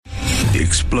The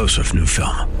explosive new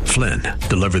film, Flynn,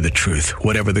 deliver the truth,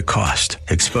 whatever the cost,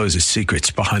 exposes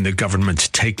secrets behind the government's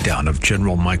takedown of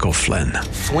General Michael Flynn.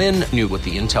 Flynn knew what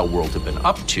the intel world had been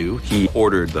up to. He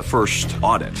ordered the first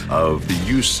audit of the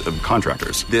use of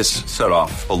contractors. This set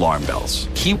off alarm bells.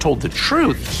 He told the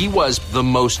truth. He was the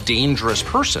most dangerous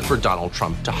person for Donald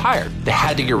Trump to hire. They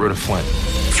had to get rid of Flynn.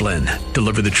 Flynn,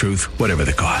 deliver the truth, whatever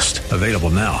the cost. Available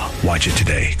now. Watch it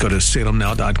today. Go to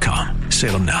salemnow.com.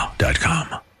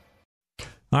 salemnow.com.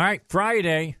 All right,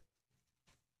 Friday,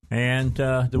 and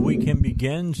the weekend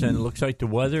begins, and it looks like the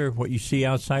weather, what you see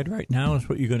outside right now is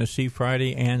what you're going to see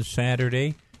Friday and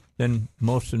Saturday. Then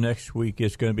most of next week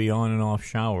is going to be on and off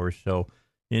showers, so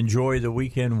enjoy the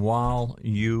weekend while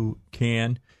you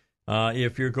can.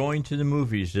 If you're going to the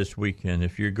movies this weekend,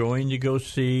 if you're going to go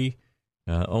see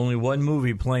only one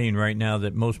movie playing right now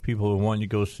that most people are wanting to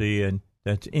go see, and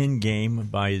that's Endgame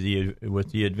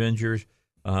with the Avengers.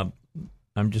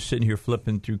 I'm just sitting here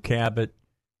flipping through Cabot.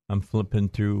 I'm flipping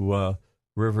through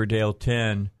Riverdale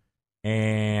 10,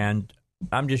 and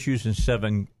I'm just using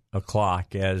 7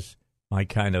 o'clock as my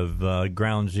kind of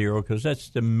ground zero because that's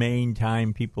the main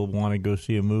time people want to go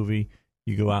see a movie.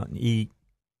 You go out and eat,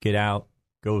 get out,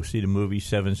 go see the movie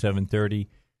 7:30.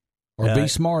 Or be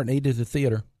smart and eat at the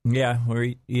theater. Yeah, or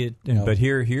eat. No. But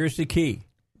here's the key: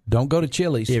 don't go to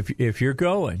Chili's. If you're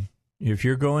going to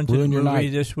the movie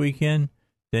this weekend,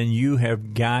 then you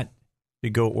have got to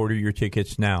go order your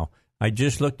tickets now. I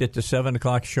just looked at the 7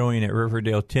 o'clock showing at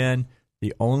Riverdale 10.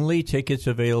 The only tickets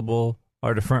available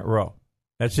are the front row.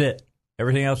 That's it.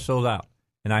 Everything else sold out.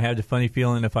 And I have the funny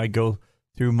feeling if I go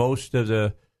through most of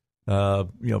the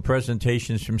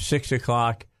presentations from 6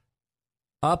 o'clock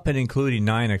up and including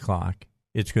 9 o'clock,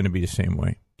 it's going to be the same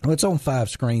way. Well, it's on 5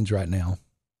 screens right now.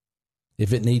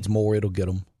 If it needs more, it'll get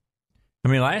them. I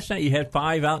mean, last night you had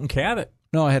 5 out in Cabot.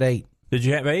 No, I had 8. Did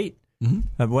you have 8?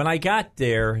 Mm-hmm. When I got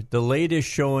there, the latest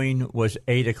showing was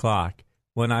 8 o'clock.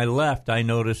 When I left, I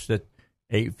noticed that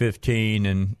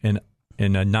 8:15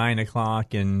 and 9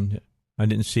 o'clock, and I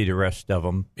didn't see the rest of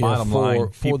them. Bottom line,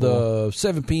 for the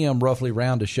 7 p.m. roughly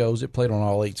round of shows, it played on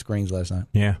all 8 screens last night.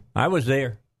 Yeah, I was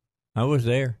there. That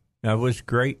was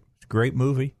great. It's a great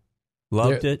movie.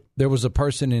 Loved it. There was a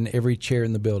person in every chair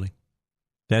in the building.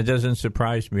 That doesn't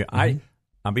surprise me. Mm-hmm.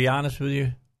 I'll be honest with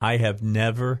you. I have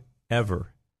never,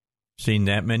 ever seen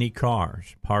that many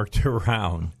cars parked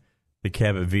around the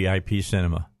Cabot VIP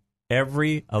Cinema.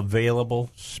 Every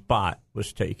available spot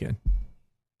was taken.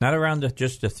 Not around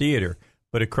just the theater,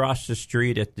 but across the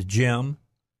street at the gym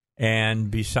and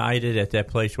beside it at that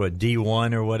place,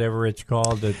 D1 or whatever it's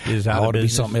called, that is out of business. Ought to be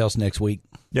something else next week.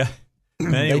 Yeah.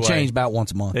 Anyway, they change about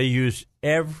once a month. They use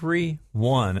every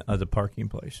one of the parking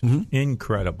places. Mm-hmm.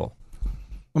 Incredible.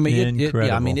 I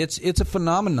mean, it's a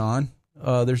phenomenon.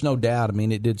 There's no doubt. I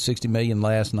mean, it did $60 million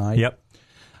last night. Yep.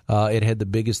 It had the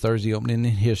biggest Thursday opening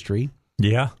in history.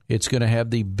 Yeah. It's going to have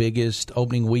the biggest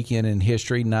opening weekend in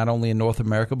history, not only in North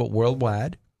America, but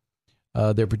worldwide.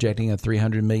 They're projecting a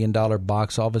 $300 million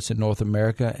box office in North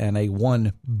America and a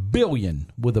 $1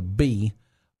 billion, with a B,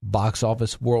 box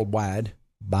office worldwide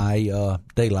by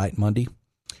daylight Monday.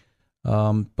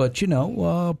 But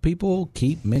people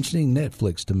keep mentioning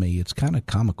Netflix to me. It's kind of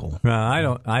comical.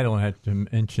 Well, I don't have to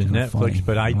mention Netflix, funny.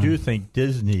 But I do think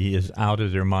Disney is out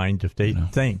of their mind if they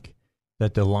think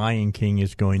that The Lion King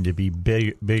is going to be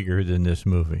bigger than this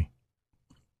movie.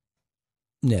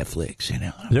 Netflix,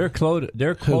 they're quoted.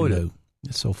 Hulu.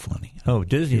 It's so funny. Oh,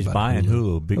 Disney's buying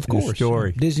Hulu. Big of course,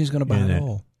 story. Disney's going to buy it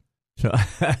all. So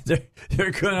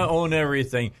they're going to own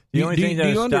everything. The only thing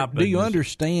that's stopping. Do you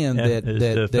understand that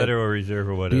the Federal Reserve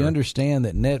or whatever? Do you understand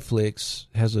that Netflix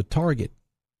has a target,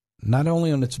 not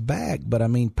only on its back, but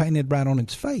painted right on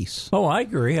its face? Oh, I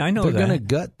agree. I know they're going to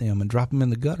gut them and drop them in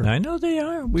the gutter. I know they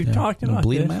are. We've talked about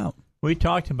bleed this. them out. We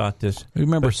talked about this. You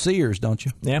remember Sears, don't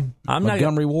you? Yeah,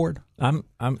 Montgomery Ward.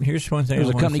 Here's one thing. There's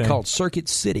a company called Circuit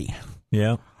City.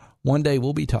 Yeah. One day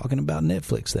we'll be talking about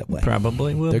Netflix that way.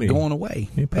 Probably will. They're going away.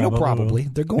 They're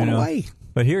going away.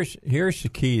 But here's the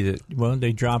key that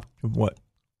they dropped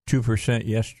 2%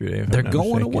 yesterday. They're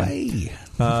going away.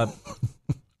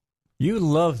 You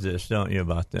love this, don't you,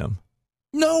 about them?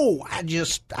 No, I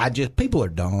just people are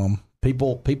dumb.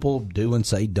 People do and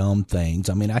say dumb things.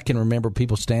 I mean, I can remember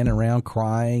people standing around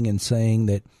crying and saying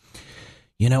that,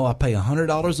 I pay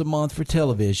 $100 a month for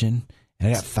television and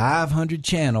I got 500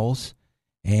 channels.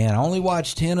 And I only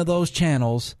watch 10 of those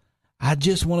channels. I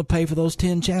just want to pay for those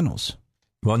 10 channels.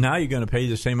 Well, now you're going to pay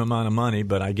the same amount of money,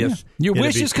 but I guess your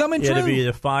wish is coming true. It'll be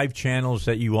the 5 channels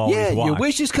that you always watch. Your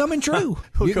wish is coming true.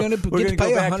 We're going to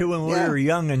go back to when we were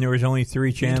young and there was only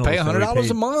 3 channels. You pay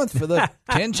 $100 a month for the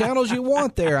 10 channels you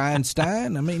want there,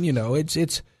 Einstein. I mean,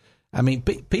 it's I mean,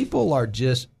 people are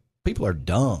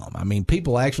dumb. I mean,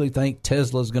 people actually think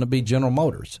Tesla's going to be General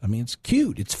Motors. I mean, it's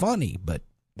cute, it's funny, but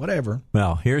whatever.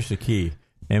 Well, here's the key,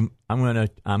 and I'm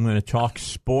gonna talk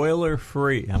spoiler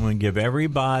free. I'm going to give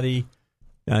everybody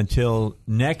until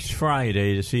next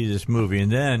Friday to see this movie,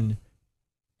 and then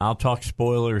I'll talk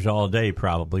spoilers all day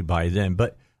probably by then.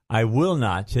 But I will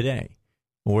not today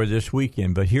or this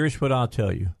weekend. But here's what I'll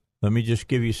tell you. Let me just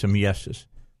give you some yeses.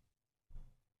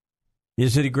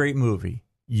 Is it a great movie?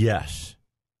 Yes.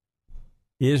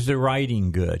 Is the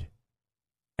writing good?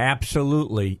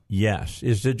 Absolutely, yes.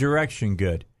 Is the direction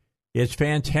good? It's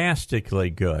fantastically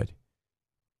good.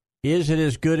 Is it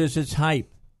as good as its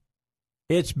hype?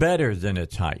 It's better than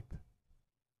its hype.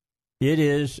 It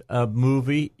is a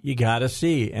movie you got to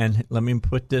see. And let me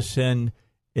put this in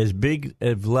as big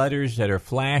of letters that are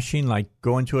flashing, like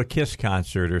going to a Kiss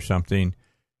concert or something,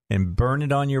 and burn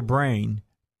it on your brain.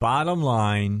 Bottom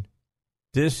line,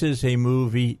 this is a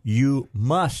movie you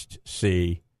must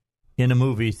see in a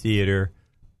movie theater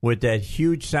with that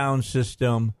huge sound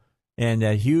system and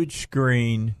that huge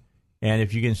screen. And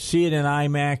if you can see it in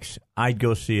IMAX, I'd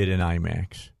go see it in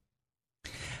IMAX.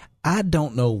 I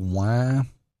don't know why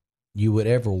you would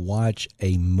ever watch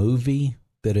a movie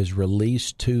that is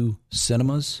released to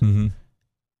cinemas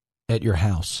at your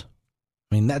house.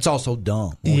 I mean, that's also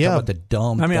dumb. When we talk about the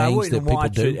dumb things I that wouldn't people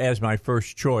watch do. it as my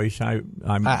first choice.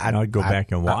 I'd go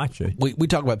back and watch it. We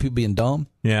talk about people being dumb.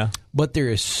 Yeah. But there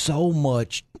is so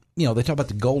much, they talk about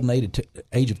the golden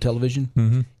age of television.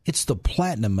 Mm-hmm. It's the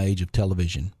platinum age of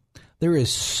television. There is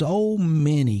there's so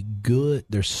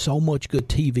much good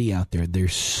TV out there.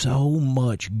 There's so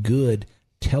much good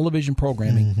television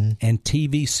programming and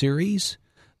TV series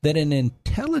that an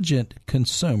intelligent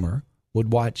consumer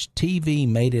would watch TV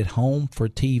made at home for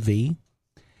TV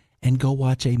and go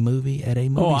watch a movie at a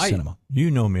movie cinema.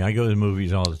 You know me. I go to the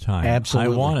movies all the time.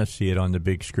 Absolutely. I want to see it on the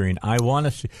big screen. I want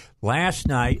to see. Last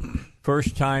night,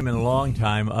 first time in a long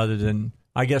time, other than,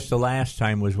 I guess the last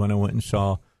time was when I went and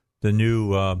saw the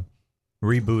new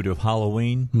reboot of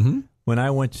Halloween. Mm-hmm. When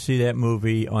I went to see that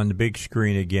movie on the big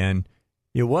screen again,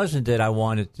 it wasn't that I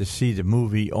wanted to see the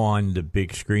movie on the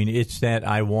big screen. It's that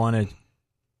I wanted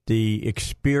the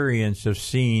experience of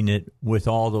seeing it with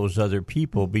all those other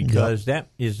people, because that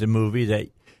is the movie that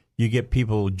you get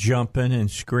people jumping and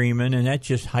screaming, and that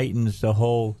just heightens the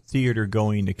whole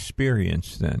theater-going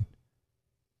experience then.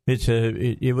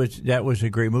 That was a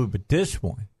great movie. But this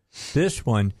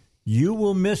one, you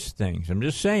will miss things. I'm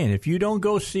just saying, if you don't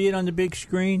go see it on the big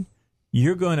screen,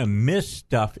 you're going to miss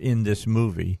stuff in this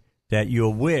movie that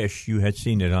you'll wish you had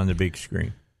seen it on the big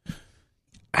screen.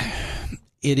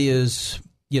 It is,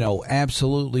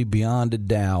 absolutely beyond a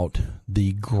doubt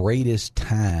the greatest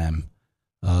time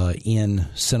in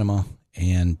cinema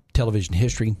and television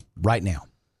history right now.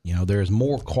 There is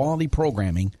more quality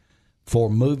programming for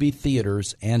movie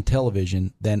theaters and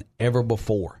television than ever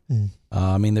before.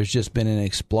 There's just been an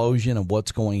explosion of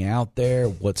what's going out there,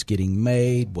 what's getting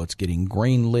made, what's getting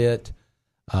greenlit.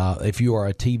 If you are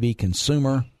a TV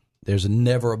consumer, there's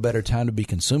never a better time to be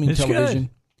consuming television. Good.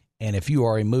 And if you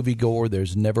are a moviegoer,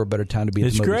 there's never a better time to be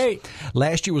at the movies. It's great.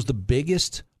 Last year was the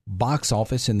biggest box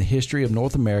office in the history of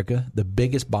North America, the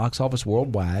biggest box office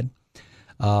worldwide.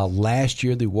 Last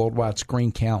year, the worldwide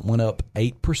screen count went up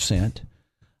 8%.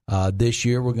 This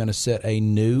year, we're going to set a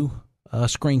new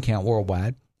screen count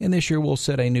worldwide. And this year, we'll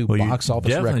set a new box office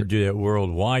record. Definitely do that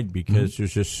worldwide, because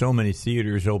there's just so many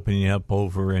theaters opening up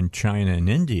over in China and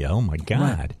India. Oh, my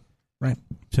God. Right.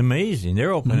 It's amazing.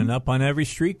 They're opening up on every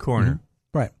street corner.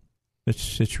 Right.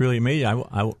 It's really amazing.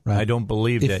 I don't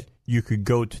believe that you could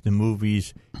go to the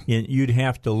movies. You'd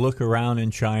have to look around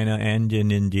in China and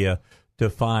in India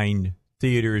to find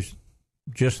theaters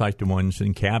just like the ones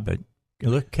in Cabot.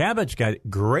 Look, Cabot's got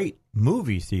great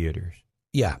movie theaters.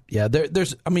 Yeah.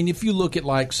 There's. If you look at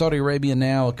like Saudi Arabia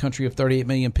now, a country of 38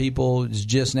 million people, is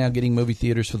just now getting movie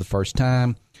theaters for the first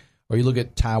time. Or you look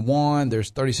at Taiwan,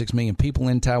 there's 36 million people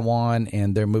in Taiwan,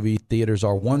 and their movie theaters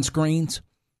are one screens.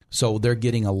 So they're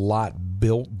getting a lot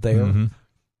built there.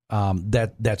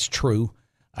 That's true.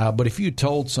 But if you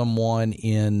told someone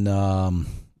in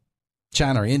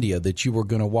China or India that you were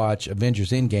going to watch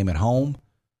Avengers Endgame at home,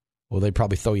 well, they'd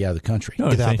probably throw you out of the country.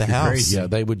 Get out the house. Crazy. Yeah,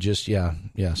 they would just,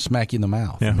 smack you in the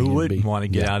mouth. Yeah, who wouldn't want to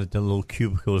get out of the little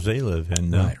cubicles they live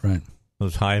in? Right.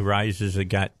 Those high rises that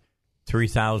got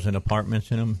 3,000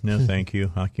 apartments in them. No, thank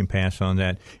you. I can pass on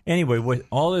that. Anyway, with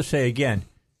all to say again,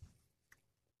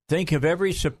 think of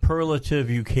every superlative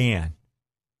you can.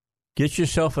 Get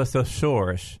yourself a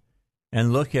thesaurus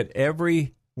and look at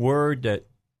every word that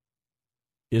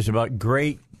is about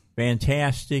great,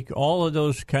 fantastic, all of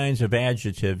those kinds of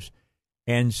adjectives,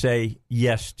 and say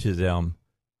yes to them,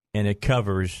 and it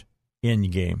covers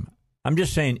Endgame. I'm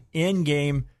just saying,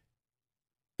 Endgame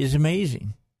is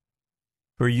amazing.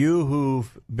 For you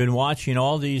who've been watching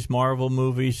all these Marvel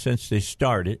movies since they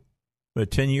started,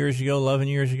 10 years ago, 11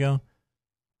 years ago?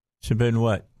 It's been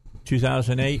what,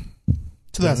 2008?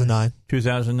 2009.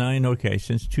 2009, okay,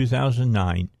 since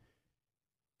 2009.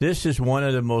 This is one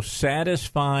of the most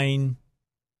satisfying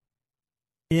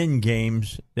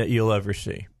Endgames that you'll ever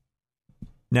see.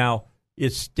 Now,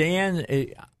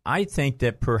 I think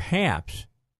that perhaps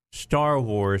Star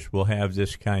Wars will have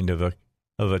this kind of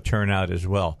a turnout as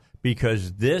well,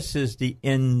 because this is the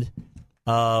end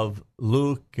of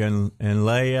Luke and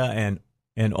Leia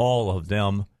and all of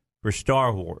them for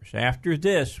Star Wars. After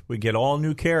this, we get all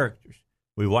new characters.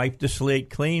 We wipe the slate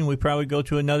clean. We probably go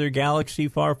to another galaxy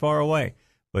far, far away.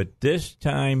 But this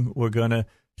time, we're going to,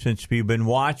 since we've been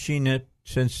watching it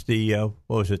since the,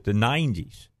 the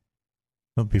 90s?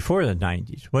 Well, before the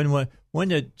 90s. When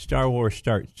did Star Wars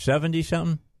start?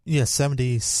 70-something? Yeah,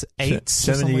 78.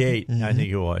 78, mm-hmm. I think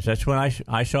it was. That's when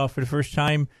I saw it for the first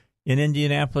time in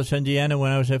Indianapolis, Indiana,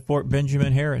 when I was at Fort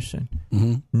Benjamin Harrison.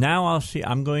 Mm-hmm. Now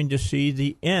I'm going to see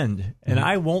the end. And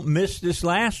I won't miss this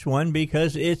last one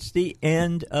because it's the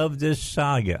end of this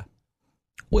saga.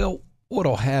 Well,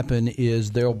 what'll happen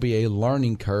is there'll be a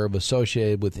learning curve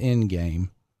associated with Endgame,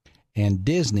 and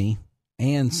Disney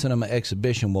and Cinema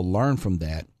Exhibition will learn from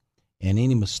that, and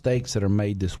any mistakes that are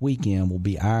made this weekend will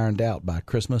be ironed out by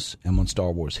Christmas and when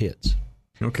Star Wars hits.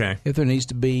 Okay. If there needs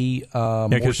to be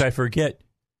because I forget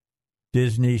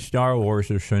Disney, Star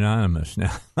Wars are synonymous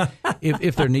now.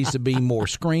 if there needs to be more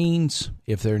screens,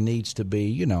 if there needs to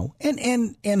be,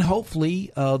 and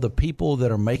hopefully the people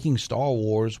that are making Star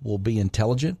Wars will be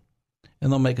intelligent,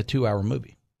 and they'll make a 2-hour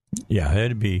movie. Yeah,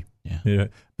 it'd be. Yeah.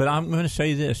 But I'm going to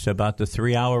say this about the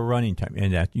 3-hour running time,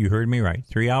 and that you heard me right.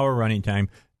 3-hour running time.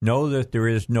 Know that there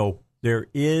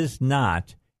is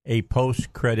not a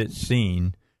post-credit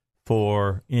scene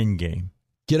for Endgame.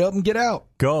 Get up and get out.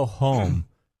 Go home.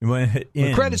 When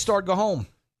credits start, go home.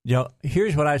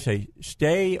 Here's what I say.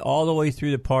 Stay all the way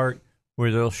through the part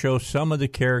where they'll show some of the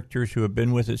characters who have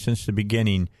been with it since the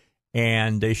beginning,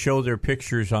 and they show their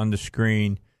pictures on the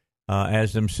screen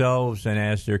as themselves and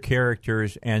as their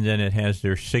characters, and then it has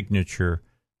their signature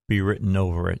be written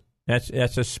over it.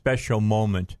 That's a special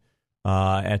moment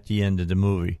at the end of the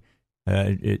movie.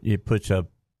 It puts a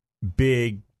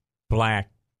big black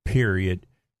period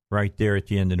right there at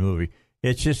the end of the movie.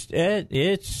 It's just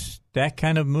it's that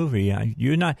kind of movie.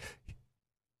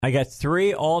 I got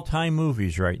 3 all-time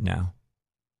movies right now: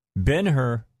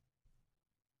 Ben-Hur,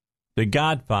 The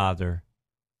Godfather,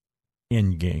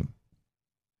 Endgame.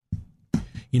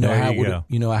 You know how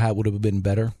it would have been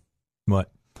better?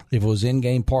 What? If it was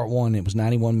Endgame Part 1, it was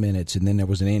 91 minutes, and then there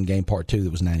was an Endgame Part 2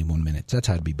 that was 91 minutes. That's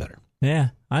how it'd be better. Yeah,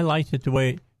 I liked it the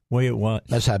way it was.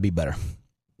 That's how it'd be better.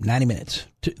 90 minutes.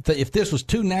 If this was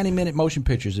 2 90-minute motion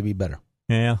pictures, it'd be better.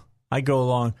 Yeah, I go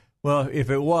along. Well, if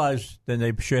it was, then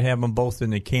they should have them both in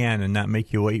the can and not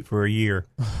make you wait for a year.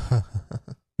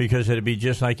 Because it'd be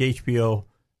just like HBO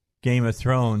Game of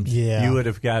Thrones. Yeah. You would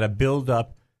have got to build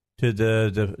up to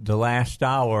the last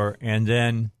hour, and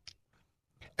then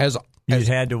you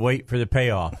had to wait for the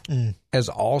payoff. As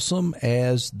awesome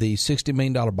as the $60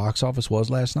 million box office was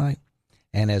last night,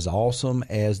 and as awesome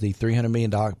as the $300 million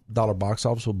box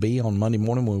office will be on Monday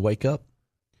morning when we wake up,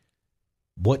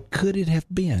 what could it have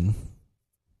been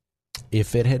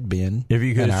if it had been if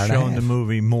you could have shown the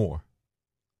movie more?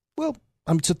 Well,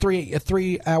 it's a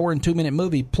 3-hour and 2-minute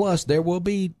movie. Plus, there will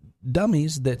be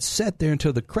dummies that sit there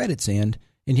until the credits end,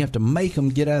 and you have to make them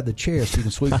get out of the chair so you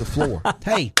can sweep the floor.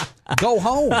 Hey, go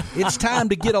home. It's time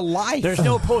to get a life. There's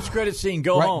no post-credit scene.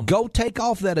 Go home. Go take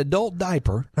off that adult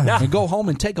diaper and go home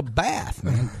and take a bath,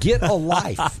 man. Get a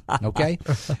life, okay?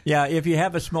 Yeah, if you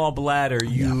have a small bladder,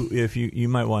 you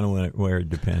might want to wear it.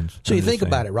 Depends. So you think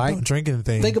about it, right? Don't drink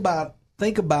anything.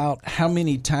 Think about how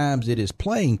many times it is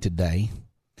playing today.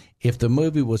 If the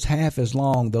movie was half as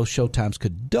long, those show times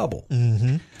could double.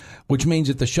 Mm-hmm. Which means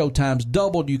if the show times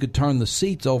doubled, you could turn the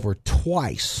seats over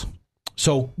twice.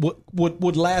 So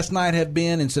would last night have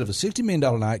been, instead of a $60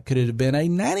 million night, could it have been a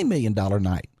 $90 million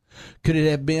night? Could it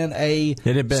have been a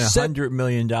 $100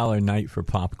 million night for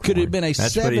popcorn? Could it have been a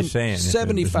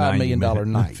 $75 million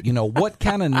night? What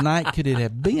kind of night could it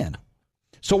have been?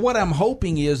 So what I'm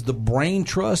hoping is the brain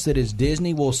trust that is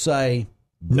Disney will say,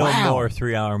 no more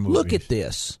 3-hour movies. Look at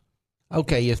this.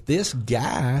 Okay, if this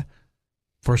guy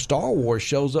for Star Wars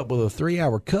shows up with a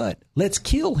 3-hour cut, let's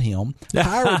kill him,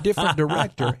 hire a different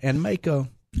director, and make a,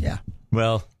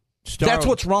 Well, that's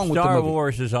what's wrong with the movie. Star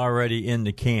Wars is already in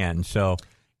the can, so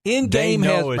Endgame They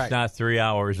know has... it's not 3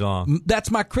 hours long.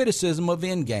 That's my criticism of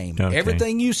Endgame. Okay.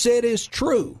 Everything you said is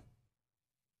true.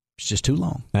 It's just too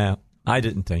long. Yeah, I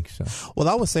didn't think so. Well,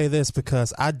 I would say this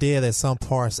because I did at some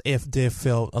parts, did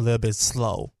feel a little bit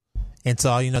slow. And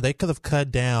so, they could have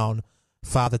cut down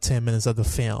 5 to 10 minutes of the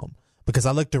film. Because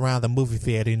I looked around the movie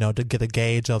theater, to get a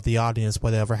gauge of the audience,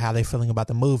 whatever, how they feeling about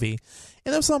the movie.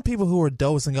 And there's some people who were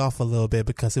dozing off a little bit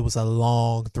because it was a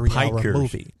long 3-hour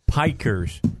movie.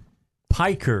 Pikers.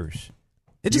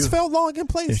 It just felt long in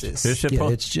places.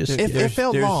 It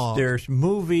felt long. There's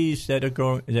movies that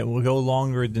will go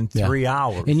longer than 3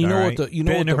 hours. And you know right? what?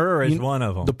 Ben-Hur is one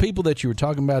of them. The people that you were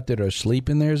talking about that are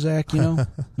sleeping there, Zach. You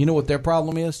know what their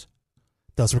problem is?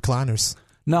 Those recliners.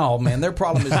 No, man, their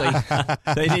problem is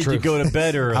they need to go to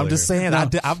bed early. I'm just saying,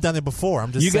 I've done it before.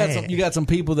 I'm just saying. You got some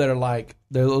people that are like,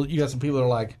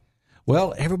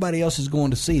 well, everybody else is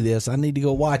going to see this. I need to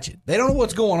go watch it. They don't know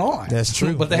what's going on. That's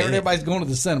true. But they heard everybody's going to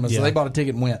the cinema, so they bought a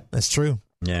ticket and went. That's true.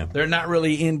 Yeah, they're not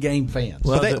really in-game fans.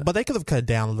 Well, but they could have cut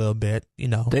down a little bit.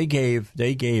 They gave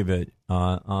it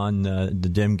on the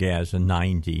Demgaz a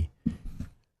 90.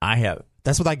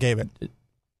 That's what I gave it.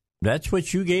 That's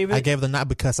what you gave it? I gave it a 9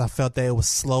 because I felt that it was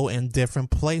slow in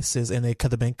different places and it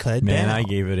could have been cut down. Man, I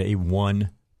gave it a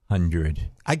 100.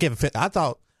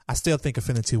 I still think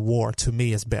Infinity War to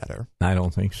me is better. I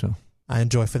don't think so. I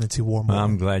enjoy Infinity War more.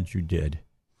 I'm glad you did.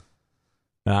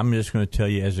 I'm just going to tell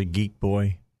you, as a geek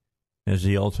boy, as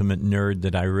the ultimate nerd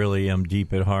that I really am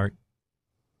deep at heart,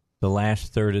 the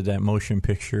last third of that motion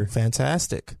picture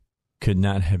fantastic could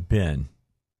not have been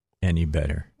any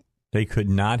better. They could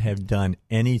not have done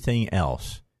anything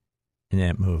else in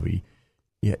that movie.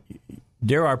 Yeah,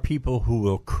 there are people who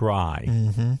will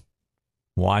cry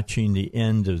watching the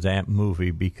end of that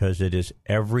movie because it is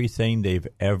everything they've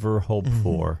ever hoped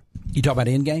for. You talk about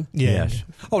Endgame? Yeah. Yes.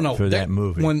 Oh, no. For that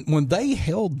movie. When they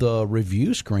held the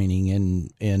review screening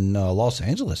in Los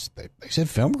Angeles, they said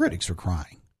film critics were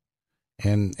crying.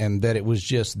 And that it was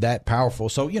just that powerful.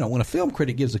 So, when a film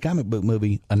critic gives a comic book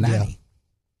movie a 90,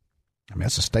 I mean,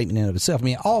 that's a statement in and of itself. I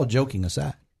mean, all joking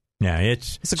aside. Yeah,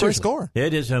 it's a great score.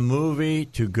 It is a movie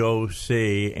to go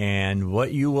see, and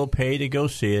what you will pay to go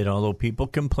see it, although people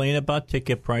complain about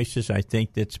ticket prices, I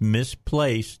think that's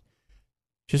misplaced.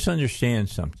 Just understand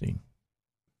something.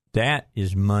 That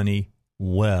is money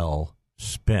well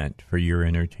spent for your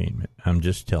entertainment. I'm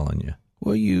just telling you.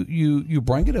 Well, you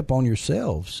bring it up on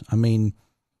yourselves. I mean,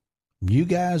 you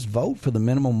guys vote for the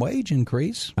minimum wage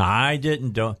increase. I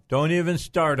didn't. Don't even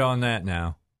start on that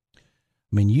now.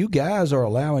 I mean, you guys are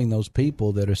allowing those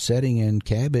people that are sitting in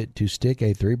Cabot to stick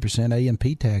a 3%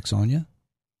 A&P tax on you.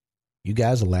 You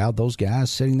guys allowed those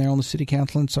guys sitting there on the city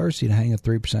council in Searcy to hang a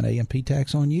 3% A&P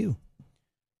tax on you.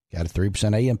 Got a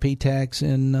 3% A&P tax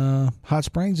in Hot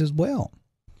Springs as well.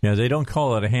 Yeah, they don't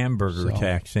call it a hamburger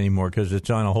tax anymore because it's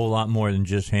on a whole lot more than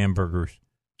just hamburgers.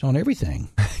 It's on everything.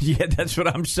 Yeah, that's what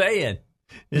I'm saying.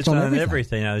 It's on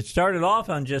everything. Now, it started off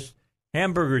on just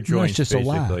hamburger joints, it's just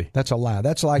basically. a lie. That's a lie.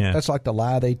 That's like the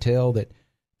lie they tell that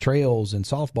trails and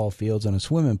softball fields and a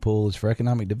swimming pool is for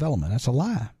economic development. That's a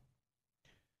lie.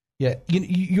 Yeah,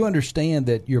 you understand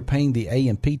that you're paying the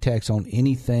A&P tax on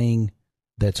anything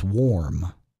that's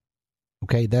warm.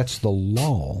 Okay, that's the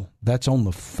law. That's on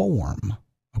the form.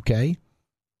 Okay,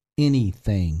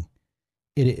 anything.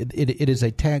 It is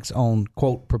a tax on,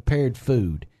 quote, prepared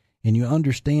food. And you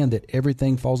understand that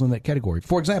everything falls in that category.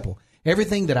 For example,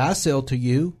 everything that I sell to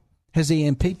you has the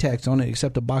A&P tax on it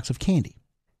except a box of candy.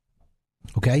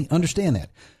 Okay? Understand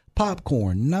that.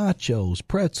 Popcorn, nachos,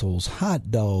 pretzels,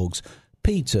 hot dogs,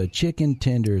 pizza, chicken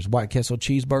tenders, White Castle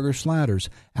cheeseburger sliders,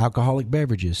 alcoholic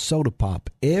beverages, soda pop,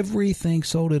 everything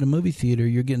sold at a movie theater,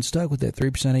 you're getting stuck with that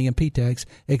 3% A&P tax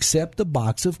except the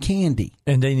box of candy.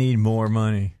 And they need more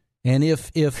money. And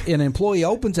if an employee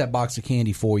opens that box of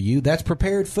candy for you, that's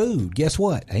prepared food. Guess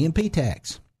what? A&P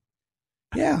tax.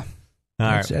 Yeah. All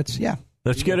right. That's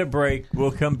Let's get a break.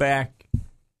 We'll come back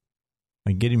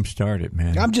and get him started,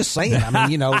 man. I'm just saying. I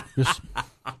mean, just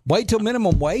wait till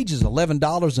minimum wage is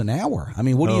 $11 an hour. I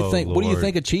mean, what do you think? Lord. What do you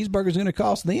think a cheeseburger is going to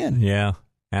cost then? Yeah,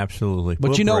 absolutely.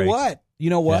 But you know what?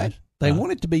 Yes. They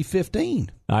want it to be 15.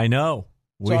 I know.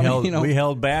 We So, we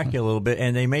held back a little bit,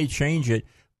 and they may change it.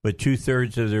 But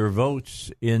 2/3 of their votes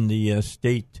in the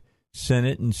state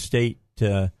Senate and state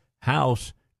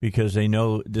House, because they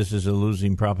know this is a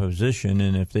losing proposition,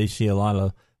 and if they see a lot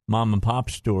of mom and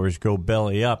pop stores go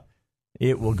belly up,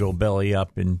 it will go belly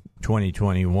up in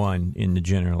 2021 in the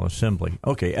General Assembly.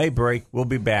 Okay, a break. We'll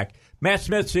be back. Matt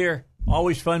Smith's here.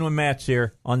 Always fun when Matt's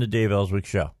here on the Dave Elswick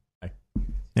Show.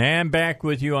 And back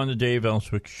with you on the Dave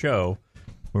Elswick Show.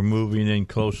 We're moving in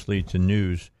closely to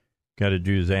news. Got to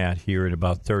do that here in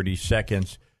about 30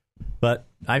 seconds. But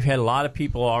I've had a lot of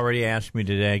people already ask me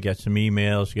today. I got some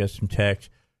emails, got some texts.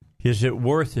 Is it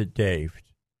worth it, Dave?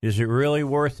 Is it really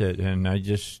worth it? And I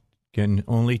just can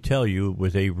only tell you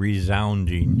with a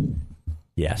resounding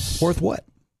yes. Worth what?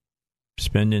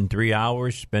 Spending 3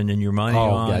 hours, spending your money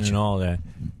on and all that.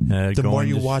 The more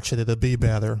you watch it, it'll be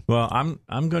better. Well,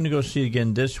 I'm going to go see it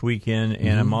again this weekend,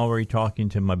 and I'm already talking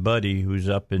to my buddy who's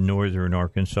up in northern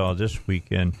Arkansas this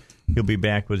weekend. He'll be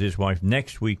back with his wife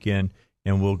next weekend,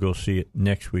 and we'll go see it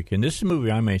next weekend. This is a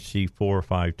movie I may see 4 or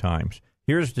 5 times.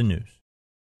 Here's the news.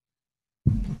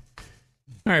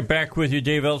 All right, back with you,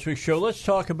 Dave Elswick Show. Let's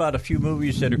talk about a few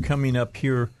movies that are coming up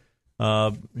here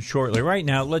shortly. Right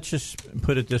now, let's just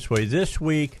put it this way. This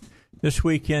week, this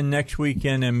weekend, next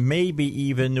weekend, and maybe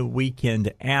even the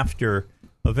weekend after,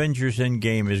 Avengers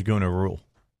Endgame is going to rule.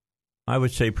 I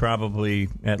would say probably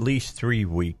at least 3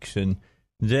 weeks. And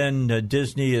then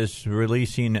Disney is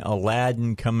releasing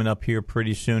Aladdin coming up here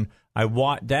pretty soon.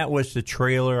 That was the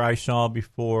trailer I saw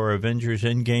before Avengers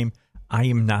Endgame. I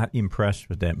am not impressed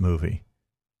with that movie.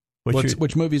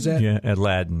 Which movie is that? Yeah,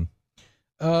 Aladdin.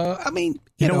 I mean,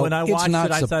 you know, when I watched it's not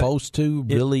it, I supposed to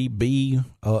really be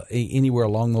anywhere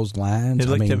along those lines. It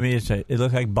looked to me, it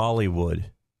looked like Bollywood.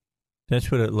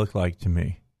 That's what it looked like to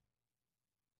me.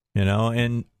 You know,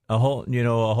 and a whole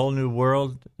new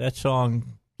world. That song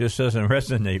just doesn't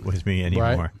resonate with me anymore.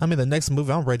 Right. I mean, the next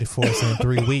movie I'm ready for is in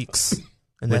 3 weeks,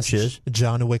 and Which is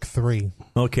John Wick 3.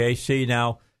 Okay, see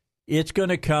now. It's going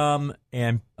to come,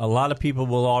 and a lot of people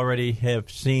will already have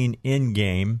seen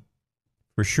Endgame,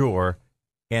 for sure,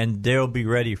 and they'll be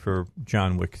ready for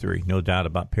John Wick 3, no doubt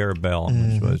about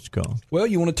Parabellum is what it's called. Well,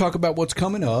 you want to talk about what's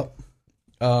coming up.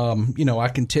 I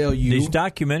can tell you... These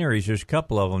documentaries, there's a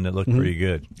couple of them that look pretty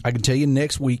good. I can tell you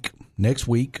next week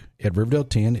at Riverdale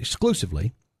 10,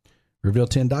 exclusively,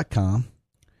 Riverdale10.com,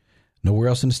 nowhere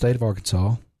else in the state of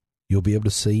Arkansas, you'll be able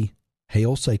to see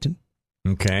Hail Satan.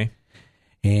 Okay.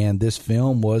 And this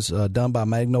film was done by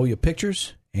Magnolia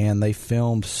Pictures, and they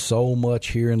filmed so much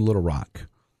here in Little Rock.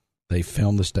 They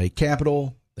filmed the state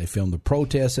capitol. They filmed the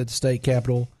protests at the state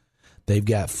capitol. They've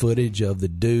got footage of the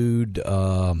dude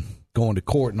going to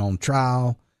court and on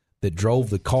trial that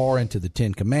drove the car into the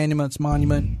Ten Commandments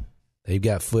monument. They've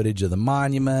got footage of the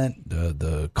monument,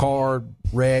 the car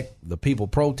wreck, the people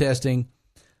protesting,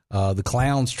 the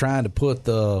clowns trying to put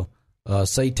the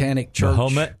satanic church... The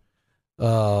helmet?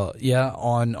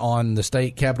 On the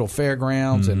state capitol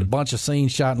fairgrounds, and a bunch of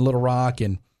scenes shot in Little Rock,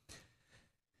 and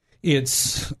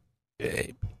it's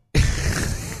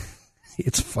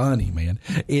funny, man.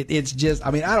 It's just, I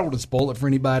mean, I don't want to spoil it for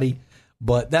anybody,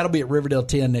 but that'll be at Riverdale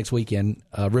 10 next weekend.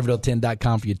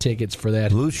 Riverdale10.com for your tickets for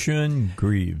that. Lucian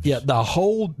Greaves. Yeah, the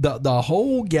whole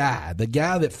guy, the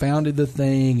guy that founded the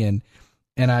thing,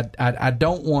 and I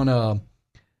don't want to.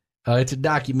 It's a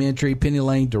documentary. Penny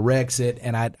Lane directs it,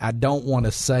 and I don't want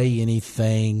to say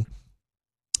anything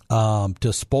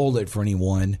to spoil it for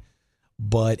anyone,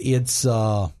 but it's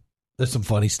there's some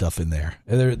funny stuff in there.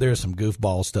 There's some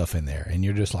goofball stuff in there, and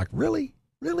you're just like, really?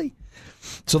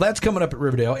 So that's coming up at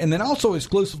Riverdale, and then also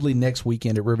exclusively next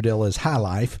weekend at Riverdale is High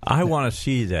Life. I want to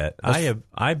see that.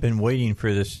 I've been waiting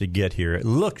for this to get here. It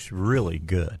looks really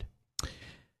good.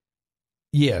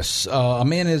 Yes, a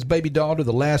man and his baby daughter,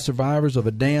 the last survivors of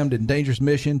a damned and dangerous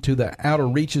mission to the outer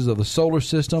reaches of the solar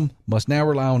system, must now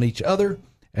rely on each other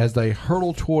as they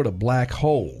hurtle toward a black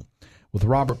hole. With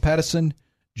Robert Pattinson,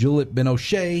 Juliette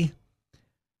Binoche,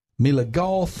 Mila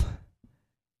Goth,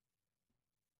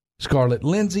 Scarlett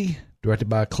Lindsay, directed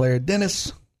by Claire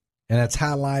Dennis. And that's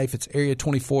High Life. It's Area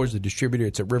 24 is the distributor.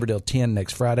 It's at Riverdale 10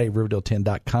 next Friday,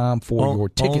 Riverdale10.com for your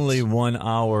tickets. Only 1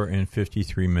 hour and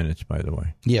 53 minutes, by the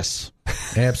way. Yes,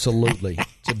 absolutely.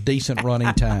 It's a decent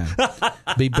running time.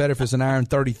 Be better if it's an hour and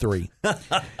 33.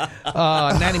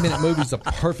 90-minute movie is the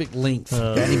perfect length.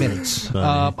 90 minutes.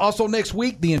 Also next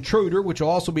week, The Intruder, which will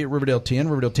also be at Riverdale 10,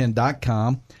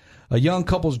 Riverdale10.com. A young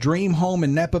couple's dream home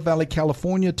in Napa Valley,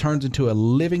 California turns into a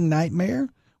living nightmare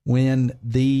when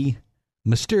the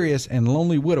mysterious and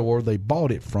lonely widower they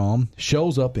bought it from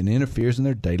shows up and interferes in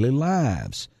their daily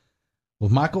lives.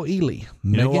 With Michael Ealy,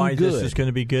 Megan why Good, this is going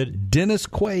to be good? Dennis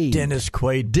Quaid.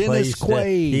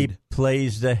 He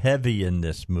plays the heavy in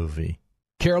this movie.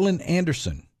 Carolyn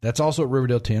Anderson. That's also at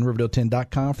Riverdale 10,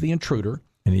 Riverdale10.com for The Intruder.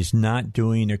 And he's not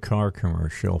doing a car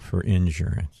commercial for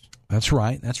insurance. That's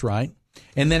right.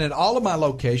 And then at all of my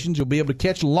locations, you'll be able to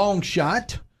catch Long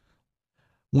Shot.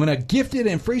 When a gifted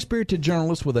and free-spirited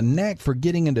journalist with a knack for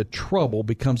getting into trouble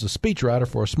becomes a speechwriter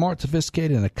for a smart,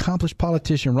 sophisticated, and accomplished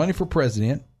politician running for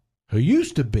president who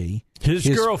used to be his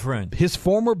girlfriend, his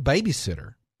former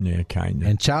babysitter, kind of,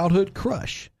 and childhood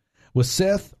crush, with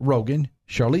Seth Rogen,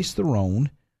 Charlize Theron,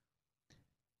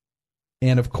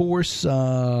 And, of course,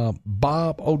 Bob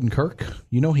Odenkirk.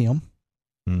 You know him.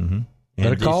 Mm-hmm.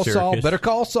 Better Call Saul. Better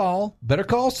Call Saul. Better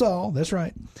Call Saul. That's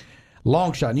right.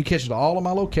 Long Shot. And you catch it at all of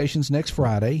my locations next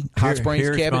Friday. Hot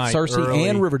Springs, Cabot, Searcy,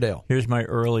 and Riverdale. Here's my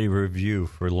early review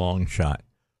for Long Shot.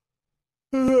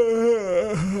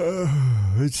 It's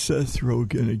Seth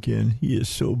Rogen again. He is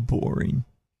so boring.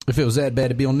 If it was that bad,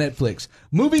 it'd be on Netflix.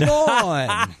 Moving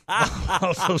on.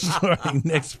 Also starting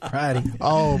next Friday.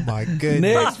 Oh, my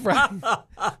goodness. Next Friday.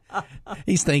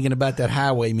 He's thinking about that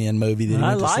Highwaymen movie that he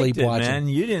went to sleep watching. Man.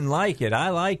 You didn't like it. I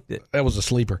liked it. That was a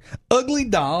sleeper. Ugly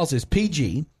Dolls is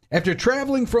PG. After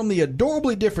traveling from the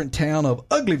adorably different town of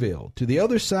Uglyville to the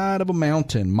other side of a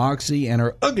mountain, Moxie and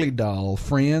her ugly doll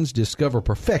friends discover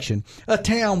perfection, a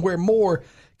town where more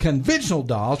conventional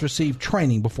dolls receive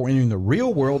training before entering the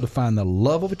real world to find the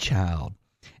love of a child.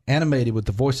 Animated with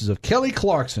the voices of Kelly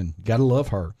Clarkson, gotta love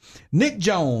her, Nick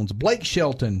Jones, Blake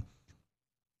Shelton,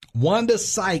 Wanda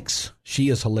Sykes, she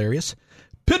is hilarious,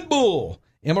 Pitbull,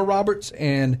 Emma Roberts,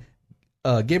 and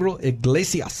Gabriel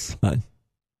Iglesias.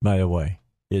 By the way,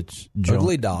 it's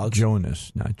Ugly Dogs.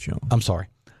 Jonas, not Jones. I'm sorry.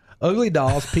 Ugly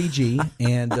Dolls, PG,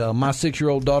 and my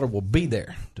 6-year-old daughter will be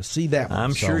there to see that one.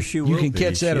 I'm sure she will. You can be.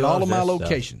 catch that She at all loves of my that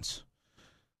locations.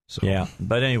 So. Yeah,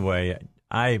 but anyway,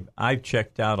 I've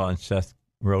checked out on Seth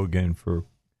Rogen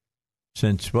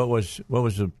since what was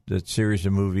the series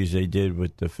of movies they did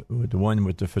with the one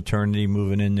with the fraternity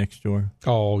moving in next door?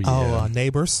 Oh yeah,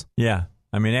 Neighbors. Yeah,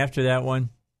 I mean after that one,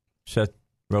 Seth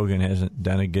Rogen hasn't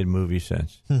done a good movie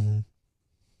since. Mm-hmm.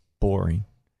 Boring.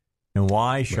 And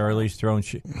why? Charlize Theron.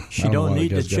 She don't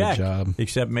need the check,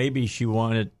 except maybe she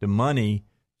wanted the money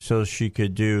so she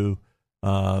could do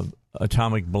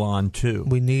Atomic Blonde 2.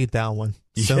 We need that one.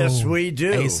 Yes, we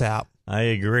do. ASAP. I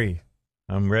agree.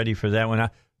 I'm ready for that one.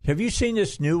 Have you seen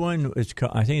this new one?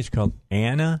 I think it's called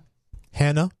Anna.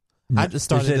 Hannah? I just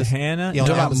started Is it this. Hannah? You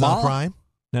know, Amazon Prime?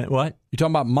 What? You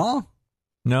talking about Ma?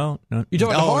 No. You talking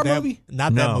about the horror movie?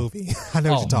 Not that movie. I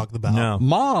know what you're talking about. No.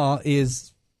 Ma is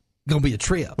gonna be a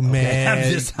trip. Man,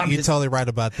 okay? you're totally right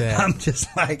about that. I'm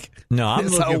just like, no, I'm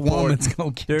this looking old forward. woman's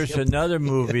gonna get There's killed. another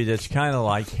movie that's kind of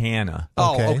like Hannah.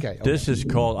 Oh, okay. This is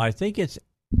called, I think it's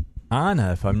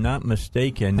Anna, if I'm not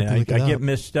mistaken. I look it get up.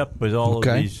 mixed up with all of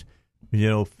these,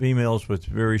 females with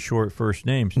very short first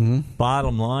names. Mm-hmm.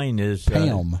 Bottom line is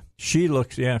Pam. She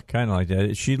looks, kind of like that.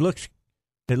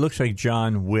 It looks like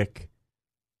John Wick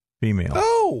female.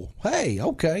 Oh, hey,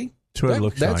 okay. That's what it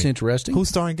looks like. That's interesting. Who's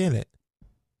starring in it?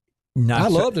 I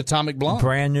loved Atomic Blonde.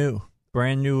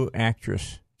 Brand new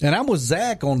actress. And I'm with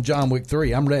Zach on John Wick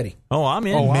 3. I'm ready. Oh, I'm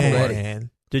in. Oh, I'm Man.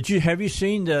 ready. Have you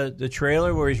seen the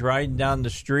trailer where he's riding down the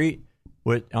street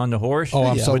on the horse? Oh,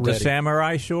 I'm so with ready. the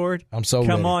samurai sword. I'm so Come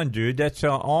ready. on, dude, that's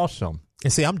awesome.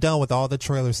 And see, I'm done with all the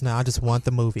trailers now. I just want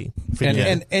the movie.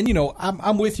 And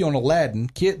I'm with you on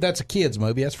Aladdin. That's a kids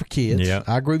movie. That's for kids. Yeah.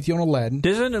 I agree with you on Aladdin.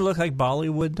 Doesn't it look like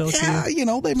Bollywood though? Yeah,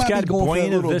 too? They might got be going for a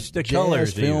Buena little Vista jazz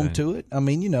colors film even. to it. I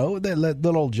mean, that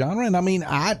little genre. And I mean,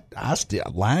 I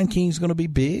still Lion King's going to be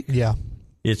big. Yeah.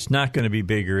 It's not going to be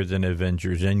bigger than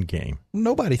Avengers Endgame.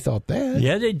 Nobody thought that.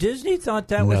 Yeah, Disney thought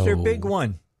that was their big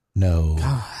one. No.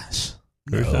 Gosh.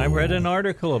 I read an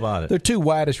article about it. Their two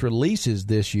widest releases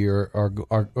this year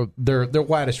are their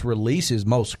widest releases.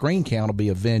 Most screen count will be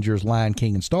Avengers, Lion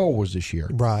King, and Star Wars this year.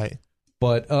 Right.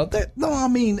 But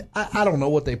I don't know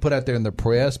what they put out there in the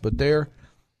press, but they're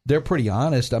pretty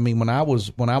honest. I mean, when I was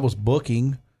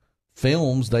booking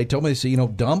films, they told me,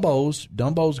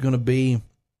 Dumbo's going to be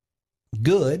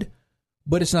good,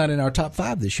 but it's not in our top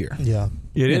 5 this year. Yeah.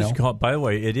 It is called. By the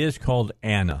way, it is called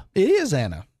Anna. It is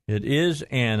Anna. It is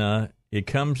Anna. It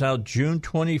comes out June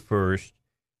 21st.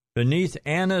 Beneath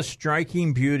Anna's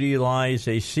striking beauty lies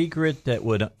a secret that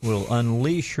will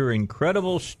unleash her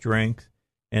incredible strength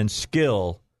and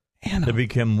skill to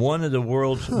become one of the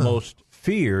world's most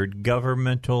feared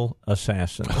governmental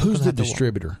assassins. Who's the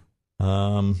distributor?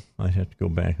 I have to go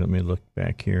back. Let me look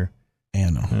back here.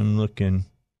 Anna. I'm looking.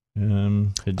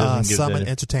 It doesn't give Summit that.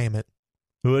 Entertainment.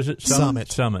 Who is it?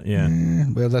 Summit. Yeah.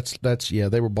 Well, that's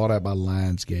they were bought out by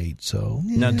Lionsgate. So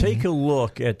Now take a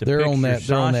look at the they're picture. on that.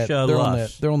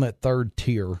 Sasha They're on that third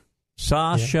tier.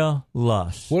 Sasha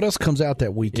Luss. What else comes out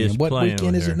that weekend? Is What playing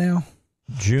weekend with is it her. now?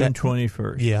 June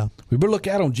 21st. Yeah. We better look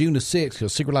out on June the 6th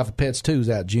because Secret Life of Pets 2 is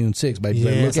out June 6th, baby.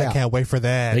 Yes, look out. I can't wait for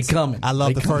that. They coming. I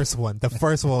love They the first one. The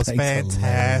first one was Thanks,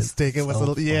 fantastic. It was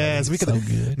so yes, we could. so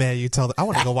good. Man, you told. I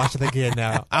want to go watch it again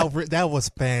now. That was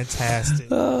fantastic.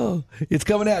 Oh, it's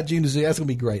coming out June the 6th. That's gonna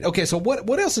be great. Okay, so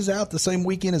what else is out the same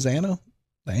weekend as Anna?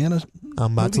 The Anna.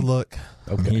 I'm about to look.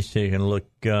 Okay. He's taking a look.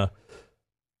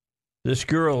 This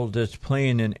girl that's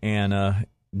playing in Anna,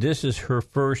 this is her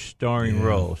first starring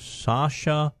role.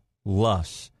 Sasha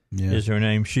Luss is her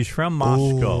name. She's from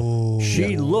Moscow.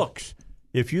 She looks,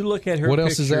 if you look at her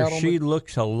picture, she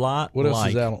looks a lot What else like...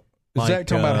 is out? Is Zach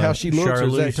talking about how she looks, or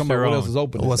is Zach talking about what else is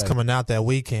open? What's coming out that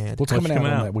weekend? What's coming out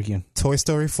on that weekend? Toy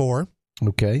Story 4.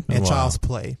 Okay. And Child's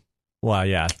Play. Wow,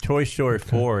 yeah. Toy Story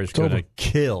 4 is going to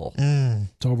kill.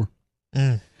 It's over.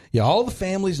 Yeah, all the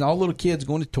families and all the little kids are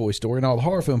going to Toy Story, and all the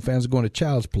horror film fans are going to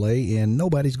Child's Play, and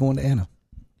nobody's going to Anna.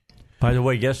 By the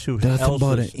way, guess who Nothing else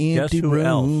but is, an empty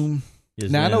room.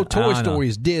 Now, I know Toy Story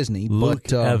is Disney, Luke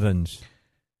but Evans.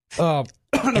 I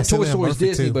know Toy Story is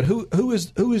Disney, too. but who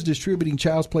is distributing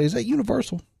Child's Play? Is that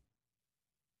Universal?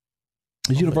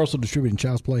 Is Universal distributing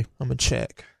Child's Play? I'm going to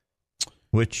check.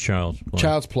 Which Child's Play?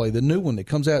 Child's Play, the new one that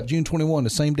comes out June 21, the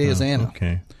same day as Anna.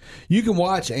 Okay. You can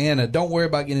watch Anna. Don't worry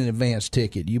about getting an advance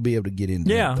ticket. You'll be able to get in.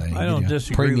 Yeah, that thing. I don't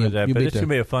disagree with that, but it's going to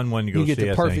be a fun one to go see. You get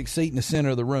the perfect seat in the center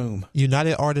of the room.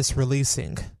 United Artists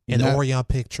Releasing and Orion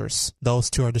Pictures. Those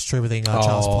two are distributing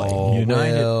Child's Play.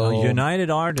 United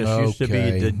Artists used to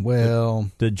be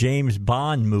the James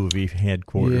Bond movie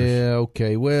headquarters. Yeah,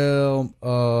 okay. Well,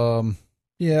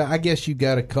 yeah, I guess you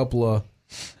got a couple of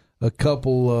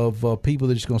people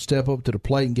that are just going to step up to the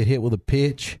plate and get hit with a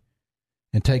pitch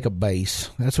and take a base.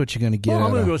 That's what you're going to get. Well,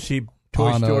 I'm going to go see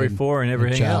Toy Story 4 and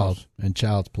everything else. And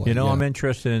Child's Play. I'm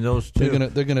interested in those too.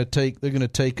 They're going to take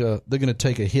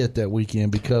a hit that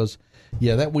weekend because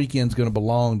that weekend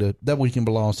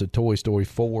belongs to Toy Story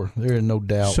 4. There is no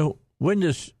doubt. So when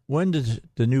does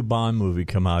the new Bond movie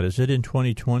come out? Is it in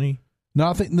 2020? No,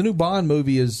 I think the new Bond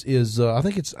movie is I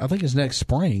think it's next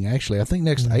spring. Actually, I think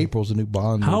next April's the new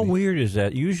Bond movie. How weird is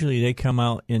that? Usually they come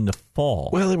out in the fall.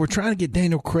 Well, they were trying to get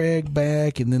Daniel Craig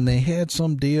back, and then they had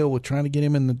some deal with trying to get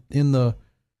him to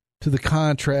the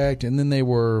contract, and then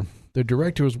their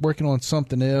director was working on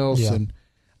something else, and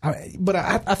I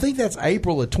think that's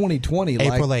April of 2020,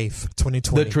 April 8th,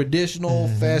 2020, the traditional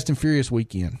Fast and Furious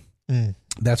weekend.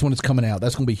 That's when it's coming out.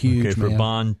 That's going to be huge, okay, for man.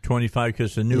 Bond 25,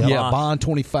 because the new Bond, Bond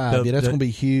 25. That's going to be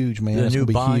huge, man. The That's new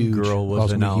Bond huge. girl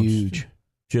was announced huge.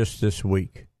 just this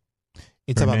week.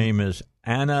 Her name is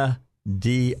Anna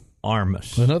de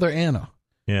Armas. Another Anna.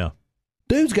 Yeah.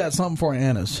 Dude's got something for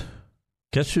Annas.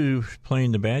 Guess who's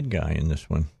playing the bad guy in this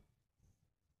one?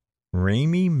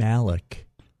 Rami Malek.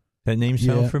 That name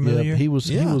sound familiar? Yeah, he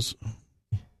was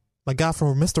my guy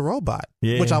from Mr. Robot,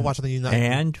 which I watched on the United.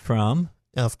 And from...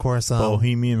 of course,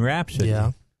 Bohemian Rhapsody.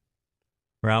 Yeah.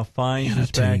 Ralph Fiennes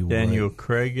is back. Daniel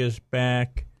Craig is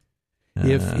back.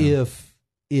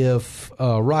 If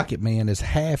Rocket Man is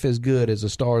half as good as A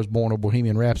Star Is Born or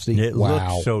Bohemian Rhapsody, it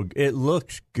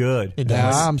looks good. It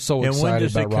does. I'm so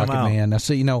excited about Rocket Man. Now,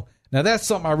 see, now that's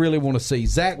something I really want to see.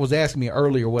 Zach was asking me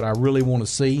earlier what I really want to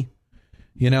see.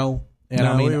 And no,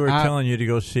 we were telling you to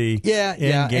go see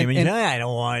Endgame, and I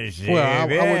don't want to see. Well,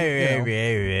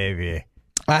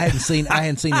 I hadn't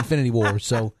seen Infinity War,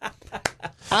 so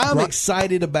I'm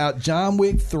excited about John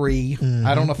Wick 3.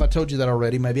 I don't know if I told you that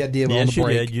already. Maybe I did on the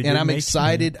break. You did. And I'm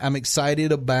excited. I'm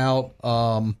excited about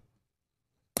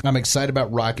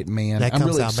Rocket Man. That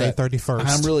comes out May 31st.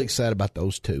 I'm really excited about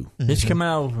those two. It's coming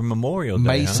out for Memorial Day.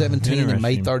 May 17 and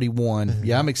May 31.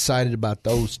 Yeah, I'm excited about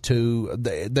those two.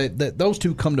 Those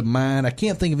two come to mind. I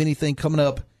can't think of anything coming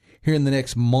up here in the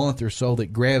next month or so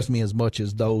that grabs me as much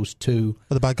as those two.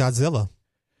 What about Godzilla?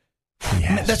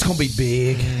 Yes. That's going to be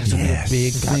big. It's going to be a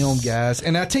big film, guys.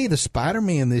 And I tell you, the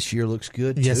Spider-Man this year looks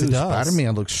good, too. Yes, it does.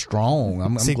 Spider-Man looks strong.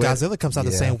 I'm glad. Godzilla comes out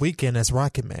the same weekend as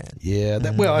Rocket Man. Yeah.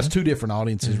 Well, that's two different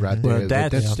audiences right there. Well,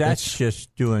 that's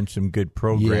just doing some good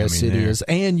programming. Yes, it is.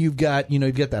 And you've got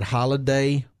that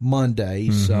holiday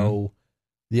Monday, so...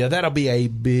 Yeah, that'll be a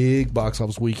big box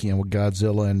office weekend with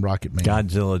Godzilla and Rocket Man.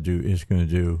 Godzilla is going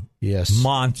to do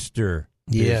monster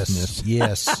business.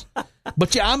 Yes.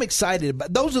 But yeah, I'm excited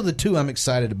about those are the two I'm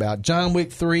excited about. John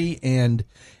Wick 3 and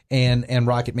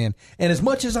Rocket Man. And as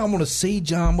much as I want to see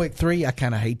John Wick 3, I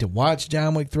kind of hate to watch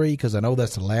John Wick 3 because I know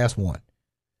that's the last one.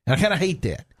 And I kind of hate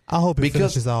that. I hope it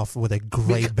finishes off with a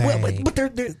great bang. Well,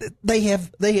 but they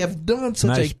have done such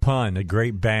nice pun, a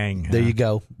great bang. There you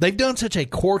go. They've done such a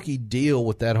quirky deal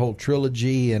with that whole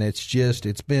trilogy, and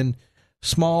it's been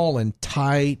small and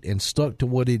tight and stuck to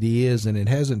what it is, and it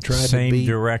hasn't tried to be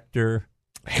director.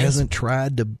 Hasn't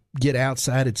tried to get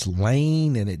outside its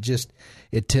lane, and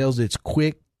it tells its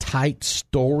quick, tight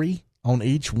story on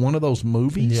each one of those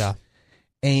movies. Yeah.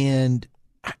 And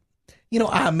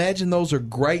I imagine those are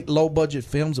great low-budget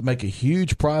films that make a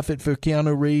huge profit for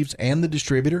Keanu Reeves and the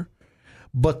distributor.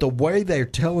 But the way they're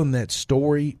telling that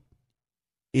story,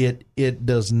 it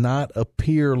does not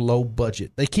appear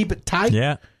low-budget. They keep it tight.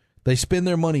 Yeah. They spend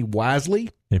their money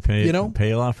wisely. They pay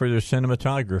a lot for their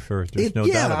cinematographer. There's no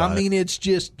doubt about it. I mean, it's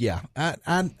just,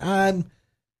 I'm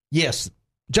Yes.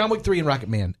 John Wick 3 and Rocket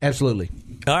Man. Absolutely.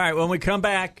 All right, when we come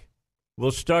back,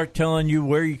 we'll start telling you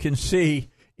where you can see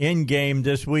in-game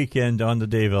this weekend on the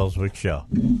Dave Elswick Show.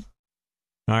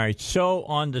 All right, so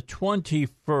on the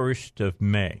 21st of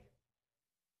May,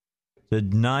 the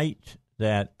night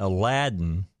that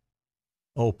Aladdin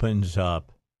opens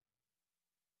up,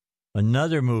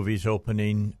 another movie's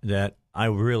opening that I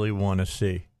really want to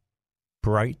see,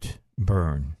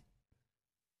 Brightburn.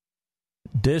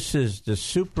 This is the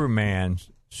Superman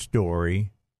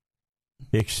story,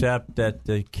 except that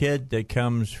the kid that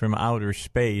comes from outer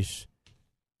space,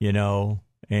 you know,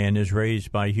 and is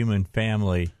raised by a human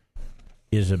family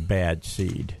is a bad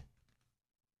seed.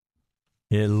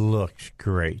 It looks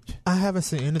great. I haven't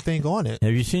seen anything on it.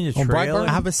 Have you seen the On trailer?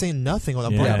 I haven't seen nothing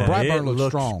on the Yeah. Brightburn. Brightburn it looks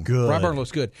looks strong. good. Brightburn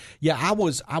looks good. Yeah, I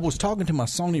was talking to my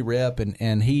Sony rep,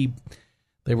 and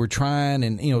they were trying,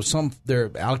 and you know, they're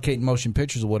allocating motion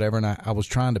pictures or whatever, and I was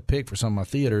trying to pick for some of my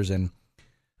theaters, and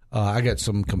I got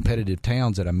some competitive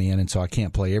towns that I'm in, and so I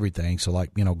can't play everything. So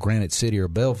like, you know, Granite City or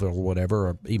Belleville or whatever,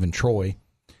 or even Troy,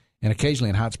 and occasionally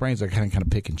in Hot Springs I kind of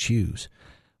pick and choose.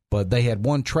 But they had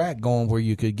one track going where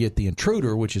you could get The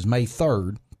Intruder, which is May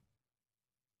 3rd,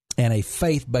 and a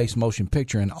faith-based motion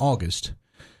picture in August,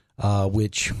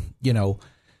 which, you know,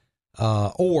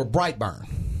 or Brightburn.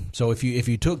 So if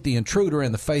you took The Intruder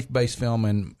and the faith-based film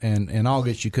in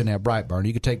August, you couldn't have Brightburn.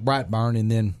 You could take Brightburn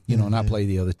and then, you know, not play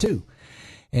the other two.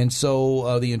 And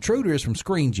so The Intruder is from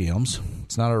Screen Gems.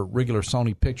 It's not a regular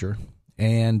Sony picture,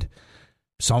 and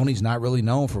Sony's not really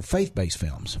known for faith-based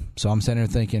films. So I'm sitting there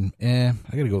thinking, I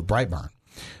got to go with Brightburn.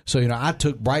 So, you know, I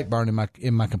took Brightburn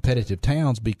in my competitive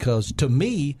towns because, to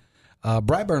me,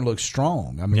 Brightburn looks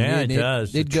strong. I mean, yeah, it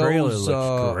does. It the trailer goes,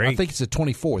 looks great. I think it's the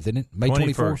 24th, isn't it? May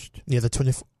 24th? Yeah, the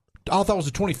 24th. I thought it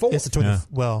was the 24th. It's the 20th. Yeah.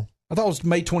 Well, I thought it was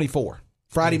May 24.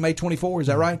 Friday, May 24. Is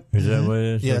that right? Is that what it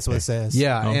is? yeah, that's what it says.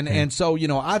 Yeah, Okay. and so, you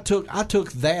know, I took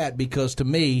that because, to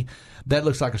me, that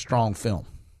looks like a strong film.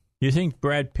 You think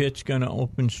Brad Pitt's going to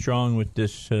open strong with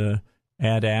this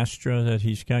Ad Astra that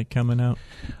he's got coming out?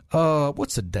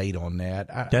 What's the date on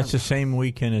that? That's the same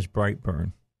weekend as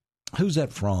Brightburn. Who's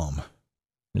that from?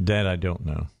 That I don't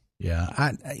know. Yeah,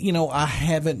 I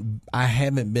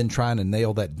haven't been trying to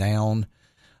nail that down.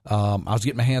 I was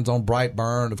getting my hands on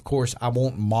Brightburn. Of course, I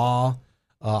want Ma.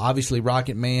 Obviously,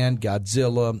 Rocket Man,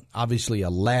 Godzilla. Obviously,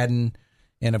 Aladdin.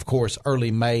 And, of course, early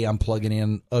May, I'm plugging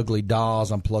in Ugly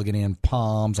Dolls. I'm plugging in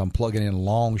Palms. I'm plugging in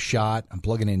Long Shot. I'm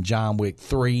plugging in John Wick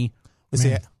 3.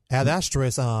 See, Ad Astra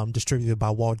is distributed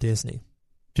by Walt Disney.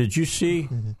 Did you see?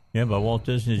 Yeah, by Walt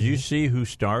Disney. Did you see who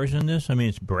stars in this? I mean,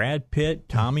 it's Brad Pitt,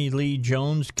 Tommy Lee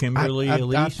Jones, Kimberly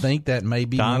Elise. I think that may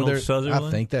be Donald one of their, Sutherland?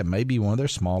 I think that may be one of their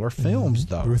smaller films,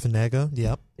 though. Ruth Negga,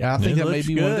 yep. Yeah, I think It that may looks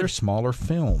be one of good. their smaller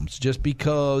films, just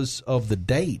because of the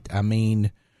date. I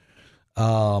mean,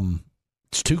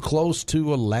 it's too close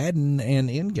to Aladdin and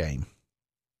Endgame.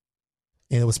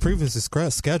 And it was previously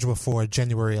scheduled for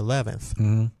January 11th.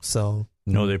 Mm-hmm. So,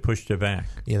 No, they pushed it back.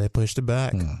 yeah, they pushed it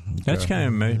back. That's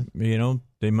kind of, you know,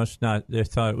 they must not, they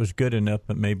thought it was good enough,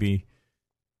 but maybe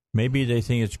they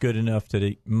think it's good enough that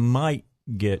it might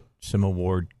get some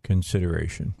award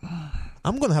consideration.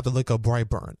 I'm going to have to look up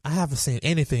Brightburn. I haven't seen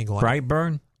anything on it.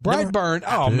 Brightburn? Brightburn.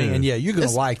 Oh, man, yeah, you're going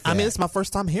to It's- like that. I mean, it's my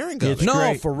first time hearing of It's it. No,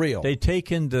 great. for real. They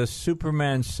taken the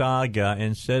Superman saga.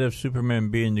 Instead of Superman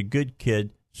being the good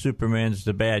kid, Superman's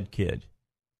the bad kid.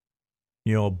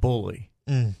 You know, a bully.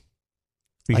 Mm.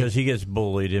 Because he gets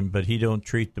bullied, but he don't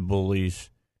treat the bullies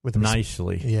With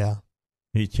nicely. Yeah.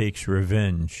 He takes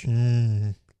revenge.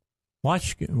 Mm.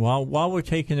 Watch while we're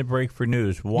taking a break for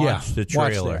news. Watch the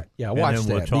trailer. Watch that. Yeah, and watch then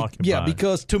that. We'll talk about yeah, it.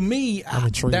 because to me, I'm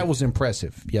intrigued. that was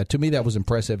impressive. Yeah, to me, that was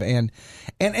impressive. And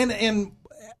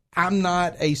I'm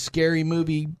not a scary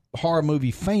movie, horror movie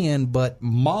fan, but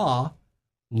Ma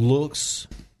looks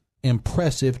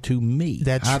impressive to me.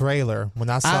 That trailer, when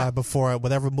I saw it before,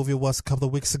 whatever movie it was a couple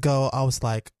of weeks ago, I was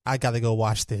like, I got to go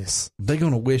watch this. They're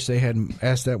going to wish they hadn't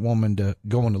asked that woman to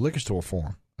go in the liquor store for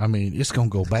them. I mean, it's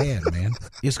going to go bad, man.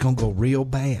 It's going to go real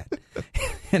bad.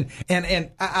 And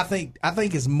I think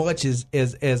as much as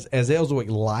Elswick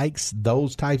likes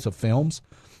those types of films,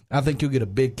 I think you'll get a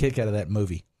big kick out of that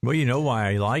movie. Well, you know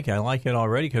why I like it. I like it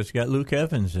already because it's got Luke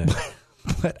Evans in it.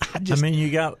 But I mean,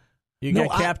 you got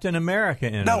Captain America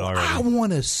in it already. I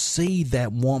want to see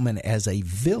that woman as a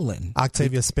villain.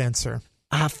 Octavia Spencer.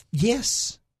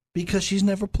 Yes, because she's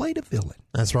never played a villain.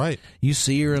 That's right. You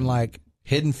see her in like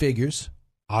Hidden Figures,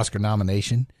 Oscar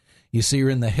nomination. You see her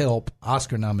in The Help,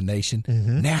 Oscar nomination.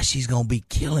 Mm-hmm. Now she's going to be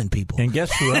killing people. And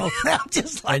guess who else? I'm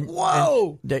just like,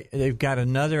 whoa. And they've got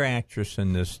another actress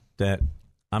in this that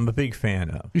I'm a big fan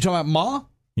of. You talking about Ma?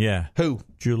 Yeah. Who?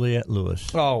 Juliette Lewis.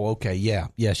 Oh, okay. Yeah.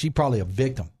 Yeah, she's probably a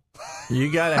victim.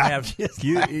 You got to have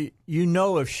you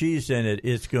know if she's in it,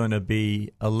 it's going to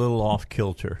be a little off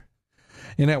kilter.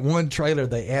 In that one trailer,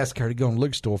 they asked her to go in the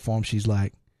liquor store for him. She's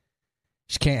like,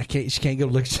 she can't go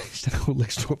to the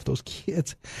liquor store for those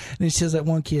kids. And then she says that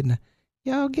one kid,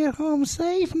 y'all get home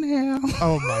safe now.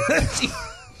 Oh my God.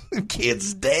 The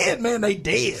kid's dead, man. They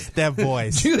dead. That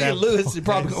voice. Juliette Lewis is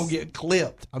probably gonna get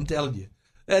clipped. I'm telling you.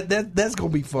 That's gonna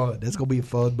be fun. That's gonna be a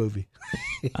fun movie.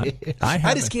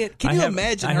 I just can't. Can you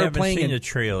imagine her playing? I haven't seen the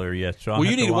trailer yet, so well,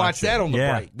 you need to watch that on the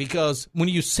break, because when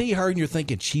you see her and you're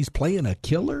thinking she's playing a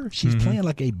killer, she's playing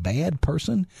like a bad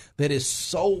person that is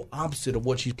so opposite of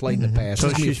what she's played in the past.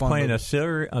 So she's playing a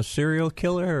serial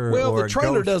killer, or the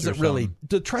trailer doesn't really.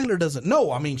 The trailer doesn't.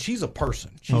 No, I mean she's a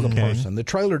person. She's a person. The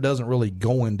trailer doesn't really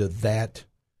go into that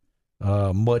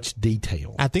much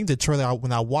detail. I think the trailer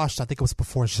when I watched, I think it was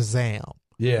before Shazam.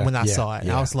 Yeah, when I saw it,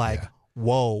 I was like,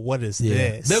 "Whoa, what is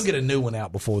this?" They'll get a new one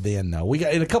out before then, though. We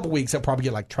got in a couple of weeks. They'll probably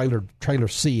get like trailer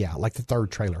C out, like the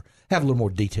third trailer, have a little more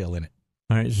detail in it.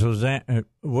 All right, so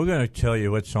we're going to tell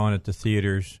you what's on at the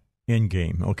theaters in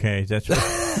game. Okay, that's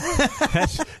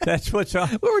what's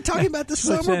on. We were talking about the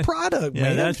summer product,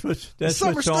 man. That's what's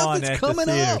on at the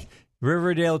theaters.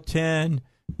 Riverdale 10,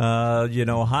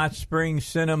 Hot Springs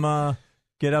Cinema,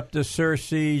 Get Up to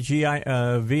Cersei,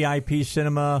 VIP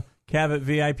Cinema. Cabot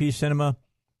VIP Cinema,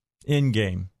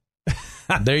 in-game.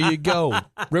 There you go.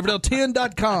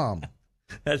 Riverdale10.com.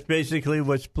 That's basically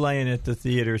what's playing at the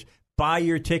theaters. Buy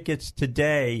your tickets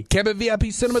today.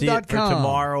 CabotVIPcinema.com. See it for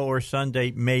tomorrow or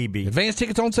Sunday, maybe. Advance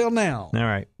tickets on sale now. All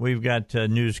right. We've got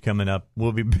news coming up.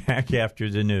 We'll be back after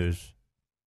the news.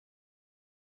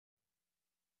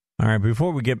 All right.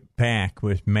 Before we get back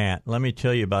with Matt, let me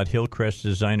tell you about Hillcrest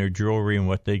Designer Jewelry and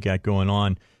what they got going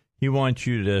on. He wants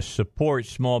you to support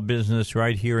small business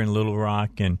right here in Little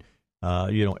Rock. And,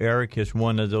 Eric is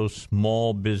one of those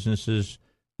small businesses.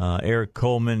 Eric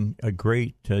Coleman, a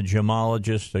great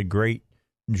gemologist, a great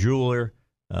jeweler.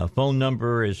 Phone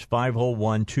number is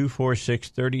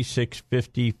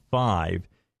 501-246-3655.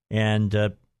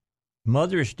 And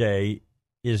Mother's Day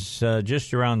is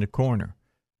just around the corner.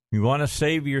 You want to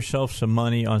save yourself some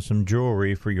money on some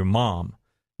jewelry for your mom.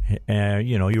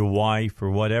 Your wife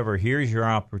or whatever, here's your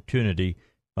opportunity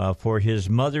for his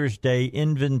Mother's Day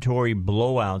inventory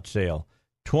blowout sale.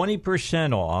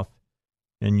 20% off,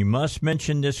 and you must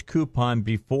mention this coupon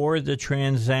before the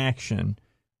transaction.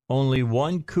 Only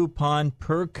one coupon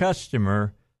per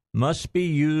customer, must be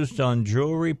used on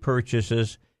jewelry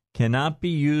purchases, cannot be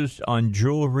used on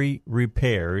jewelry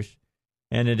repairs,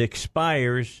 and it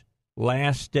expires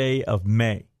last day of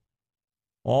May.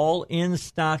 All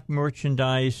in-stock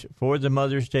merchandise for the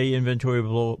Mother's Day inventory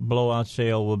blowout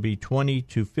sale will be 20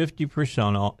 to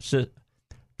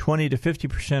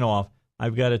 50% off.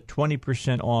 I've got a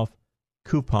 20% off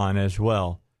coupon as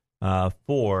well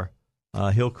for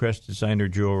Hillcrest Designer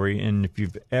Jewelry. And if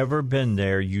you've ever been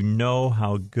there, you know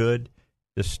how good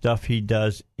the stuff he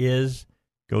does is.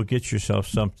 Go get yourself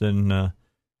something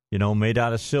made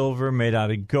out of silver, made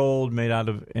out of gold, made out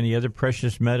of any other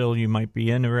precious metal you might be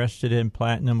interested in,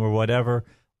 platinum or whatever.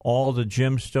 All the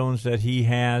gemstones that he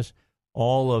has,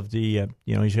 all of the,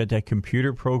 he's got that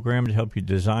computer program to help you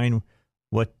design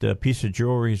what the piece of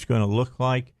jewelry is going to look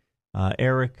like.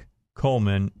 Eric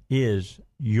Coleman is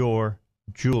your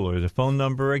jeweler. The phone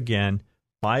number again,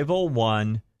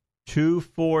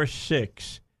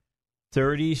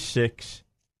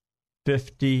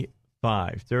 501-246-3655.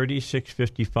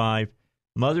 3655.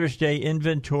 Mother's Day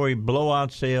inventory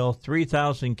blowout sale,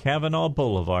 3000 Kavanaugh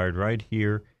Boulevard, right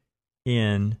here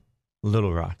in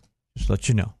Little Rock. Just let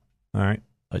you know. All right,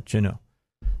 let you know.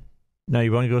 Now,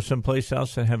 you want to go someplace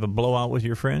else and have a blowout with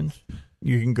your friends?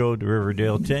 You can go to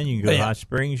Riverdale 10. You can go to Hot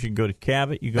Springs. You can go to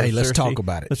Cabot. You go to let's Cersei. talk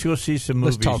about it. Let's go see some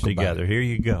movies together. Here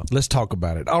you go. Let's talk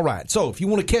about it. All right. So if you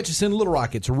want to catch us in Little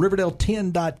Rock, it's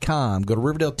Riverdale10.com. Go to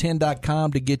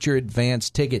Riverdale10.com to get your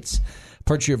advance tickets.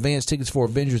 Purchase your advance tickets for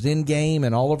Avengers Endgame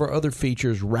and all of our other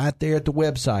features right there at the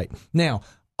website. Now,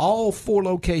 all 4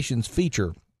 locations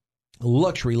feature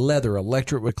luxury leather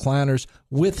electric recliners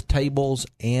with tables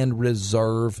and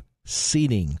reserve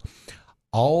seating.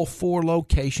 All 4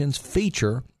 locations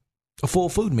feature a full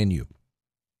food menu.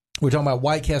 We're talking about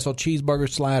White Castle cheeseburger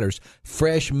sliders,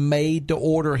 fresh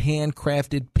made-to-order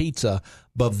handcrafted pizza,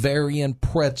 Bavarian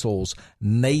pretzels,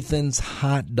 Nathan's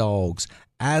hot dogs,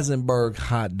 Eisenberg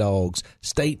hot dogs,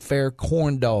 State Fair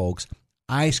corn dogs,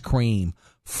 ice cream,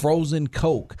 frozen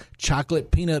Coke,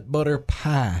 chocolate peanut butter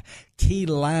pie, key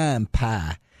lime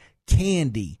pie,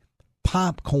 candy,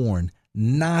 popcorn,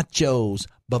 nachos,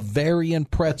 Bavarian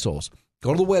pretzels.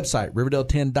 go to the website,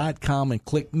 Riverdale10.com, and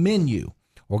click menu,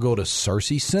 or go to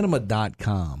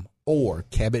CerseiCinema.com or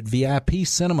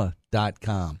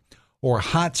CabotVIPCinema.com or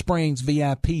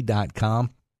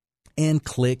HotSpringsVIP.com and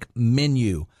click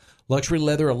menu. Luxury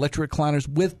leather electric recliners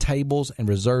with tables and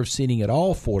reserved seating at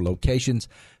all 4 locations.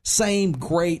 Same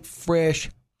great, fresh,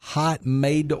 hot,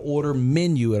 made-to-order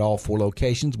menu at all 4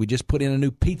 locations. We just put in a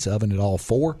new pizza oven at all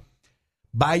 4.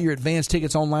 Buy your advance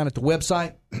tickets online at the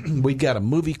website. We've got a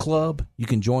movie club. You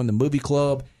can join the movie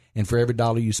club, and for every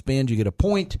 $1 you spend, you get a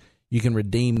point. You can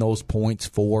redeem those points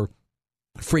for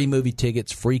free movie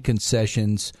tickets, free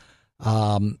concessions,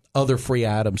 other free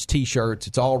items, T-shirts.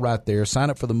 It's all right there. Sign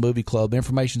up for the movie club.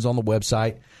 Information's on the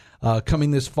website.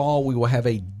 Coming this fall, we will have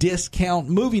a discount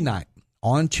movie night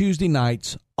on Tuesday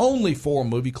nights only for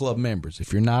movie club members.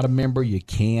 If you're not a member, you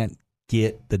can't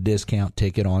get the discount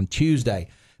ticket on Tuesday.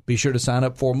 Be sure to sign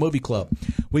up for a movie club.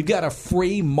 We've got a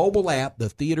free mobile app, the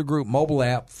Theater Group mobile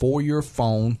app for your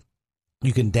phone.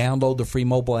 You can download the free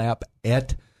mobile app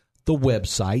at the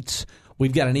websites.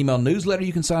 We've got an email newsletter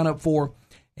you can sign up for,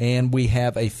 and we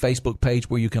have a Facebook page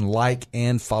where you can like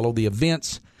and follow the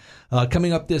events.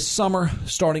 Coming up this summer,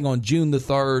 starting on June the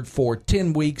 3rd for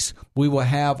 10 weeks, we will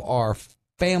have our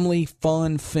Family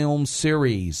Fun Film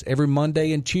Series. Every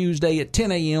Monday and Tuesday at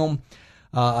 10 a.m.,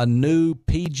 a new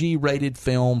PG-rated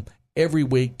film every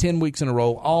week, 10 weeks in a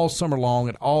row, all summer long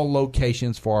at all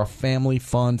locations for our Family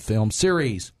Fun Film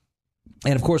Series.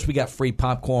 And, of course, we got free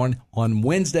popcorn on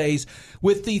Wednesdays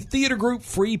with the Theater Group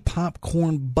free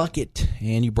popcorn bucket.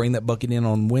 And you bring that bucket in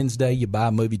on Wednesday, you buy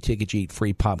a movie ticket, you eat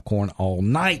free popcorn all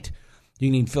night. You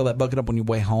can even fill that bucket up on your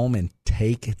way home and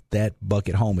take that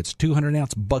bucket home. It's a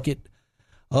 200-ounce bucket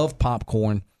of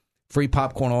popcorn, free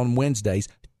popcorn on Wednesdays.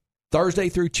 Thursday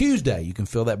through Tuesday, you can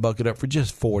fill that bucket up for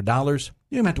just $4. You don't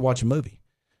even have to watch a movie.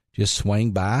 Just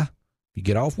swing by. You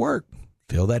get off work,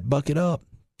 fill that bucket up,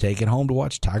 take it home to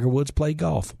watch Tiger Woods play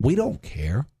golf. We don't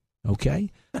care,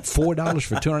 okay? $4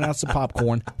 for 200 ounces of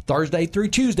popcorn, Thursday through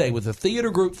Tuesday with the Theater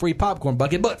Group free popcorn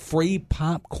bucket, but free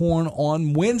popcorn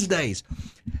on Wednesdays.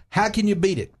 How can you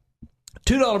beat it?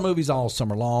 $2 movies all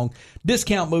summer long,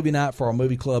 discount movie night for our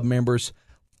movie club members,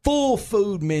 full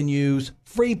food menus,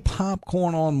 free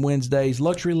popcorn on Wednesdays,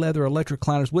 luxury leather electric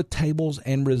recliners with tables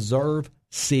and reserve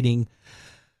seating.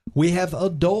 We have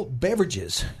adult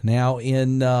beverages. Now,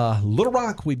 in Little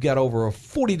Rock, we've got over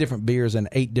 40 different beers and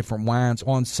 8 different wines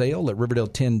on sale at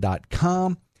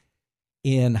Riverdale10.com.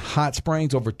 In Hot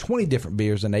Springs, over 20 different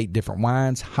beers and 8 different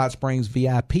wines,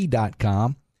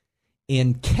 HotSpringsVIP.com.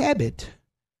 In Cabot,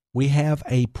 we have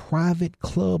a private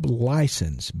club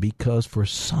license because for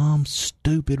some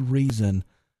stupid reason,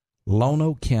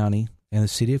 Lonoke County and the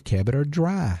city of Cabot are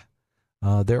dry.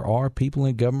 There are people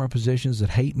in government positions that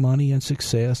hate money and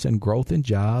success and growth and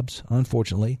jobs,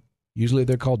 unfortunately. Usually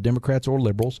they're called Democrats or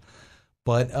liberals.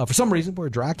 But for some reason, we're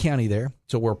a dry county there,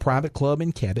 so we're a private club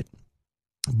in Cabot.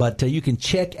 But you can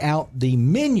check out the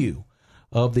menu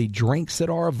of the drinks that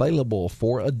are available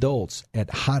for adults at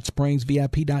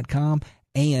HotSpringsVIP.com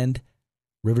and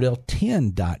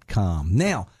Riverdale10.com.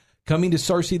 Now, coming to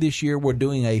Searcy this year, we're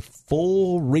doing a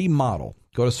full remodel.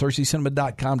 Go to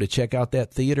CerseiCinema.com to check out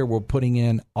that theater. We're putting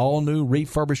in all new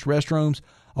refurbished restrooms,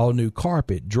 all new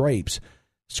carpet, drapes,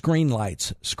 screen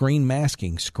lights, screen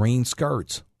masking, screen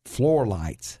skirts, floor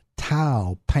lights,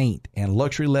 tile, paint, and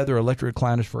luxury leather electric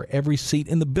recliners for every seat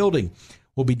in the building.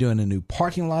 We'll be doing a new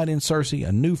parking lot in Searcy,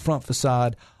 a new front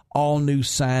facade, all new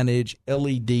signage,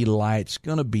 LED lights.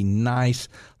 Going to be nice.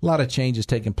 A lot of changes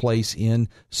taking place in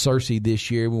Searcy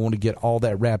this year. We want to get all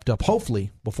that wrapped up,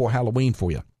 hopefully, before Halloween for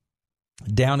you.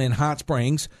 Down in Hot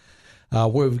Springs, where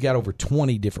we've got over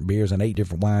 20 different beers and 8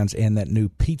 different wines and that new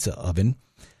pizza oven.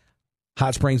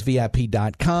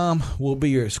 HotSpringsVIP.com will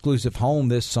be your exclusive home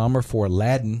this summer for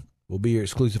Aladdin. Will be your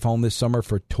exclusive home this summer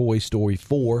for Toy Story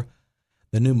 4.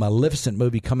 The new Maleficent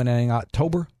movie coming out in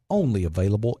October, only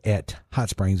available at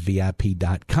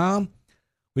HotSpringsVIP.com.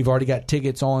 We've already got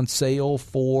tickets on sale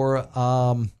for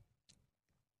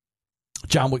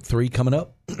John Wick 3 coming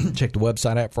up. Check the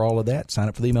website out for all of that. Sign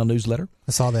up for the email newsletter.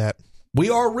 I saw that. We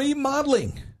are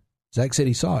remodeling. Zach said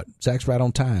he saw it. Zach's right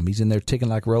on time. He's in there ticking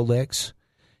like Rolex.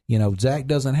 You know, Zach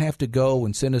doesn't have to go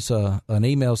and send us an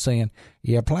email saying,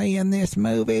 "You're playing this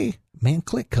movie?" Man,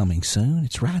 click coming soon.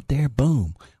 It's right there.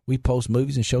 Boom. We post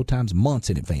movies and showtimes months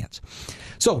in advance.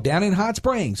 So down in Hot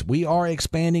Springs, we are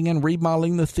expanding and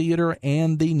remodeling the theater,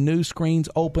 and the new screens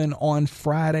open on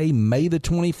Friday, May the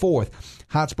 24th.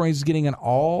 Hot Springs is getting an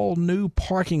all-new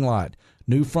parking lot,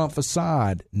 new front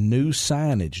facade, new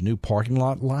signage, new parking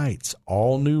lot lights,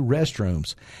 all new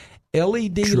restrooms,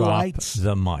 LED Drop lights.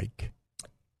 the mic.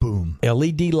 Boom.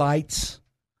 LED lights,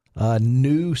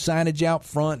 New signage out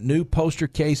front, new poster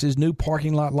cases, new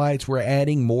parking lot lights. We're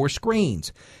adding more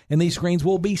screens. And these screens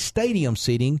will be stadium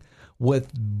seating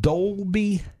with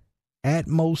Dolby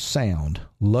Atmos sound,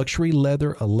 luxury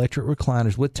leather electric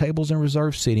recliners with tables and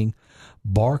reserved seating,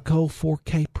 barcode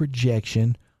 4K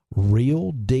projection,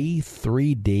 Real D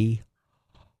 3D,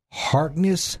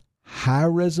 Harkness high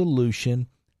resolution,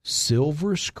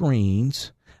 silver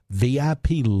screens,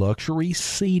 VIP luxury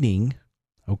seating,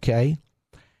 okay?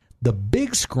 The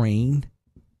big screen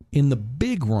in the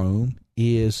big room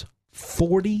is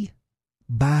 40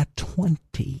 by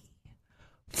 20.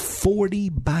 40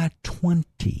 by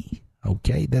 20.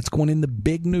 Okay, that's going in the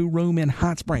big new room in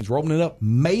Hot Springs. We're opening it up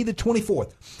May the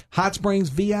 24th.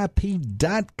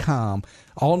 HotSpringsVIP.com.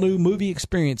 All new movie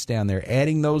experience down there.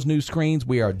 Adding those new screens.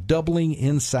 We are doubling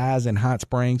in size in Hot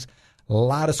Springs. A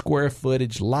lot of square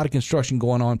footage, a lot of construction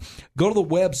going on. Go to the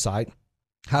website,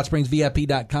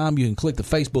 HotSpringsVIP.com. You can click the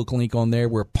Facebook link on there.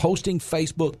 We're posting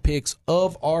Facebook pics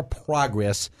of our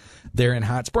progress there in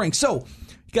Hot Springs. So,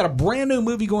 you got a brand new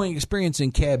movie-going experience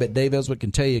in Cabot. Dave Elswick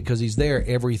can tell you because he's there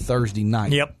every Thursday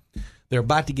night. Yep. They're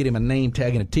about to get him a name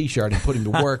tag and a T-shirt and put him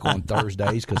to work on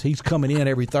Thursdays because he's coming in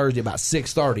every Thursday about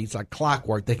 6:30. It's like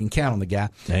clockwork. They can count on the guy.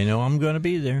 They know I'm going to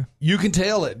be there. You can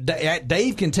tell it.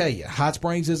 Dave can tell you. Hot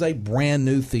Springs is a brand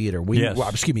new theater.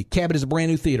 Cabot is a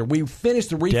brand new theater. We finished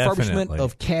the refurbishment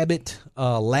of Cabot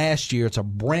last year. It's a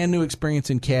brand new experience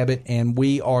in Cabot, and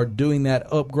we are doing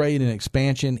that upgrade and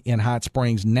expansion in Hot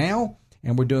Springs now.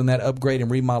 And we're doing that upgrade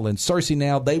and remodel in Searcy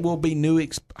now. They will be new.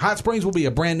 Hot Springs will be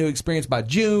a brand new experience by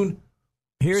June.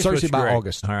 Here's Searcy by great.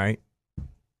 August. All right.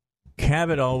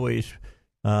 Cabot always,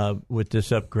 with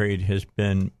this upgrade, has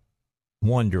been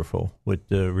wonderful with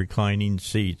the reclining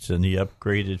seats and the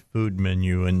upgraded food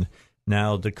menu and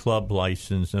now the club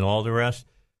license and all the rest.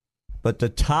 But to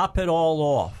top it all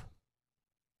off,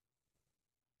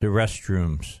 the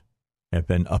restrooms have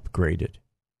been upgraded,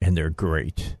 and they're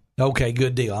great. Okay,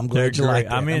 good deal. I'm glad you like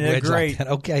that. I mean, they're great. Like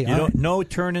okay, no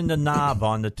turning the knob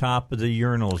on the top of the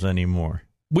urinals anymore.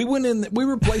 We went in. We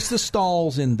replaced the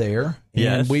stalls in there,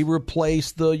 and we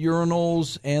replaced the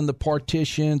urinals and the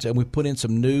partitions, and we put in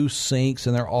some new sinks,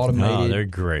 and they're automated. Oh, they're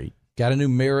great. Got a new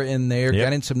mirror in there. Yep.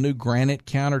 Got in some new granite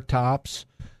countertops.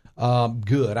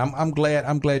 Good. I'm glad.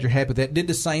 I'm glad you're happy with that. Did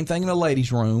the same thing in the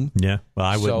ladies' room. Yeah. Well,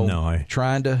 I wouldn't know.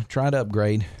 Trying to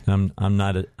upgrade. I'm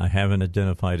not. I haven't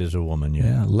identified as a woman yet.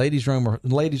 Yeah. Ladies' rooms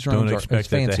Don't expect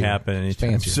that to happen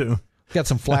anytime soon. Got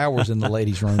some flowers in the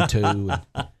ladies' room too.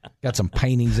 Got some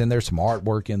paintings in there, some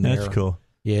artwork in there. That's cool.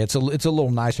 Yeah, it's a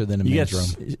little nicer than the men's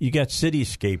room. You got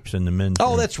cityscapes in the men's room.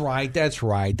 Oh, that's right. That's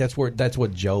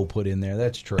what Joe put in there.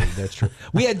 That's true.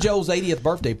 We had Joe's 80th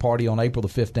birthday party on April the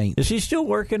 15th. Is he still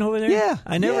working over there? Yeah.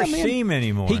 I never see him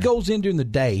anymore. He goes in during the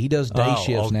day. He does day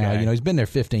shifts now. You know, he's been there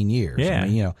 15 years. Yeah. I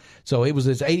mean, so it was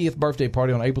his 80th birthday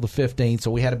party on April the 15th.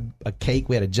 So we had a cake.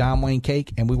 We had a John Wayne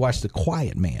cake, and we watched The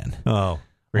Quiet Man. Oh.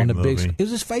 Great movie. It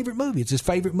was his favorite movie. It's his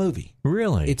favorite movie.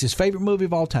 Really? It's his favorite movie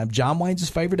of all time. John Wayne's his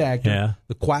favorite actor. Yeah.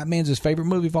 The Quiet Man's his favorite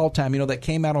movie of all time. You know, that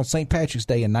came out on St. Patrick's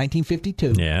Day in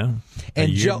 1952. Yeah.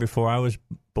 And a year before I was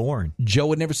born. Joe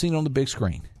had never seen it on the big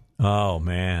screen. Oh,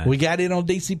 man. We got it on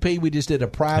DCP. We just did a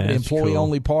private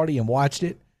employee-only party and watched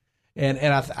it. And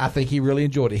I think he really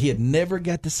enjoyed it. He had never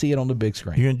got to see it on the big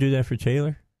screen. You going to do that for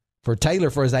Taylor? For Taylor,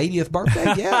 for his 80th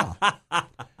birthday? Yeah.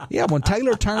 Yeah, when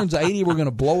Taylor turns 80, we're going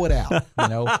to blow it out. You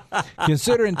know,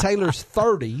 considering Taylor's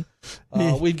 30,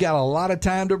 we've got a lot of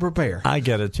time to prepare. I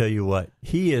got to tell you what,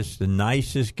 he is the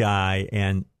nicest guy,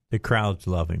 and the crowds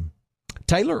love him.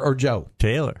 Taylor or Joe?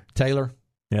 Taylor.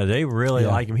 Yeah, they really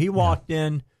like him. He walked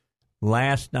in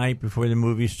last night before the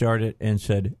movie started and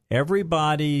said,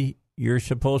 "Everybody, you're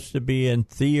supposed to be in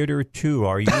theater 2.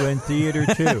 Are you in theater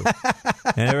 2?"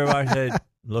 And everybody said,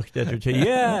 looked at her and said,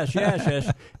 yes.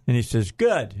 And he says,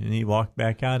 good. And he walked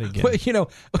back out again. Well, you know,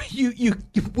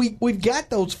 we've got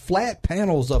those flat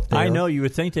panels up there. I know. You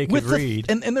would think they could read.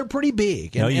 And they're pretty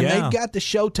big. And, and they've got the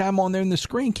showtime on there and the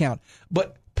screen count.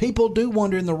 But people do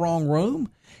wander in the wrong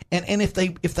room. And if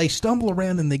they stumble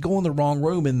around and they go in the wrong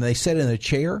room and they sit in a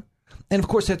chair, and, of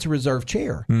course, that's a reserved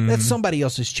chair. Mm-hmm. That's somebody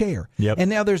else's chair. Yep. And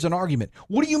now there's an argument.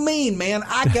 What do you mean, man?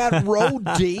 I got row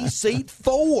D, seat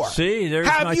 4. See, there's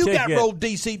How my have you ticket. got row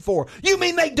D, seat 4? You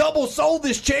mean they double sold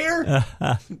this chair?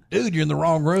 Dude, you're in the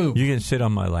wrong room. You can sit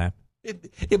on my lap.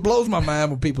 It blows my mind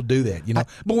when people do that, you know.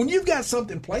 But when you've got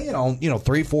something playing on,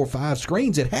 3, 4, 5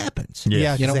 screens, it happens.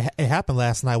 Yeah, it happened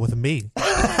last night with me.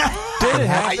 Did it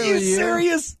happen? Are you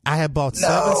serious? I had bought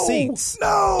 7 seats.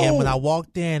 No. And when I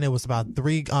walked in, it was about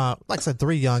 3, like I said,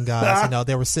 3 young guys.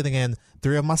 They were sitting in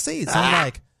 3 of my seats. I'm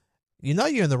like,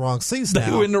 you're in the wrong seats now.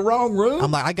 They were in the wrong room?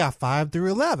 I'm like, I got 5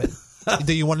 through 11.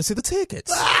 Do you want to see the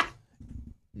tickets?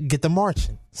 Get them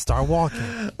marching. Start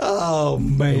walking. Oh,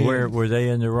 man. Were they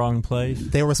in the wrong place?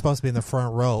 They were supposed to be in the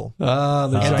front row.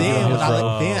 And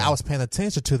then I was paying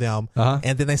attention to them,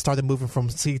 and then they started moving from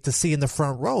seat to seat in the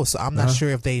front row. So I'm not sure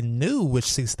if they knew which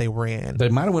seats they were in. They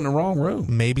might have went in the wrong room.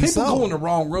 Maybe People so. go in the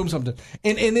wrong room sometimes.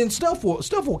 And then stuff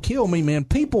will kill me, man.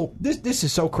 People, this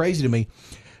is so crazy to me.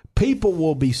 People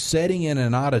will be sitting in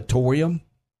an auditorium,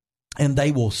 and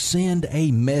they will send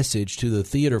a message to the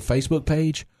theater Facebook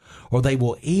page, or they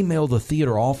will email the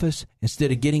theater office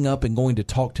instead of getting up and going to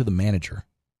talk to the manager.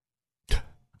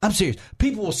 I'm serious.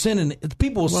 People will send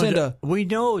We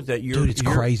know that you're. Dude, it's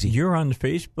crazy. You're on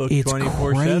Facebook. It's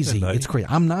 24/7, crazy. buddy. It's crazy.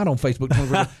 I'm not on Facebook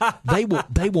 24/7.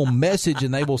 They will message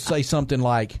and they will say something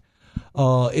like,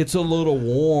 "It's a little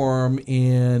warm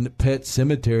in Pet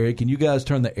Cemetery. Can you guys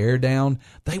turn the air down?"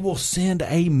 They will send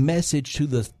a message to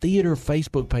the theater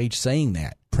Facebook page saying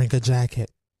that. Bring a jacket.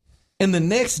 And the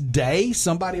next day,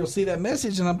 somebody will see that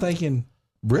message, and I'm thinking,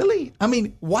 really? I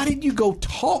mean, why didn't you go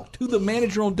talk to the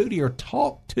manager on duty or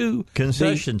talk to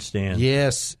concession stand?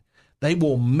 Yes. They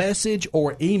will message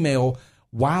or email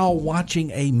while watching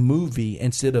a movie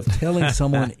instead of telling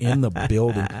someone in the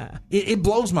building. It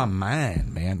blows my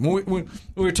mind, man. When we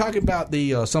were talking about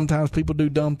the sometimes people do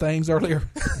dumb things earlier.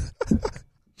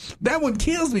 That one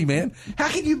kills me, man. How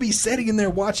can you be sitting in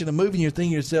there watching a movie and you're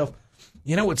thinking to yourself,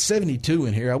 you know, it's 72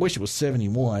 in here. I wish it was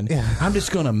 71. Yeah. I'm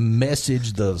just going to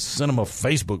message the cinema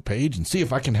Facebook page and see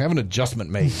if I can have an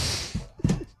adjustment made.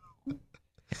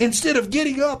 Instead of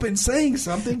getting up and saying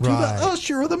something to the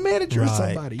usher or the manager or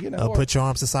somebody, you know. Put your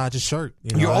arms inside your shirt.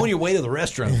 You're on your way to the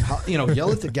restroom. You know,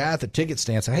 yell at the guy at the ticket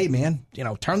stand. Say, hey, man, you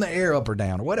know, turn the air up or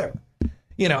down or whatever.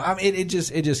 You know, I mean, it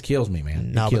just kills me,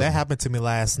 man. No, but that happened to me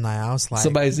last night. I was like,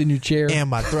 somebody's in your chair. In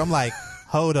my throat. I'm like,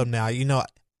 hold up now. You know,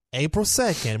 April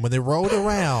 2nd, when they rolled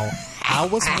around, I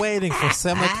was waiting for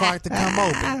 7 o'clock to come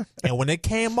open. And when it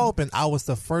came open, I was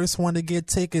the first one to get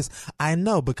tickets. I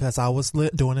know because I was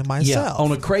doing it myself. Yeah,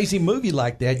 on a crazy movie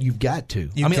like that, you've got to.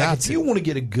 If you want to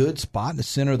get a good spot in the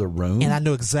center of the room. And I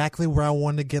knew exactly where I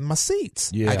wanted to get my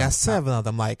seats. Yeah. I got 7 of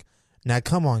them. Like, now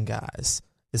come on, guys.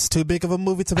 It's too big of a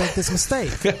movie to make this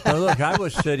mistake. Now, look, I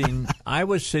was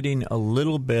sitting a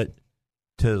little bit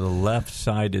to the left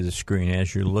side of the screen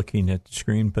as you're looking at the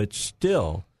screen, but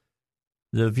still,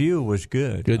 the view was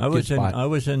good. I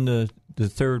was in the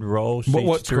third row.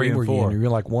 What screen were you in? You were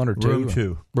like 1 or 2? Room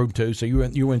 2. Room 2. So you were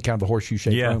in kind of the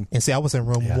horseshoe-shaped room. And see, I was in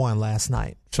room 1 last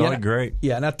night. So great.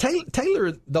 Yeah. Now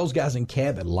Taylor, those guys in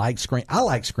Cabot like screen. I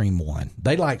like screen 1.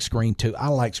 They like screen 2. I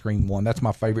like screen 1. That's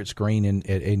my favorite screen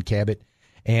in Cabot.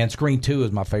 And screen 2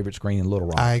 is my favorite screen in Little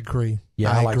Rock. I agree.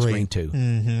 Yeah, I like screen 2.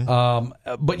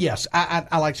 Mm-hmm. But yes,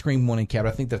 I like screen 1 in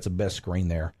Cabot. I think that's the best screen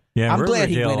there. Yeah, I'm glad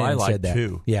he went in and like said that.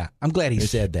 Too. Yeah, I'm glad he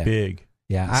said that. Big.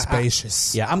 Yeah,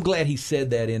 spacious. I'm glad he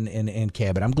said that in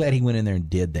Cabot. I'm glad he went in there and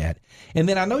did that. And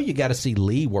then I know you got to see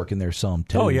Lee working there some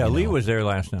too. Oh yeah, Lee was there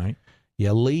last night.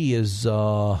 Yeah, Lee's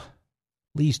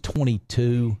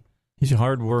 22. He's a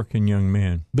hard-working young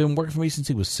man. Been working for me since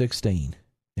he was 16.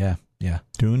 Yeah.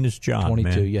 Doing his job, 22.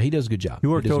 man. Yeah, he does a good job. He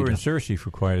worked over in Searcy for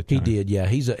quite a time. He did. Yeah,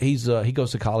 he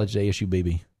goes to college at ASU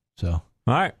BB. So all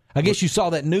right. I guess you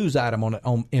saw that news item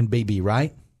in BB,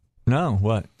 right? No,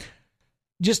 what?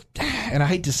 Just, and I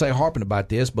hate to say harping about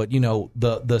this, but you know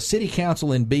the city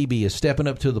council in BB is stepping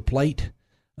up to the plate,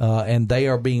 and they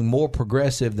are being more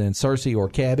progressive than Searcy or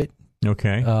Cabot.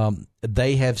 Okay.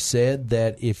 They have said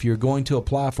that if you're going to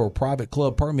apply for a private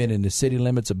club permit in the city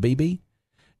limits of BB,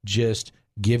 just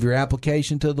give your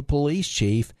application to the police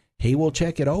chief. He will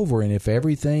check it over, and if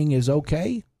everything is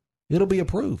okay, it'll be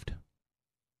approved.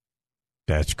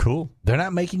 That's cool. They're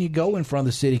not making you go in front of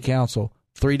the city council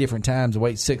 3 different times and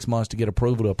wait 6 months to get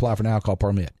approval to apply for an alcohol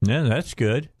permit. Yeah, that's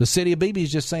good. The city of BB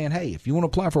is just saying, hey, if you want to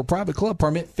apply for a private club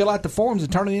permit, fill out the forms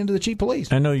and turn it into the chief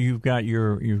police. I know you've got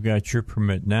your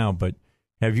permit now, but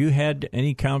have you had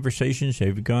any conversations?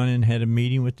 Have you gone and had a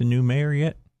meeting with the new mayor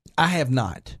yet? I have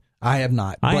not. I haven't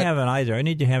either. I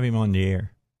need to have him on the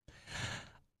air.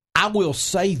 I will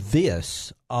say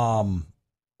this.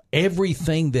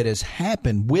 Everything that has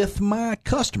happened with my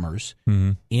customers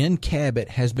in Cabot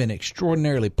has been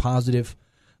extraordinarily positive.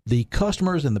 The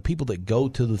customers and the people that go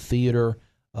to the theater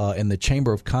and the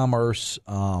Chamber of Commerce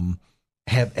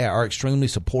are extremely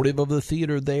supportive of the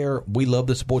theater there. We love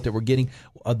the support that we're getting.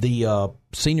 The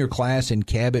senior class in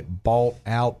Cabot bought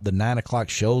out the 9 o'clock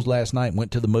shows last night and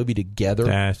went to the movie together.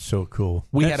 That's so cool.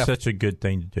 That's such a good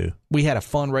thing to do. We had a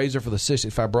fundraiser for the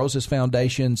Cystic Fibrosis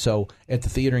Foundation at the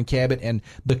theater in Cabot, and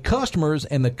the customers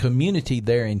and the community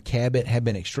there in Cabot have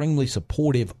been extremely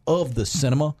supportive of the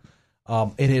cinema.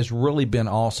 It has really been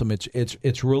awesome.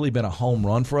 It's really been a home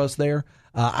run for us there.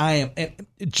 I am, and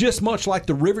just much like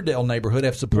the Riverdale neighborhood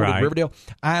have supported Riverdale,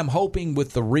 I am hoping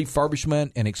with the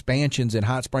refurbishment and expansions in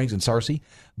Hot Springs and Searcy,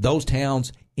 those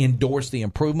towns endorse the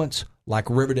improvements like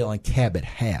Riverdale and Cabot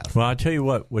have. Well, I'll tell you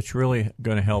what's really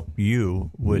going to help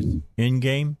you with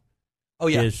in-game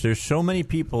is there's so many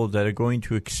people that are going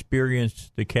to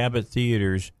experience the Cabot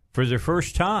theaters for their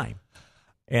first time,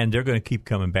 and they're going to keep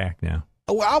coming back now.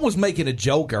 Well, I was making a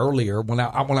joke earlier when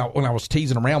I was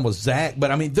teasing around with Zach,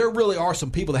 but I mean there really are some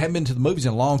people that haven't been to the movies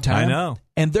in a long time. I know,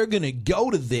 and they're going to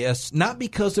go to this not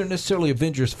because they're necessarily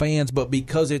Avengers fans, but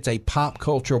because it's a pop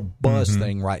culture buzz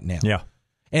thing right now. Yeah,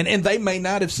 and they may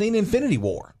not have seen Infinity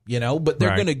War, but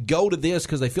they're going to go to this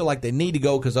because they feel like they need to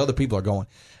go because other people are going.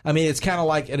 I mean, it's kind of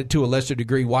like to a lesser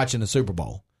degree watching the Super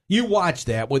Bowl. You watch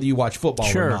that whether you watch football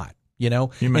or not. You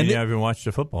may not even watch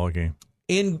the football game.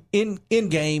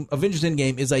 In-game, Avengers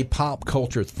Endgame is a pop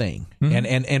culture thing,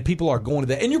 and people are going to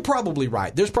that. And you're probably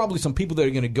right. There's probably some people that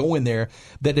are going to go in there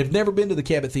that have never been to the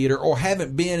Cabot Theater or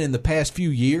haven't been in the past few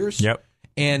years. Yep.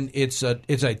 And it's a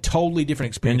totally different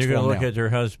experience. And you're going to look at their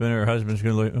husband, or her husband's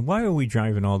going to look, why are we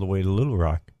driving all the way to Little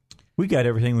Rock? We got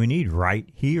everything we need right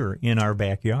here in our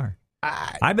backyard.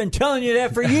 I've been telling you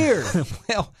that for years.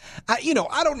 Well,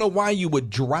 I don't know why you would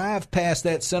drive past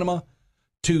that cinema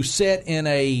to sit in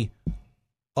a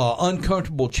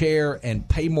uncomfortable chair and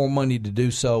pay more money to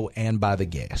do so and buy the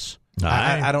gas.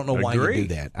 I don't know why you do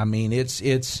that. I mean,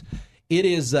 it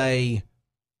is a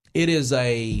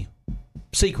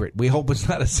secret. We hope it's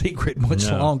not a secret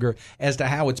much longer as to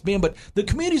how it's been. But the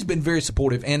community's been very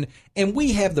supportive, and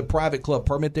we have the private club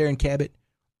permit there in Cabot,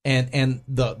 and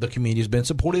the community's been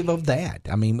supportive of that.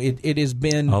 I mean, it has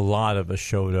been a lot of us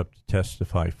showed up to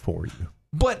testify for you,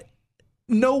 but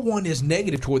no one is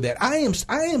negative toward that. I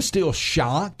am still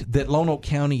shocked that Lonoke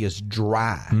County is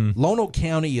dry. Lonoke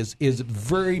County is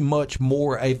very much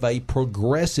more of a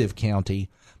progressive county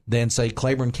than, say,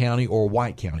 Claiborne County or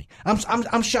White County.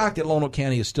 I'm shocked that Lonoke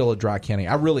County is still a dry county.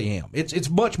 I really am. It's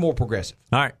much more progressive.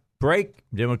 All right, break.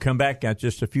 Then we'll come back at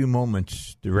just a few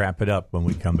moments to wrap it up when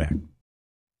we come back.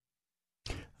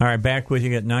 All right, back with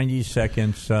you at 90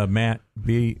 seconds. Matt,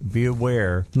 be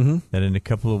aware that in a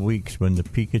couple of weeks when the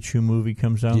Pikachu movie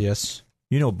comes out, yes,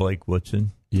 you know Blake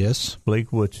Woodson. Yes.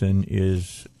 Blake Woodson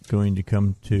is going to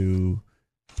come to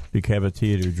the Cabot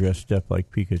Theater dressed up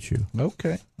like Pikachu.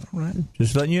 Okay, all right.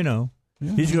 Just letting you know.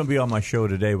 Yeah. He's going to be on my show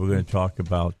today. We're going to talk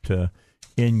about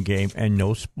in-game and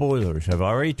no spoilers. I've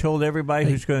already told everybody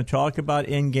who's going to talk about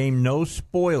in-game no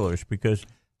spoilers because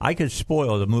I could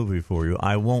spoil the movie for you.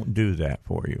 I won't do that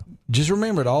for you. Just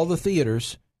remember, at all the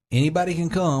theaters, anybody can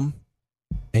come,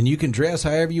 and you can dress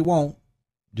however you want.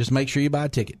 Just make sure you buy a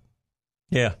ticket.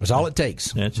 Yeah. That's all it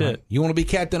takes. That's it. You want to be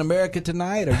Captain America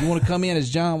tonight, or you want to come in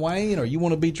as John Wayne, or you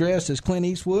want to be dressed as Clint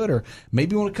Eastwood, or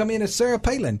maybe you want to come in as Sarah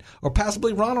Palin, or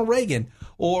possibly Ronald Reagan,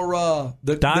 or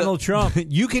Donald Trump.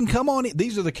 You can come on in.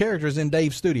 These are the characters in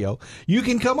Dave's studio. You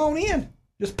can come on in.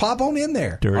 Just pop on in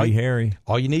there. Dirty Harry.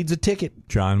 All you need is a ticket.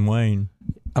 John Wayne.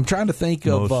 I'm trying to think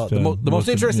of the most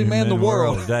interesting man in the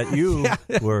world. That you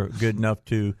were good enough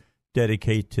to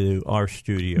dedicate to our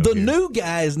studio. The new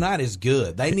guy is not as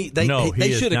good. They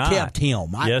should have kept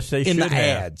him. Yes, they should in the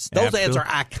have. ads. Those ads are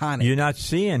iconic. You're not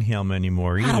seeing him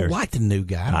anymore either. I don't like the new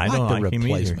guy. I don't like the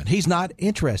replacement. He's not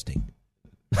interesting.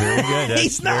 Very good. That's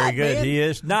He's not, very good. Man. He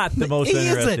is not the most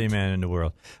interesting man in the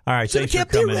world. All right, thanks for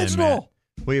coming in, Matt.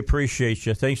 We appreciate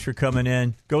you. Thanks for coming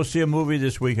in. Go see a movie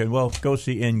this weekend. Well, go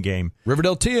see Endgame.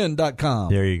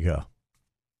 Riverdale10.com. There you go.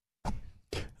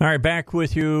 All right, back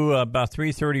with you about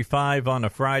 3:35 on a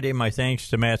Friday. My thanks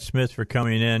to Matt Smith for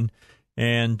coming in.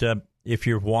 And if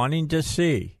you're wanting to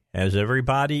see, as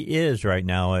everybody is right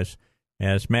now,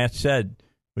 as Matt said,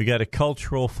 we got a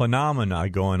cultural phenomena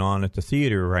going on at the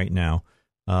theater right now,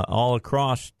 all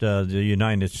across the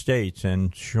United States,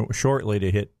 and shortly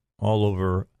to hit all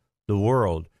over the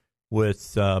world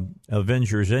with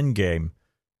Avengers Endgame.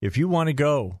 If you want to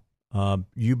go,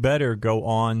 you better go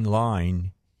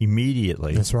online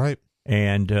immediately. That's right.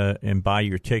 And buy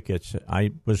your tickets.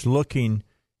 I was looking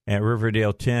at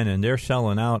Riverdale 10, and they're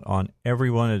selling out on every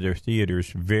one of their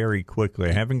theaters very quickly.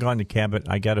 I haven't gone to Cabot.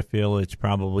 I got to feel it's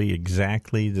probably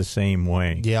exactly the same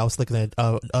way. Yeah, I was looking at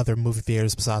other movie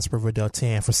theaters besides Riverdale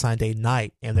 10 for Sunday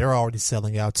night, and they're already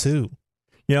selling out too.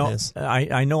 You know, yes.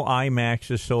 I know IMAX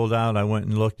is sold out. I went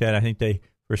and looked at it. I think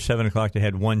for 7 o'clock, they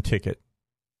had one ticket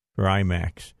for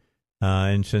IMAX.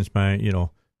 And since I'm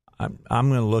going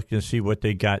to look and see what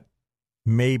they got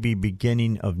maybe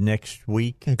beginning of next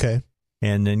week. Okay.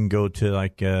 And then go to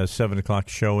like 7 o'clock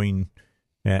showing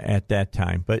at that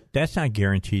time. But that's not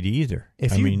guaranteed either.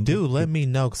 If you do, let me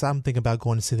know, because I'm thinking about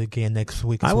going to see it again next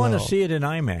week as I well. want to see it in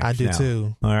IMAX. I do now,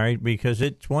 too. All right, because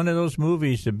it's one of those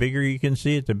movies, the bigger you can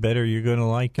see it, the better you're going to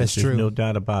like it. That's There's true. no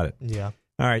doubt about it. Yeah.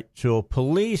 All right, so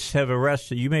police have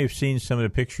arrested, you may have seen some of the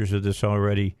pictures of this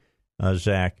already,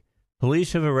 Zach.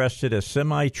 Police have arrested a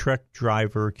semi-truck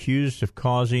driver accused of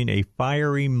causing a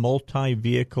fiery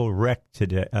multi-vehicle wreck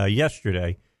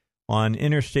yesterday on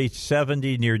Interstate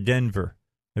 70 near Denver.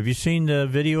 Have you seen the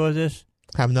video of this?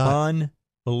 Have not.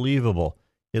 Unbelievable.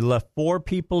 It left 4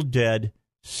 people dead,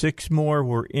 6 more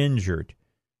were injured.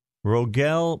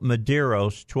 Rogel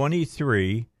Medeiros,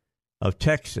 23, of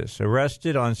Texas,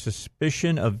 arrested on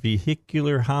suspicion of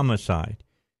vehicular homicide.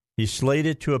 He's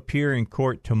slated to appear in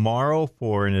court tomorrow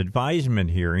for an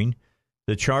advisement hearing.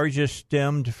 The charges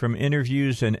stemmed from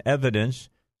interviews and evidence,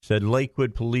 said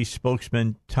Lakewood Police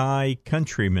spokesman Ty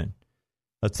Countryman.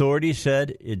 Authorities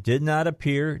said it did not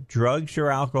appear drugs or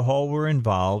alcohol were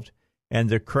involved, and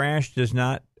the crash does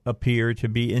not appear to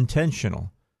be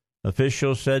intentional.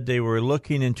 Officials said they were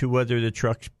looking into whether the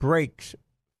truck's brakes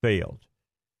failed.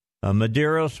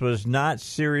 Medeiros was not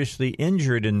seriously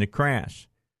injured in the crash.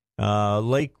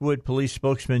 Lakewood Police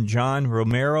spokesman John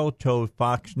Romero told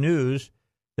Fox News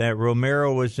that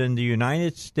Romero was in the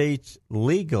United States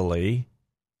legally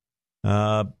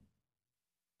and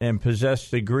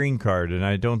possessed a green card. And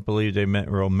I don't believe they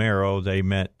meant Romero. They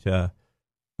meant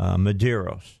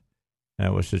Medeiros.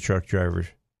 That was the truck driver's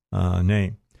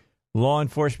name. Law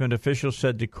enforcement officials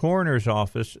said the coroner's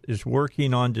office is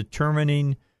working on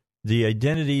determining the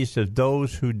identities of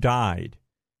those who died.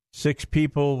 6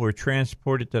 people were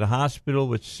transported to the hospital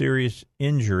with serious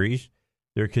injuries,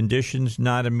 their conditions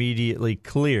not immediately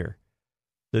clear.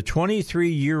 The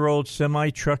 23-year-old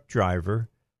semi-truck driver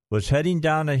was heading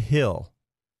down a hill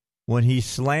when he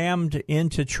slammed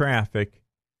into traffic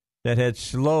that had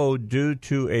slowed due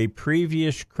to a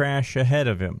previous crash ahead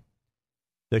of him.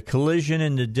 The collision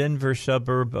in the Denver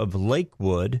suburb of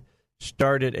Lakewood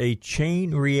started a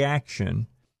chain reaction,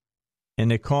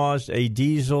 and it caused a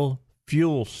diesel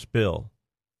fuel spill.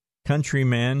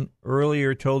 Countryman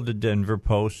earlier told the Denver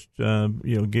Post,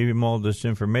 gave him all this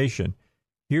information.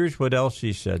 Here's what else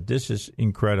he said. This is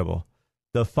incredible.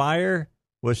 The fire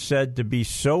was said to be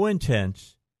so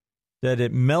intense that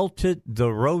it melted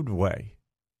the roadway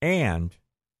and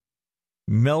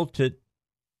melted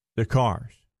the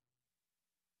cars.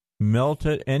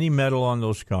 Melted any metal on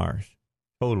those cars.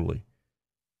 Totally.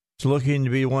 It's looking to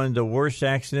be one of the worst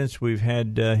accidents we've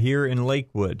had here in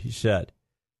Lakewood, he said.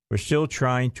 We're still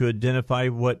trying to identify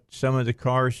what some of the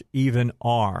cars even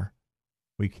are.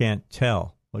 We can't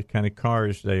tell what kind of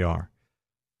cars they are.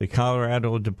 The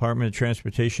Colorado Department of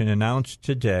Transportation announced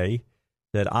today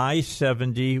that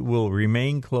I-70 will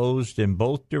remain closed in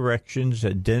both directions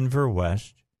at Denver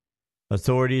West.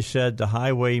 Authorities said the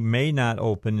highway may not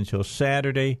open until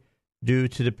Saturday due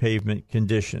to the pavement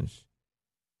conditions.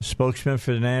 A spokesman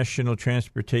for the National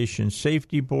Transportation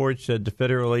Safety Board said the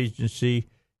federal agency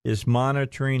is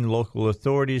monitoring local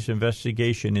authorities'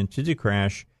 investigation into the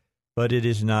crash, but it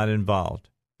is not involved.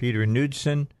 Peter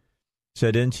Knudsen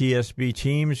said NTSB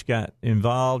teams got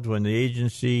involved when the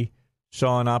agency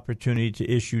saw an opportunity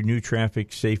to issue new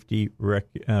traffic safety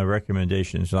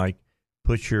recommendations, like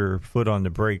put your foot on the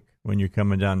brake when you're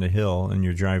coming down the hill and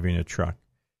you're driving a truck.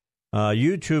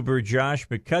 YouTuber Josh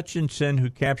McCutcheon, who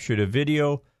captured a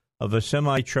video of a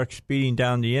semi-truck speeding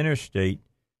down the interstate,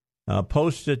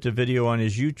 posted the video on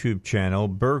his YouTube channel,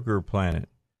 Burger Planet.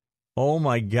 Oh,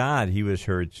 my God, he was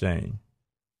heard saying.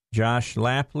 Josh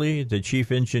Lapley, the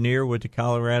chief engineer with the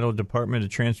Colorado Department of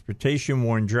Transportation,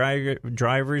 warned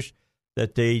drivers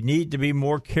that they need to be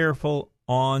more careful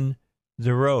on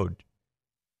the road.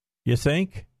 You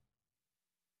think?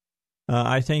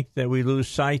 I think that we lose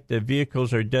sight that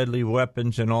vehicles are deadly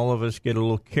weapons, and all of us get a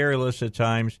little careless at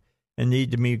times and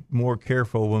need to be more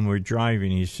careful when we're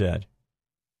driving, he said.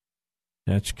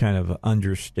 That's kind of an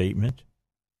understatement.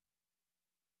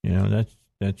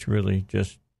 That's really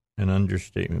just an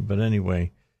understatement. But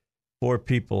anyway, 4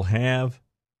 people have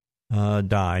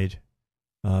died,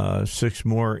 6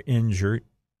 more injured,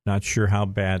 not sure how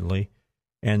badly,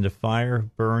 and the fire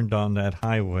burned on that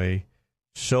highway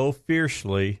so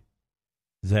fiercely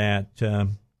that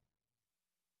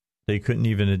they couldn't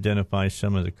even identify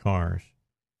some of the cars.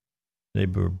 They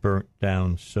were burnt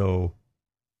down so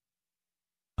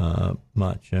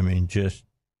much. I mean, just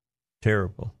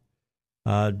terrible.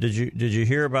 Did you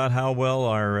hear about how well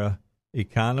our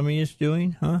economy is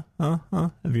doing? Huh?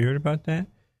 Have you heard about that?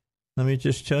 Let me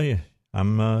just tell you,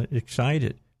 I'm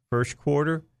excited. First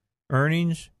quarter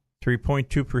earnings,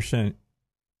 3.2%.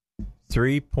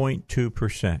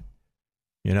 3.2%.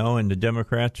 And the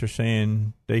Democrats are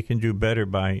saying they can do better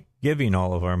by giving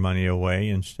all of our money away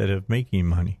instead of making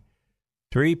money.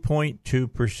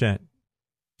 3.2%.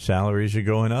 Salaries are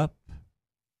going up,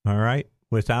 all right,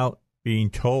 without being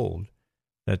told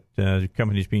that the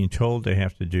companies being told they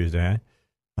have to do that.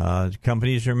 The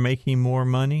companies are making more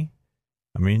money.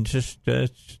 I mean, just the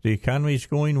economy is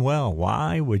going well.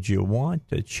 Why would you want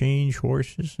to change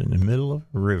horses in the middle of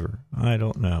a river? I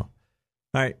don't know.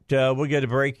 All right, we'll get a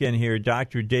break in here.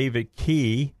 Dr. David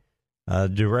Key,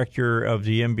 director of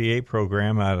the MBA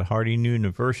program out of Harding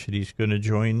University, is going to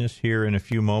join us here in a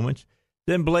few moments.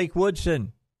 Then Blake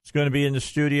Woodson is going to be in the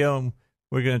studio, and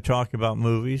we're going to talk about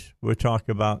movies. We'll talk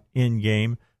about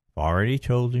In-Game. I've already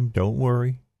told him, don't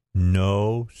worry,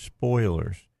 no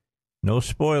spoilers. No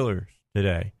spoilers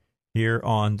today here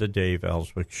on the Dave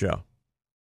Elswick Show.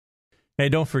 Hey,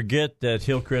 don't forget that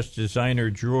Hillcrest Designer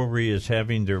Jewelry is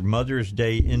having their Mother's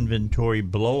Day inventory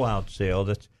blowout sale.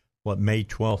 That's May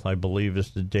 12th, I believe,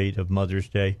 is the date of Mother's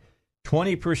Day.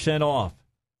 20% off.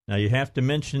 Now, you have to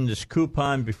mention this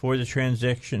coupon before the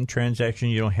transaction.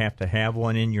 You don't have to have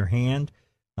one in your hand.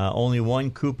 Only one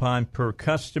coupon per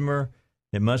customer.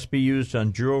 It must be used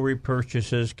on jewelry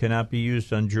purchases, cannot be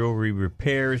used on jewelry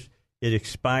repairs. It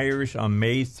expires on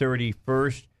May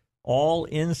 31st. All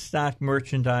in-stock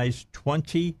merchandise,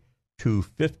 20 to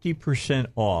 50%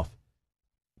 off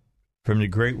from the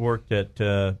great work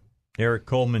that Eric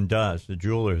Coleman does, the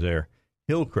jeweler there.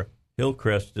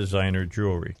 Hillcrest Designer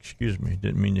Jewelry. Excuse me,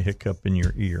 didn't mean to hiccup in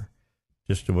your ear,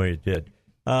 just the way it did.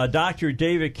 Dr.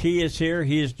 David Key is here.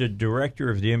 He is the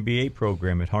director of the MBA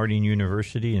program at Harding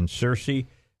University in Searcy.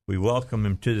 We welcome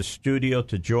him to the studio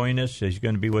to join us. He's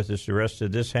going to be with us the rest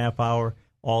of this half hour,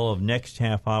 all of next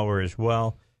half hour as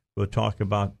well. We'll talk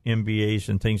about MBAs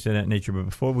and things of that nature. But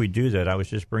before we do that, I was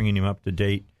just bringing him up to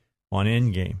date on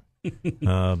Endgame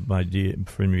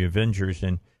from the Avengers.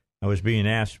 And I was being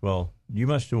asked, well, you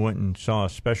must have went and saw a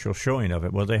special showing of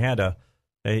it. Well,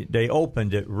 they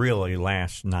opened it really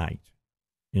last night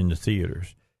in the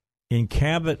theaters. In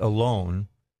Cabot alone,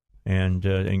 and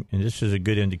this is a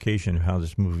good indication of how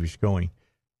this movie's going,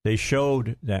 they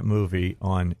showed that movie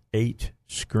on 8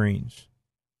 screens,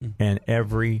 and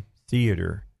every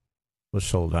theater was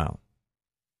sold out.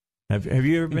 Have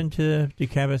you ever been to the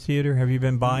Cabot Theater? Have you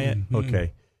been by it?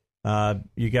 Okay.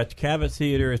 You got the Cabot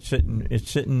Theater. It's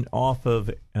sitting off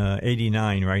of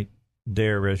 89 right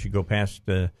there as you go past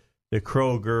the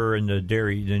Kroger and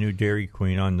the new Dairy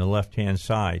Queen on the left-hand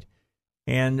side.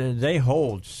 And they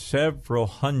hold several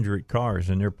hundred cars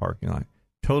in their parking lot,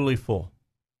 totally full.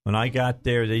 When I got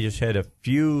there, they just had a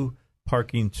few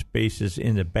parking spaces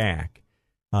in the back.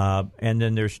 And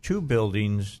then there's 2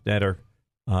 buildings that are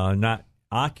not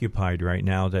occupied right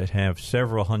now that have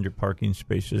several hundred parking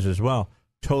spaces as well,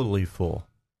 totally full.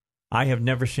 I have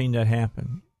never seen that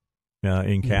happen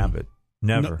in Cabot.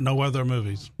 Never. No other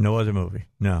movies. No other movie.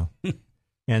 No.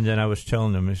 And then I was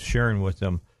telling them, sharing with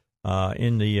them,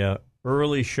 in the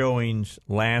early showings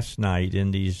last night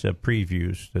in these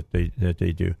previews that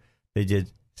they do, they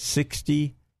did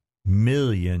 $60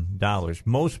 million.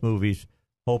 Most movies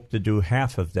hope to do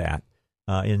half of that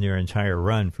in their entire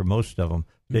run for most of them.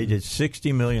 They did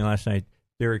 $60 million last night.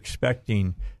 They're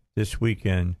expecting this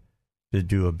weekend to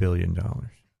do $1 billion.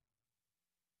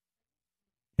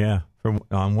 Yeah,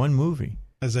 on one movie.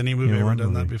 Has any movie ever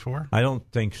done that before? I don't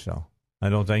think so.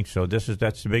 That's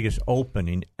the biggest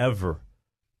opening ever.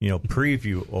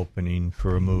 Preview opening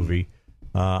for a movie.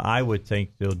 I would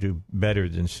think they'll do better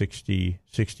than 60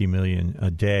 million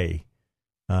a day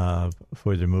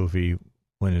for the movie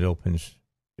when it opens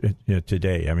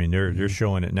today. I mean, they're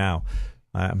showing it now.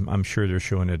 I'm sure they're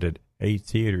showing it at 8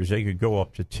 theaters. They could go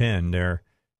up to 10 there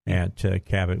at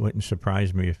Cabot. Wouldn't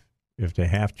surprise me if they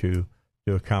have to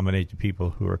accommodate the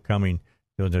people who are coming.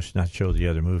 They'll just not show the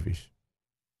other movies,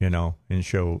 and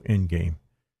show In-Game.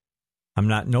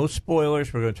 No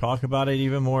spoilers. We're going to talk about it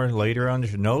even more later on.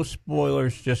 There's no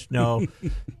spoilers. Just know,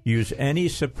 use any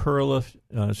superlative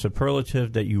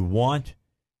that you want,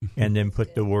 and then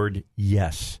put the word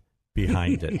yes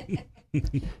behind it. All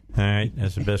right,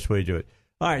 that's the best way to do it.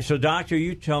 All right, so Doctor,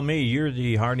 you tell me, you're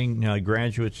the Harding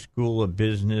Graduate School of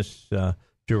Business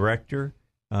director.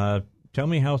 Tell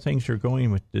me how things are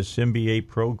going with this MBA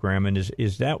program, and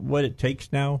is that what it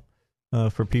takes now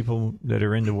for people that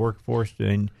are in the workforce?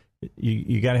 And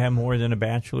you got to have more than a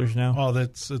bachelor's now? Oh,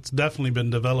 it's definitely been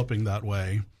developing that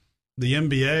way. The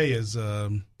MBA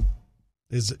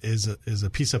is a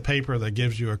piece of paper that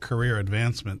gives you a career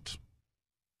advancement,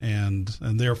 and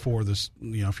therefore this,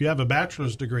 if you have a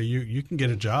bachelor's degree, you can get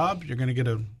a job. You're going to get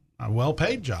a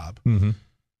well-paid job. Mm-hmm.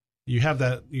 You have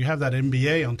that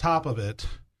MBA on top of it.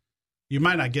 you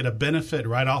might not get a benefit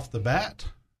right off the bat,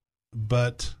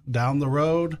 but down the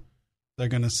road, they're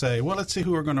going to say, well, let's see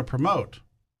who we're going to promote.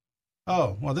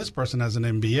 Oh, well, this person has an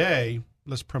MBA.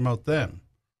 Let's promote them.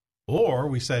 Or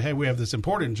we say, hey, we have this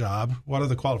important job. What are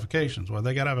the qualifications? Well,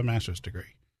 they got to have a master's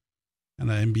degree. And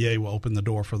the MBA will open the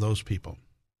door for those people.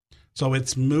 So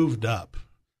it's moved up.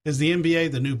 Is the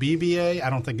MBA the new BBA? I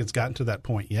don't think it's gotten to that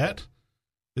point yet.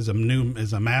 Is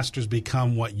a master's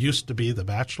become what used to be the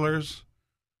bachelor's?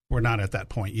 We're not at that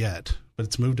point yet, but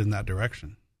it's moved in that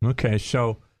direction. Okay,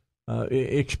 so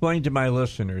explain to my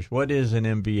listeners, what is an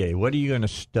MBA? What are you going to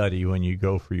study when you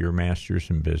go for your master's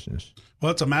in business?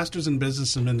 Well, it's a master's in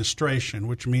business administration,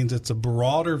 which means it's a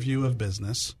broader view of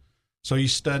business. So you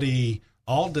study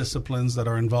all disciplines that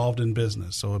are involved in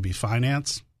business. So it would be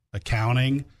finance,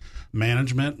 accounting,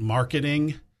 management,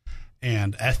 marketing,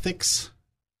 and ethics,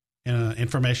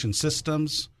 information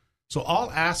systems. So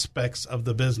all aspects of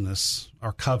the business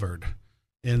are covered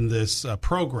in this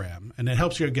program, and it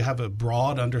helps you have a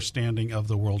broad understanding of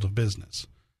the world of business.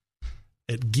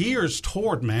 It gears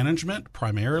toward management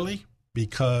primarily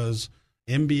because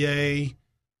MBA,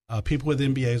 people with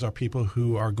MBAs are people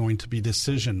who are going to be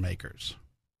decision makers.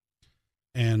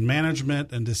 And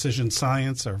management and decision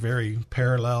science are very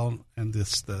parallel, and the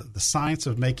science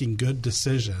of making good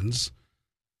decisions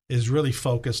is really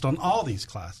focused on all these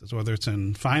classes, whether it's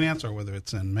in finance or whether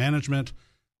it's in management.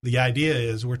 The idea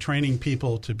is we're training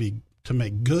people to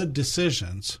make good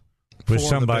decisions with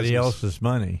somebody else's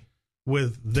money,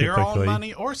 with their own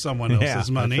money or someone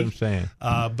else's money. That's what I'm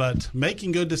saying. But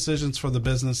making good decisions for the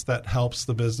business that helps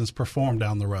the business perform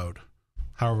down the road,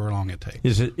 however long it takes.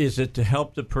 Is it to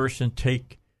help the person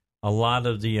take a lot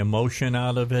of the emotion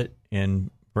out of it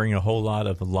and bring a whole lot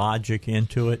of logic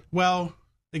into it? Well,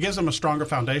 it gives them a stronger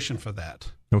foundation for that.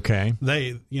 Okay.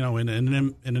 They, in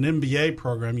an MBA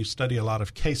program, you study a lot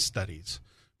of case studies,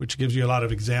 which gives you a lot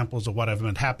of examples of what have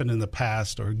happened in the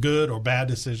past or good or bad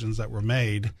decisions that were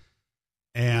made.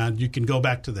 And you can go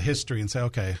back to the history and say,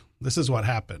 okay, this is what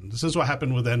happened. This is what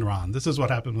happened with Enron. This is what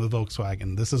happened with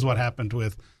Volkswagen. This is what happened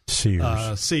with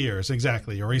Sears,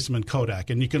 exactly, or Eastman Kodak.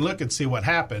 And you can look and see what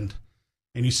happened,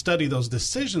 and you study those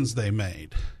decisions they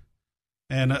made.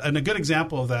 And a good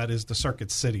example of that is the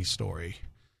Circuit City story.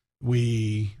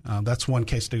 That's one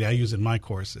case study I use in my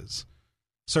courses.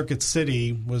 Circuit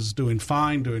City was doing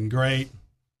fine, doing great.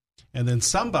 And then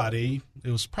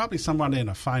it was probably somebody in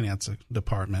a finance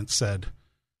department said,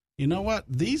 you know what,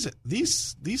 these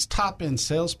top-end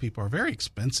salespeople are very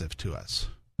expensive to us.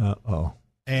 Uh-oh.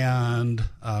 And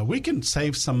we can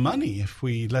save some money if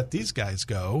we let these guys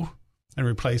go and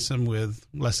replace them with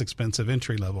less expensive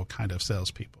entry-level kind of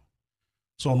salespeople.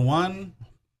 So on one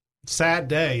sad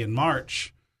day in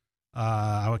March,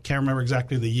 I can't remember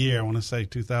exactly the year, I want to say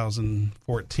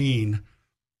 2014,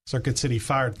 Circuit City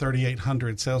fired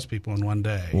 3,800 salespeople in one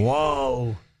day.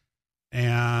 Whoa.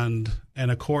 And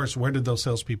of course, where did those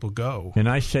salespeople go? And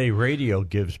I say radio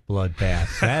gives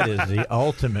bloodbath. That is the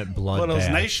ultimate bloodbath. Well, it was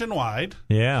nationwide.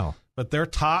 Yeah. But their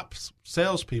top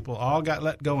salespeople all got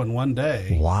let go in one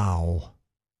day. Wow.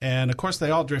 And of course, they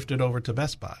all drifted over to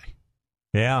Best Buy.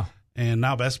 Yeah. And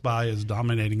now Best Buy is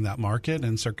dominating that market,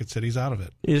 and Circuit City's out of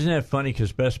it. Isn't that funny?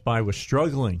 Because Best Buy was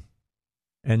struggling,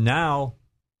 and now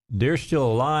they're still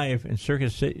alive. And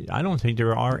Circuit City, I don't think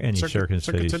there are any Circuit Cities.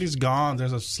 Circuit City's gone.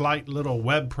 There's a slight little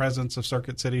web presence of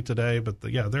Circuit City today, but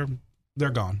they're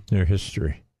gone. Their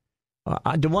history.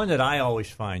 The one that I always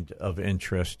find of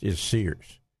interest is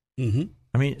Sears. Mm-hmm.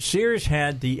 I mean, Sears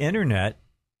had the internet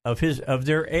of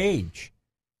their age,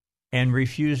 and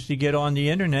refused to get on the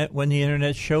internet when the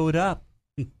internet showed up.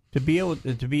 To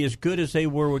be as good as they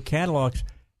were with catalogs,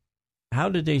 how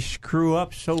did they screw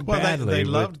up so badly? They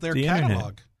loved their catalog.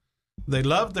 Internet? They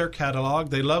loved their catalog.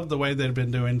 They loved the way they'd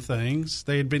been doing things.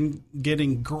 They had been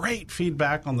getting great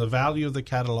feedback on the value of the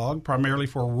catalog, primarily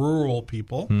for rural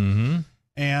people. Mm-hmm.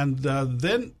 And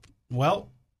then,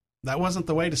 that wasn't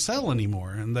the way to sell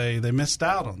anymore, and they missed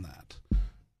out on that.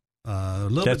 A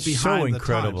little That's bit behind so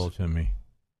incredible the times. to me.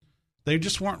 They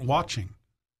just weren't watching.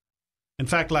 In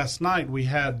fact, last night we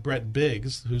had Brett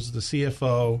Biggs, who's the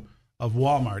CFO of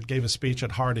Walmart, gave a speech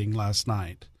at Harding last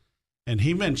night. And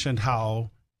he mentioned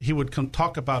how he would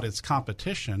talk about its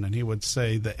competition, and he would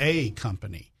say the A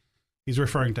company. He's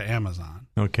referring to Amazon.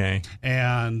 Okay.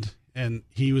 And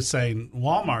he was saying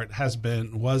Walmart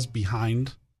was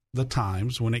behind the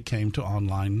times when it came to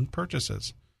online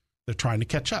purchases. They're trying to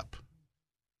catch up.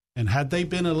 And had they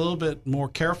been a little bit more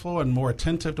careful and more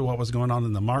attentive to what was going on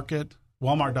in the market,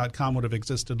 Walmart.com would have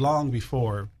existed long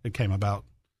before it came about.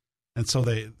 And so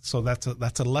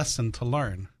that's a lesson to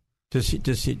learn. Did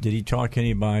he talk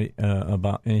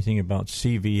about anything about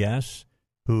CVS,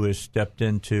 who has stepped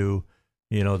into,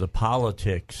 the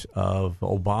politics of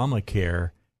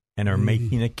Obamacare and are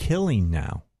making a killing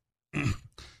now.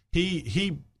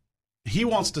 He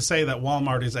wants to say that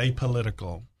Walmart is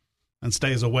apolitical and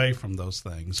stays away from those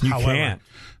things. However, can't.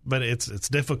 But it's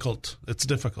difficult. It's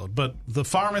difficult. But the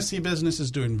pharmacy business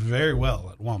is doing very well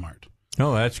at Walmart.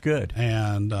 Oh, that's good.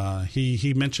 And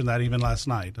he mentioned that even last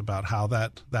night about how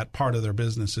that part of their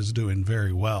business is doing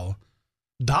very well.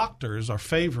 Doctors are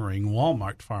favoring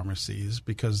Walmart pharmacies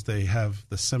because they have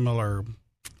the similar,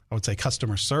 I would say,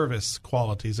 customer service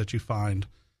qualities that you find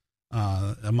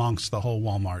amongst the whole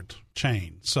Walmart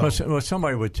chain. So, well,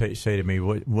 somebody would say to me,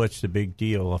 "What's the big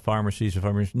deal? A pharmacy's a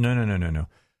pharmacy." No.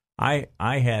 I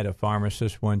had a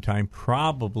pharmacist one time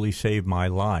probably saved my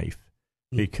life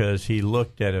because he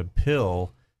looked at a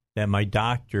pill that my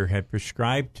doctor had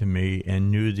prescribed to me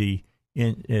and knew the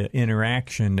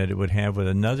interaction that it would have with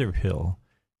another pill,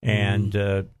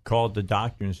 and called the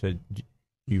doctor and said,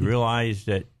 "You realize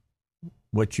that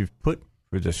what you've put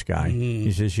for this guy?"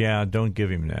 He says, "Yeah, don't give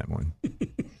him that one."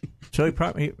 So he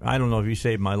probably, I don't know if he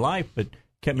saved my life, but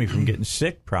kept me from getting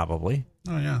sick probably.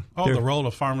 Oh, yeah. The role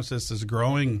of pharmacists is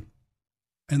growing,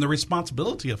 and the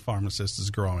responsibility of pharmacists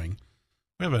is growing.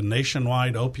 We have a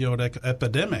nationwide opioid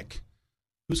epidemic.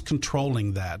 Who's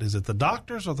controlling that? Is it the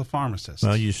doctors or the pharmacists?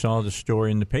 Well, you saw the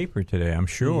story in the paper today. I'm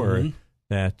sure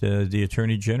that the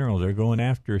Attorney General, they're going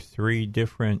after 3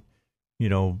 different,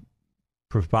 people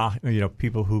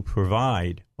who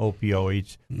provide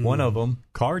opioids. One of them,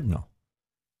 Cardinal,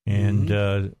 and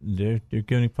they're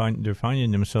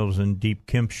finding themselves in deep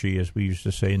kimchi, as we used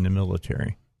to say in the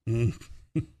military. Not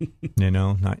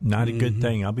a good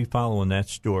thing. I'll be following that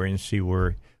story and see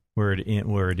where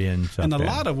it ends. And a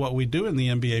lot of what we do in the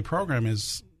MBA program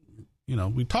is,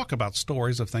 we talk about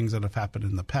stories of things that have happened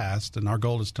in the past, and our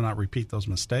goal is to not repeat those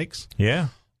mistakes. Yeah,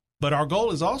 but our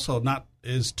goal is also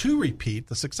to repeat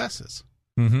the successes.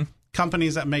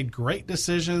 Companies that made great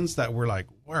decisions that were like,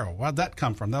 wow, where'd that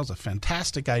come from? That was a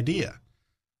fantastic idea.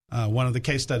 One of the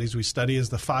case studies we study is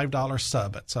the $5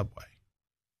 sub at Subway.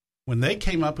 When they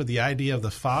came up with the idea of the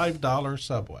 $5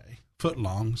 Subway,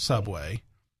 foot-long Subway,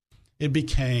 it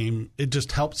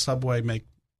just helped Subway make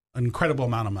an incredible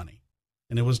amount of money.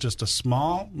 And it was just a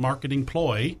small marketing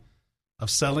ploy of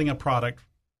selling a product,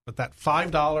 but that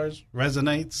 $5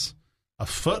 resonates. A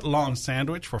foot-long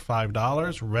sandwich for $5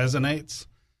 resonates.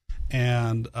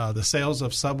 And the sales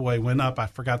of Subway went up, I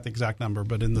forgot the exact number,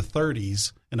 but in the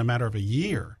 30s in a matter of a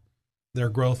year. Their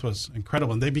growth was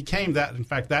incredible. And they became that. In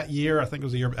fact, that year, I think it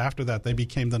was the year after that, they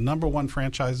became the #1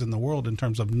 franchise in the world in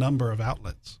terms of number of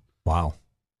outlets. Wow.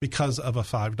 Because of a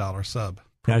 $5 sub.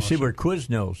 Now, I see where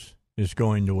Quiznos is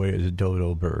going the way of the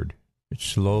dodo bird. It's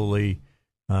slowly,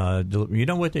 you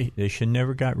know what? They should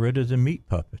never got rid of the meat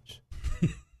puppets.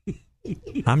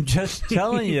 I'm just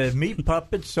telling you, meat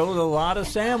puppets sold a lot of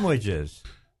sandwiches.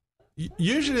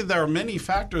 Usually there are many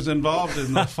factors involved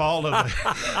in the fall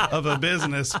of a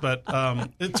business, but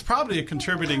it's probably a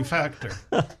contributing factor.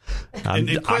 I'm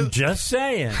just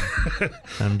saying.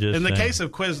 In the case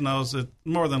of Quiznos, it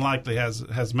more than likely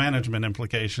has management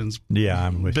implications. Yeah,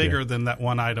 I'm with bigger you. Than that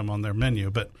one item on their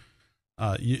menu, but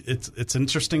it's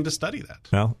interesting to study that.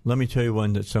 Well, let me tell you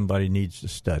one that somebody needs to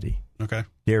study. Okay.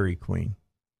 Dairy Queen.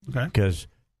 Okay. Because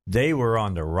they were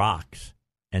on the rocks,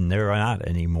 and they're not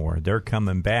anymore. They're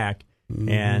coming back.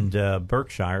 And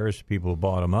Berkshire's people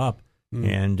bought them up,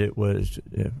 and it was,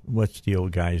 what's the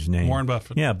old guy's name? Warren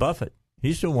Buffett. Yeah, Buffett.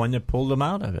 He's the one that pulled them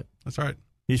out of it. That's right.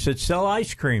 He said, sell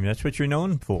ice cream. That's what you're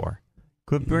known for.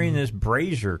 Quit bringing this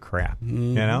brazier crap,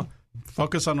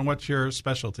 Focus on what your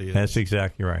specialty is. That's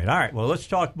exactly right. All right, well, let's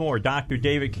talk more. Dr.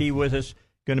 David Key with us,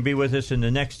 going to be with us in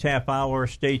the next half hour.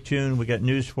 Stay tuned. We got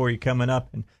news for you coming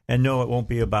up, and no, it won't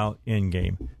be about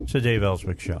in-game. It's the Dave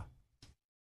Elswick Show.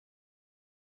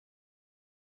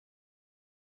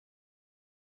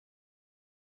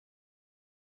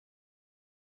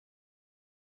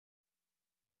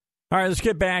 All right, let's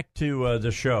get back to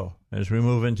the show as we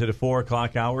move into the 4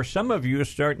 o'clock hour. Some of you are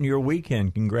starting your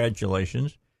weekend.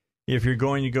 Congratulations. If you're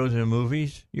going to go to the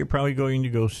movies, you're probably going to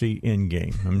go see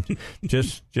In-Game. I'm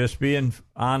just being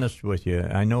honest with you.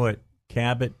 I know at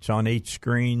Cabot, it's on 8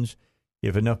 screens.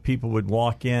 If enough people would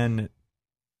walk in,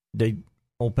 they'd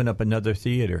open up another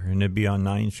theater, and it'd be on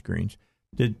 9 screens.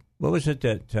 What was it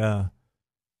that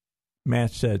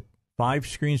Matt said, 5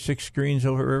 screens, 6 screens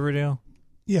over at Riverdale?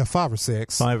 Yeah, 5 or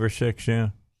 6. 5 or 6, yeah.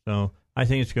 So I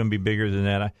think it's going to be bigger than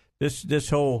that. This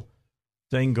whole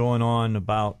thing going on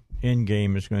about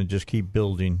In-Game is going to just keep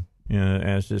building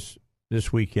as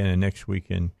this weekend and next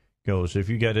weekend goes. If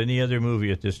you got any other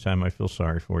movie at this time, I feel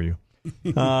sorry for you.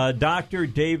 Dr.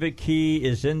 David Key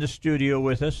is in the studio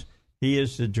with us. He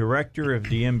is the director of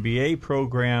the MBA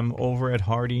program over at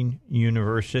Harding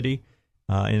University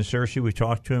in Searcy. We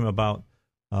talked to him about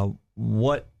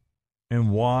what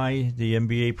and why the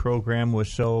MBA program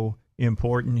was so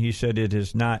important. He said it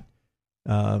has not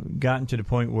gotten to the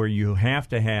point where you have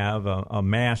to have a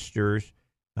master's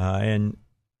and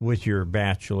with your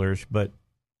bachelor's, but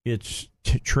it's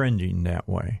trending that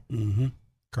way. Mm-hmm.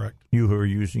 Correct. You who are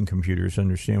using computers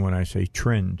understand when I say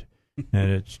trend, that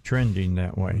it's trending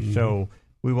that way. Mm-hmm. So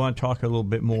we want to talk a little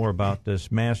bit more about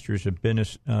this Master's of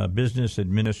Business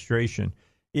Administration.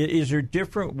 Is there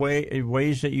different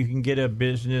ways that you can get a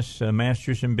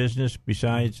Master's in Business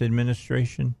besides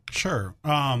administration? Sure.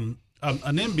 An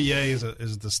MBA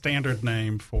is the standard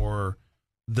name for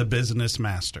the Business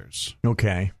Masters.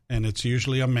 Okay. And it's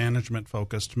usually a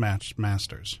management-focused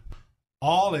master's.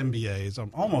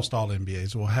 Almost all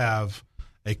MBAs will have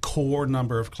a core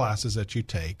number of classes that you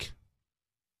take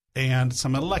and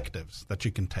some electives that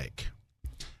you can take.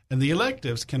 And the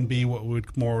electives can be what we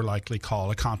would more likely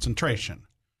call a concentration.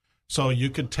 So you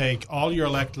could take all your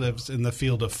electives in the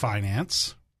field of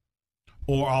finance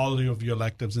or all of your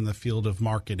electives in the field of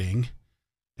marketing,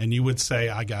 and you would say,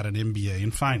 I got an MBA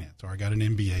in finance or I got an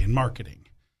MBA in marketing.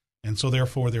 And so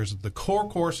therefore there's the core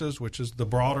courses, which is the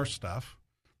broader stuff,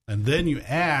 and then you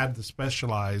add the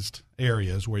specialized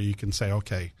areas where you can say,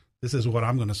 okay, this is what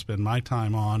I'm going to spend my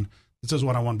time on. This is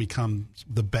what I want to become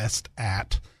the best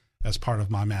at as part of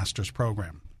my master's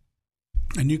program.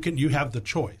 And you have the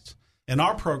choice. In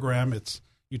our program,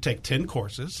 you take 10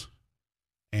 courses,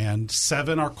 and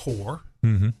 7 are core,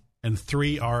 mm-hmm. and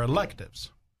 3 are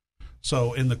electives.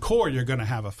 So in the core, you're going to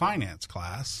have a finance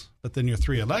class, but then your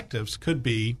 3 electives could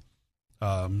be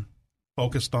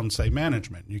focused on, say,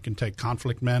 management. You can take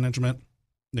conflict management,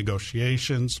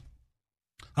 negotiations,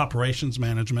 operations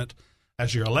management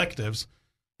as your electives,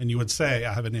 and you would say,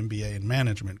 I have an MBA in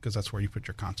management because that's where you put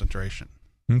your concentration.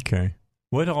 Okay.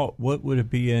 What would it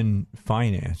be in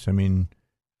finance? I mean,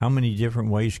 how many different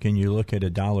ways can you look at a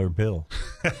dollar bill?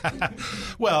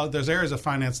 Well, there's areas of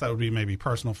finance that would be maybe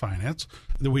personal finance.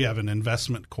 Then we have an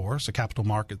investment course, a capital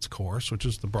markets course, which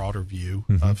is the broader view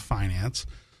mm-hmm. of finance.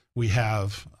 We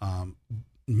have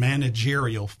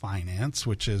managerial finance,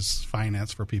 which is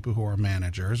finance for people who are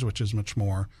managers, which is much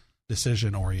more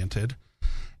decision-oriented,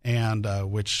 and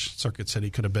which Circuit City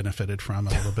could have benefited from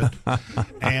a little bit.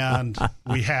 And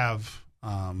we have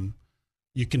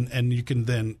you can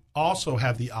then also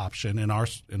have the option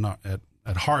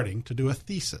at Harding to do a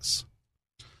thesis.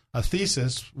 A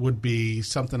thesis would be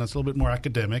something that's a little bit more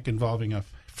academic, involving a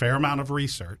fair amount of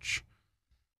research,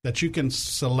 that you can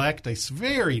select a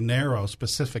very narrow,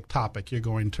 specific topic you're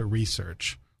going to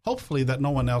research, hopefully that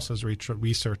no one else has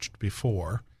researched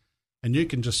before, and you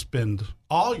can just spend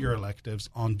all your electives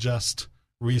on just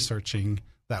researching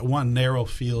that one narrow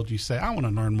field. You say, I want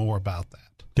to learn more about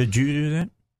that. Did you do that?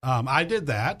 I did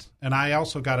that, and I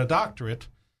also got a doctorate,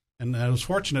 and it was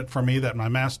fortunate for me that my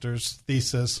master's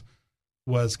thesis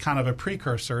was kind of a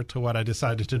precursor to what I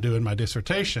decided to do in my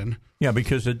dissertation. Yeah,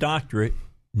 because a doctorate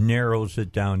narrows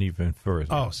it down even further.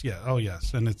 Oh, yeah. Oh,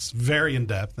 yes. And it's very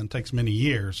in-depth and takes many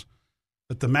years.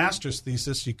 But the master's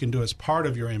thesis you can do as part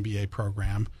of your MBA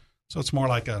program. So it's more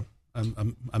like a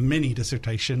mini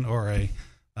dissertation or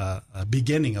a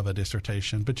beginning of a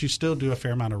dissertation. But you still do a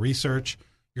fair amount of research.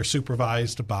 You're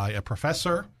supervised by a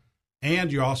professor,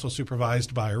 and you're also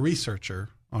supervised by a researcher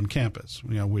on campus.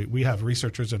 You know, we have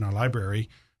researchers in our library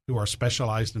who are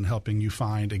specialized in helping you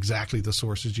find exactly the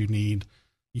sources you need,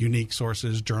 unique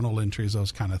sources, journal entries,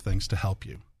 those kind of things to help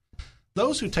you.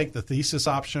 Those who take the thesis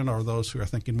option are those who are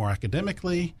thinking more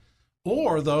academically,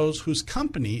 or those whose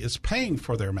company is paying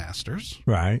for their master's.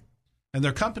 Right. And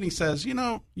their company says, you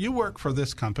know, you work for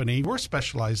this company, we're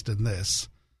specialized in this.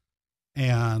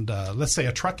 And let's say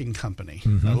a trucking company,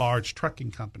 mm-hmm. a large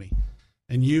trucking company.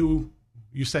 And you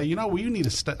say, you know, well,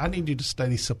 I need you to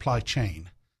study supply chain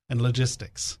and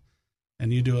logistics.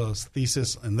 And you do a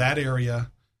thesis in that area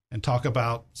and talk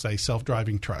about, say,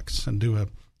 self-driving trucks, and do a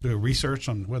research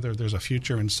on whether there's a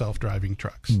future in self-driving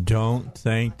trucks. Don't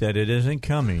think that it isn't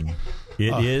coming.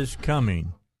 It is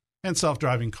coming. And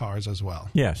self-driving cars as well.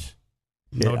 Yes.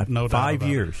 No doubt about 5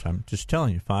 years. I'm just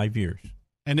telling you, 5 years.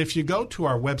 And if you go to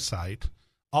our website,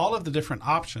 all of the different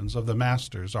options of the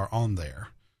masters are on there.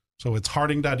 So it's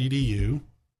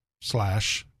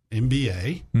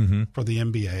harding.edu/MBA mm-hmm. for the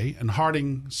MBA, and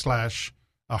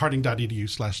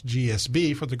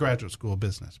harding.edu/GSB for the graduate school of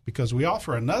business, because we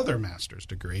offer another master's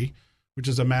degree, which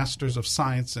is a Master's of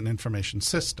Science in Information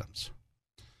Systems.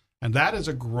 And that is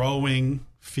a growing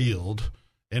field.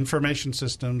 Information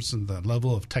systems and the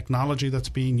level of technology that's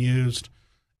being used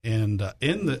in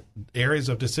the areas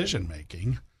of decision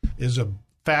making is a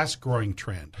fast-growing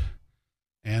trend.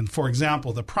 And, for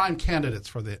example, the prime candidates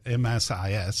for the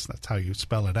MSIS, that's how you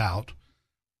spell it out,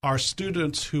 are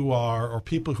students who are, or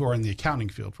people who are in the accounting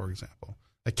field, for example.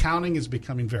 Accounting is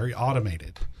becoming very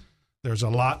automated. There's a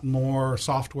lot more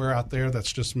software out there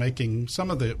that's just making some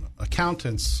of the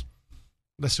accountants,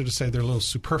 let's just say they're a little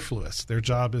superfluous. Their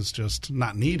job is just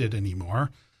not needed anymore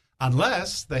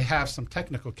unless they have some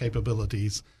technical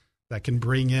capabilities that can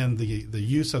bring in the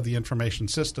use of the information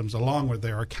systems along with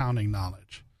their accounting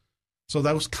knowledge. So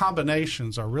those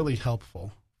combinations are really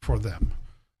helpful for them.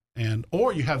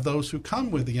 Or you have those who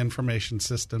come with the information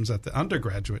systems at the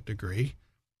undergraduate degree,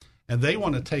 and they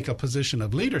want to take a position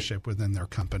of leadership within their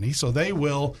company, so they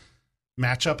will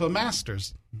match up a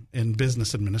master's in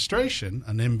business administration,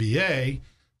 an MBA,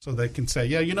 so they can say,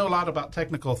 yeah, you know a lot about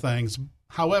technical things.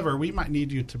 However, we might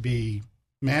need you to be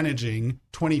managing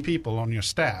 20 people on your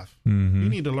staff. You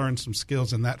need to learn some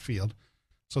skills in that field.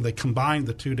 So they combine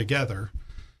the two together,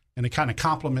 and it kind of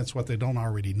complements what they don't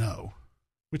already know.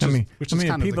 Which is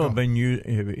kind people of have been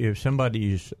if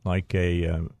somebody's like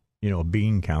a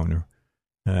bean counter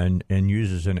and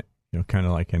uses an kind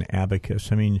of like an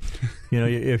abacus. I mean,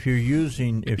 if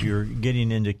you're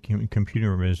getting into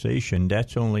computerization,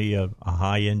 that's only a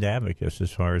high end abacus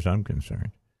as far as I'm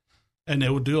concerned. And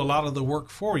it will do a lot of the work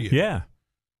for you. Yeah.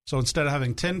 So instead of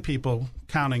having 10 people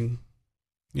counting,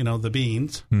 the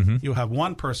beans, you'll have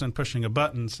one person pushing a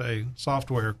button, say,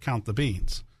 software, count the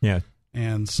beans. Yeah.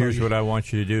 And so here's what I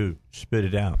want you to do: spit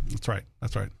it out. That's right.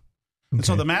 Okay. And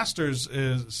so the master's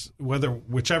is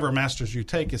whichever master's you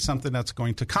take is something that's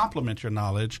going to complement your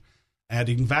knowledge,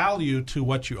 adding value to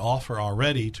what you offer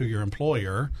already to your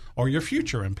employer or your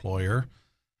future employer.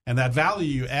 And that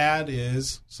value you add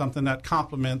is something that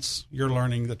complements your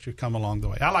learning that you come along the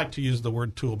way. I like to use the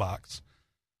word toolbox.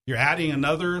 You're adding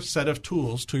another set of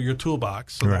tools to your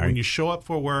toolbox so that when you show up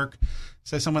for work,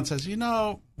 say someone says,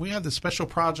 we have this special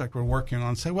project we're working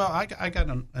on. Say, well, I got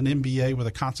an MBA with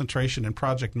a concentration in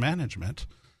project management,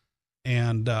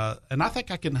 and I think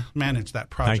I can manage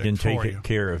that project for you. I can take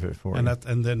care of it for you.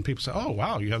 And then people say, oh,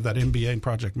 wow, you have that MBA in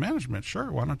project management.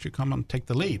 Sure, why don't you come and take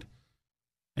the lead?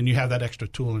 And you have that extra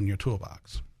tool in your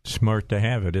toolbox. Smart to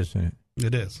have it, isn't it?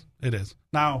 It is. It is.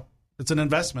 Now, it's an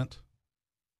investment.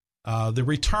 The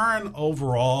return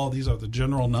overall, these are the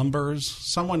general numbers.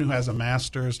 Someone who has a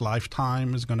master's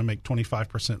lifetime is going to make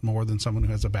 25% more than someone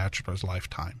who has a bachelor's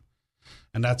lifetime.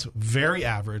 And that's very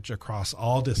average across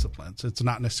all disciplines. It's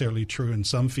not necessarily true in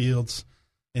some fields.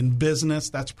 In business,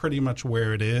 that's pretty much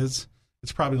where it is.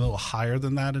 It's probably a little higher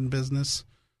than that in business.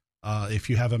 If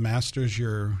you have a master's,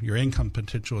 your income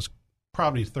potential is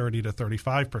probably 30 to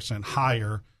 35%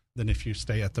 higher than if you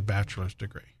stay at the bachelor's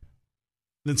degree.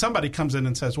 Then somebody comes in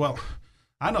and says, well,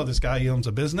 I know this guy, he owns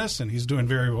a business and he's doing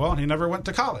very well and he never went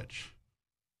to college.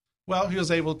 Well, he was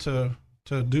able to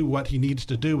do what he needs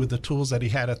to do with the tools that he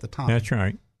had at the time. That's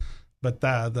right. But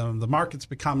the market's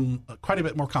become quite a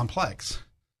bit more complex,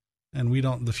 and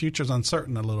the future's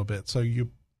uncertain a little bit. So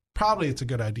it's a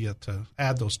good idea to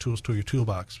add those tools to your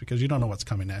toolbox because you don't know what's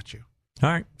coming at you. All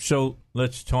right. So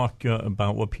let's talk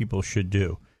about what people should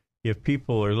do. If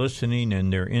people are listening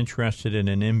and they're interested in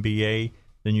an MBA,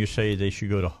 then you say they should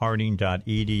go to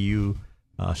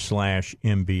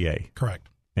harding.edu/MBA. Correct.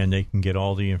 And they can get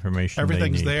all the information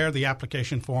Everything's they need. there. The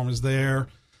application form is there.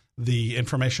 The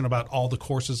information about all the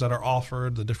courses that are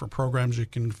offered, the different programs you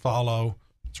can follow,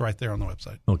 it's right there on the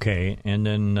website. Okay. And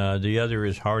then the other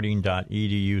is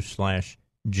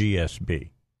harding.edu/GSB.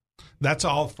 That's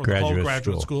all for the whole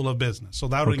Graduate School of Business. So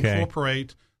that would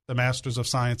incorporate the Masters of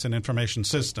Science in Information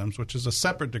Systems, which is a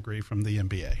separate degree from the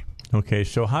MBA. Okay,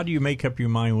 so how do you make up your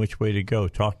mind which way to go?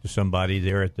 Talk to somebody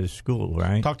there at the school,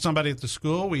 right? Talk to somebody at the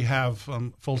school. We have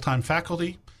full-time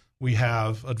faculty. We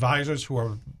have advisors who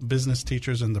are business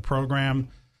teachers in the program,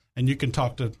 and you can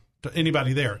talk to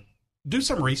anybody there. Do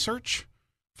some research.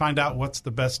 Find out what's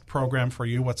the best program for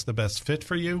you, what's the best fit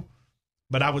for you.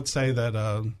 But I would say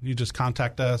that you just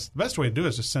contact us. The best way to do it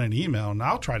is just send an email, and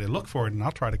I'll try to look for it, and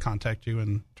I'll try to contact you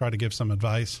and try to give some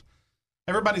advice.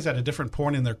 Everybody's at a different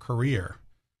point in their career.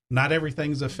 Not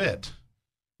everything's a fit.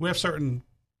 We have certain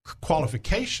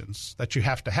qualifications that you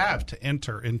have to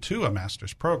enter into a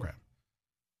master's program.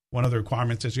 One of the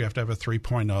requirements is you have to have a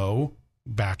 3.0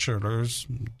 bachelor's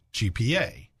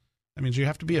GPA. That means you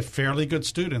have to be a fairly good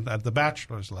student at the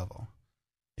bachelor's level.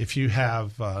 If you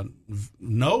have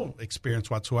no experience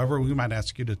whatsoever, we might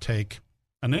ask you to take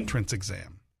an entrance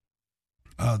exam.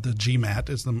 The GMAT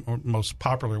is the most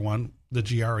popular one. The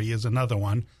GRE is another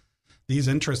one. These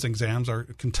entrance exams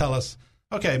can tell us,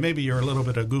 okay, maybe you're a little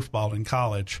bit of a goofball in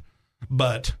college,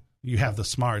 but you have the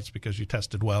smarts because you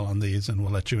tested well on these, and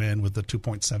we'll let you in with the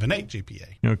 2.78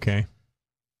 GPA. Okay.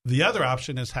 The other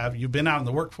option is you've been out in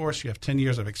the workforce, you have 10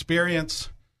 years of experience,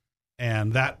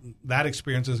 and that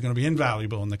experience is going to be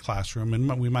invaluable in the classroom,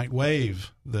 and we might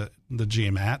waive the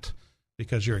GMAT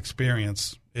because your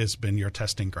experience has been your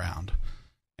testing ground,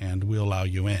 and we'll allow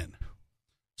you in.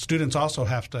 Students also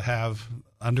have to have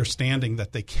understanding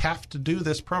that they have to do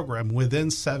this program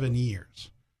within 7 years.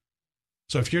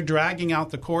 So if you're dragging out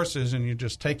the courses and you're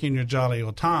just taking your jolly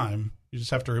old time, you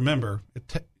just have to remember,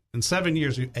 in 7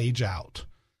 years you age out,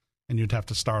 and you'd have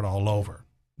to start all over.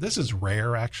 This is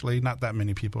rare, actually. Not that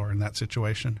many people are in that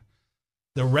situation.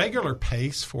 The regular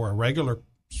pace for a regular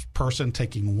person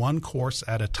taking one course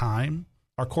at a time,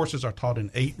 our courses are taught in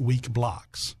 8-week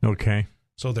blocks. Okay.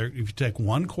 So if you take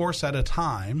one course at a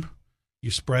time,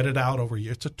 you spread it out over a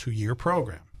year. It's a 2-year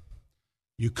program.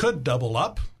 You could double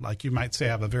up, like you might say, I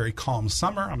have a very calm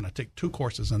summer. I'm going to take 2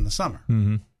 courses in the summer.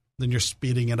 Mm-hmm. Then you're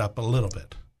speeding it up a little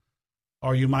bit.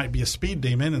 Or you might be a speed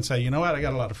demon and say, you know what, I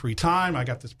got a lot of free time. I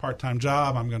got this part-time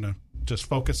job. I'm going to just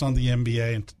focus on the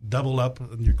MBA and double up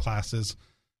in your classes,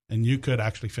 and you could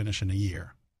actually finish in a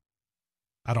year.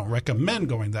 I don't recommend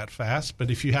going that fast,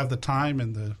 but if you have the time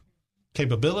and the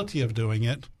capability of doing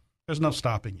it, there's no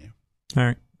stopping you. All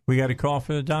right. We got a call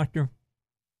for the doctor?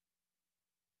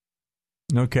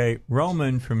 Okay.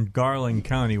 Roman from Garland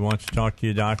County wants to talk to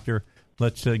you, doctor.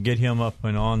 Let's get him up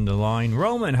and on the line.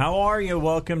 Roman, how are you?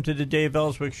 Welcome to the Dave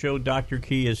Elswick Show. Dr.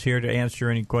 Key is here to answer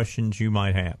any questions you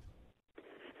might have.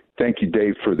 Thank you,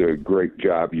 Dave, for the great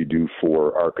job you do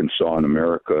for Arkansas and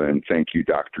America, and thank you,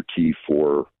 Dr. Key,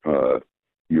 for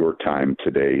your time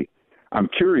today. I'm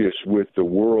curious, with the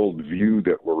world view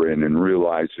that we're in and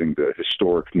realizing the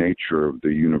historic nature of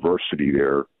the university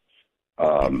there,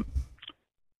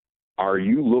 are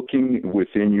you looking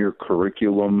within your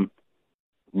curriculum,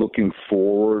 looking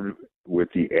forward with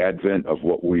the advent of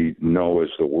what we know as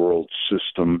the world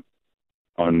system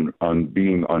on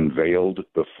being unveiled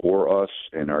before us,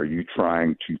 and are you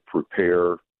trying to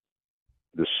prepare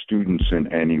the students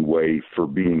in any way for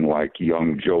being like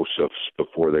young Josephs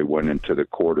before they went into the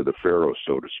court of the Pharaoh,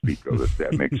 so to speak, if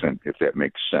that makes sense? If that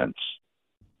makes sense.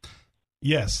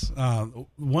 Yes.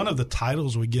 One of the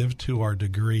titles we give to our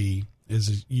degree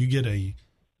is you get a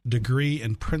degree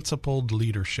in principled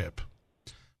leadership.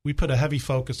 We put a heavy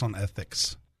focus on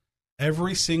ethics.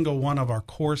 Every single one of our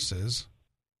courses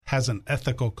has an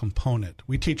ethical component.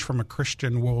 We teach from a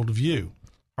Christian worldview.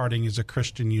 Harding is a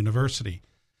Christian university.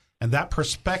 And that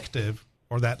perspective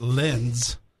or that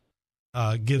lens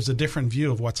gives a different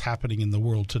view of what's happening in the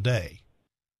world today.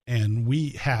 And we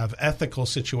have ethical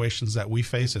situations that we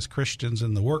face as Christians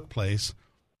in the workplace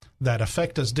that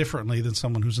affect us differently than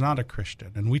someone who's not a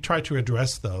Christian. And we try to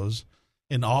address those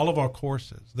in all of our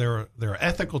courses. There are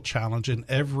ethical challenges in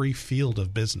every field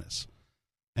of business.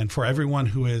 And for everyone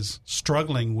who is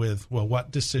struggling with, well,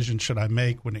 what decision should I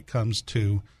make when it comes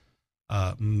to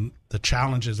the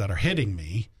challenges that are hitting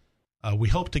me, we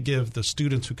hope to give the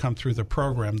students who come through the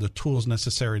program the tools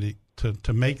necessary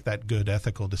to make that good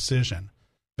ethical decision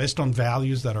based on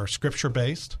values that are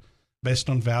scripture-based, based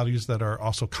on values that are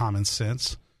also common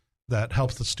sense, that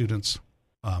helps the students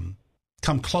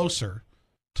come closer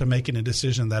to making a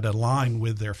decision that align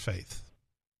with their faith.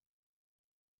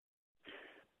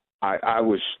 I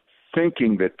was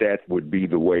thinking that would be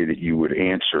the way that you would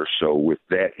answer. So with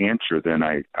that answer, then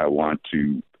I want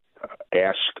to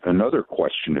ask another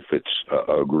question, if it's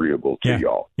agreeable to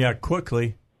y'all. Yeah,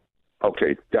 quickly.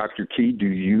 Okay, Dr. Key, do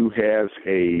you have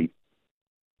a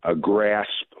grasp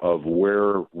of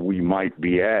where we might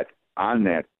be at on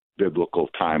that biblical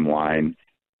timeline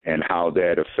and how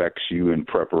that affects you in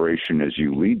preparation as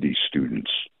you lead these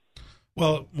students?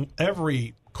 Well,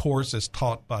 every course is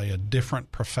taught by a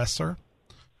different professor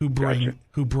who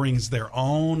brings their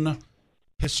own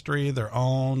history, their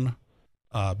own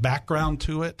background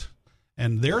to it,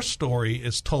 and their story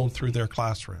is told through their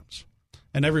classrooms.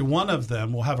 And every one of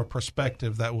them will have a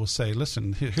perspective that will say,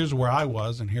 listen, here's where I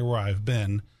was and here where I've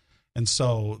been. And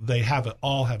so they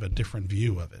all have a different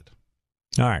view of it.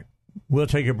 All right. We'll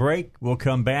take a break. We'll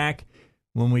come back.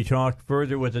 When we talk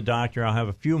further with the doctor, I'll have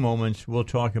a few moments. We'll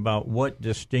talk about what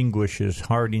distinguishes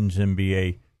Harding's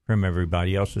MBA from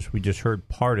everybody else's. We just heard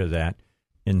part of that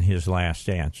in his last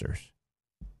answers.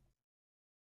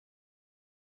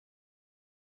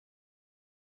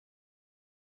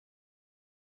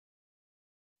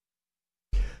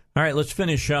 All right, let's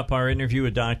finish up our interview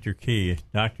with Dr. Key,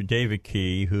 Dr. David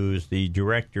Key, who's the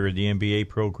director of the MBA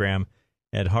program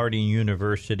at Harding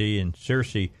University in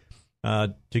Searcy.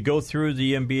 To go through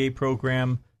the MBA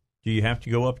program, do you have to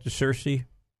go up to Searcy?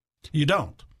 You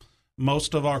don't.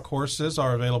 Most of our courses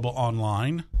are available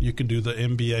online. You can do the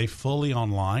MBA fully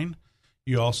online.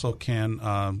 You also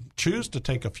can choose to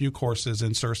take a few courses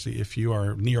in Searcy if you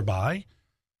are nearby.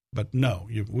 But no,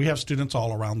 we have students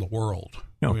all around the world.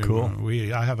 Oh, cool.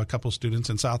 I have a couple students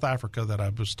in South Africa that I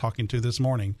was talking to this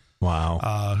morning.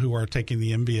 Wow. Who are taking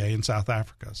the MBA in South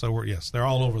Africa. So, they're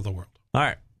all over the world. All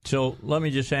right. So let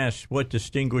me just ask, what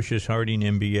distinguishes Harding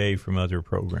MBA from other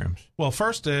programs? Well,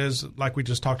 first is, like we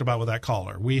just talked about with that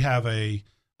caller, we have a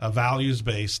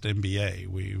values-based MBA.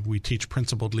 We teach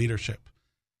principled leadership.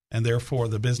 And therefore,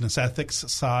 the business ethics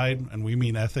side, and we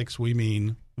mean ethics, we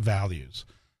mean values.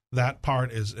 That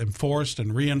part is enforced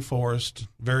and reinforced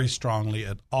very strongly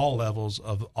at all levels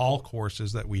of all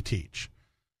courses that we teach.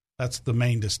 That's the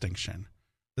main distinction.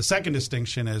 The second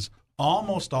distinction is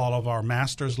almost all of our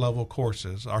master's level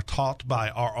courses are taught by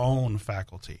our own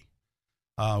faculty.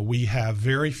 We have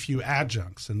very few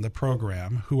adjuncts in the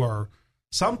program who are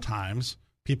sometimes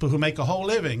people who make a whole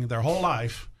living their whole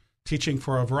life teaching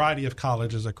for a variety of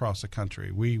colleges across the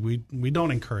country. We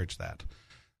don't encourage that.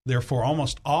 Therefore,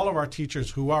 almost all of our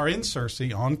teachers who are in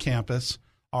Searcy on campus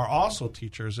are also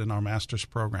teachers in our master's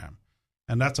program.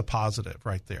 And that's a positive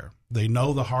right there. They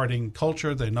know the Harding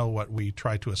culture. They know what we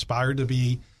try to aspire to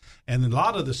be. And a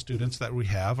lot of the students that we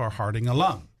have are Harding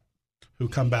alum who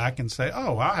come back and say,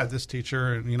 oh, I had this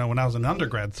teacher, when I was an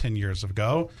undergrad 10 years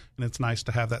ago, and it's nice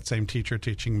to have that same teacher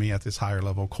teaching me at this higher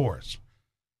level course.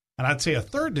 And I'd say a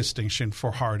third distinction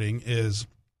for Harding is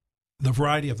the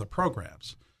variety of the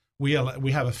programs. We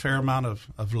have a fair amount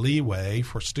of leeway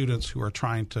for students who are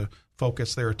trying to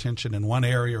focus their attention in one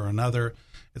area or another.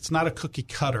 It's not a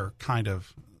cookie-cutter kind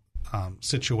of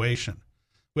situation.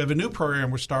 We have a new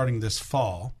program we're starting this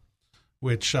fall,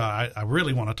 which I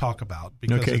really want to talk about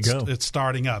because it's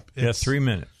starting up. Yeah, 3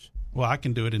 minutes. Well, I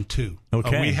can do it in 2.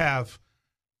 Okay. We have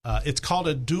it's called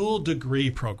a dual degree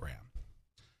program.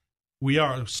 We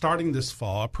are starting this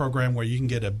fall a program where you can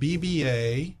get a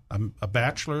BBA, a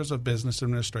Bachelor's of Business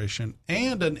Administration,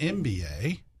 and an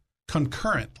MBA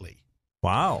concurrently.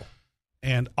 Wow.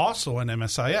 And also an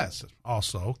MSIS,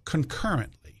 also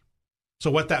concurrently.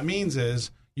 So what that means is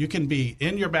you can be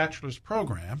in your bachelor's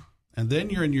program, and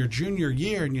then you're in your junior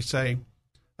year, and you say,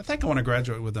 I think I want to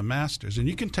graduate with a master's. And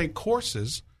you can take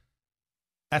courses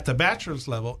at the bachelor's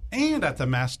level and at the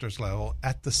master's level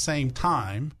at the same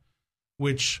time,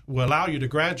 which will allow you to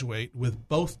graduate with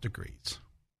both degrees.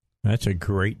 That's a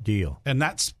great deal. And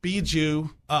that speeds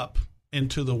you up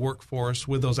into the workforce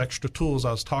with those extra tools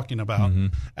I was talking about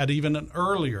at even an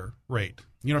earlier rate.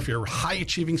 If you're a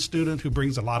high-achieving student who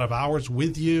brings a lot of hours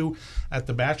with you at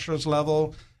the bachelor's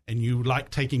level and you like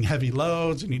taking heavy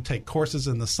loads and you take courses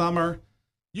in the summer,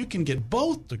 you can get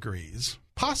both degrees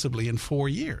possibly in 4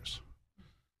 years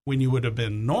when you would have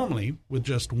been normally with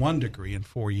just one degree in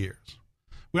 4 years.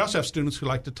 We also have students who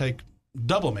like to take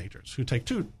double majors, who take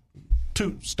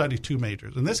study two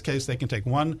majors. In this case, they can take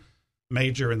one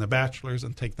major in the bachelor's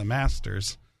and take the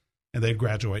master's, and they'd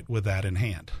graduate with that in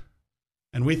hand.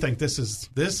 And we think this is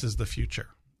the future.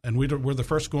 And we're the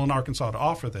first school in Arkansas to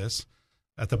offer this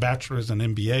at the bachelor's and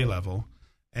MBA level.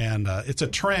 And it's a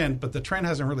trend, but the trend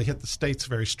hasn't really hit the States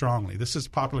very strongly. This is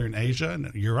popular in Asia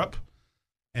and Europe,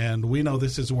 and we know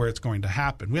this is where it's going to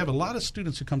happen. We have a lot of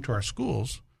students who come to our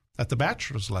schools at the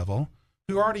bachelor's level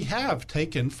who already have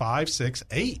taken 5, 6,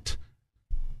 8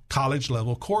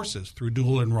 college-level courses through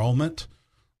dual enrollment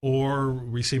or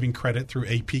receiving credit through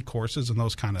AP courses and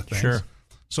those kind of things. Sure.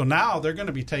 So now they're going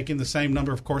to be taking the same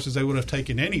number of courses they would have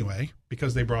taken anyway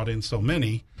because they brought in so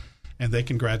many, and they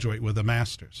can graduate with a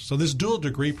master's. So this dual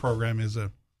degree program is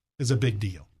a big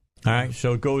deal. All right,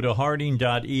 so go to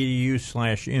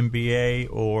harding.edu/MBA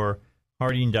or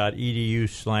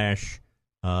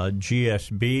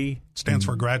harding.edu/GSB. Stands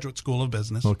for Graduate School of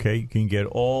Business. Okay, you can get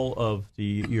all of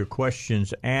your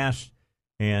questions asked,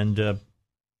 and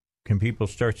can people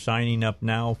start signing up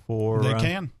now for? They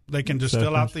can. They can just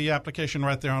fill out the application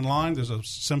right there online. There's a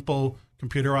simple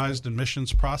computerized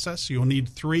admissions process. You'll need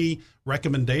 3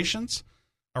 recommendations,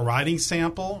 a writing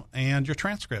sample, and your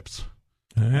transcripts.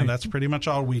 All right. And that's pretty much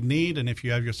all we need. And if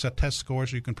you have your set test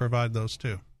scores, you can provide those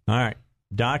too. All right.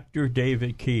 Dr.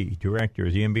 David Key, Director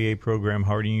of the MBA program,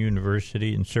 Harding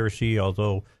University in Searcy.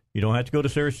 Although you don't have to go to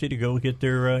Searcy to go get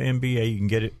their MBA. You can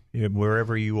get it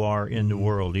wherever you are in the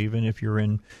world, even if you're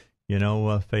in,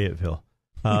 Fayetteville.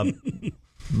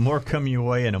 More coming your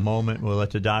way in a moment. We'll let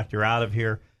the doctor out of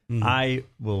here. I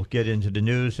will get into the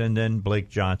news, and then Blake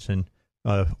Woodson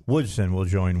will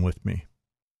join with me.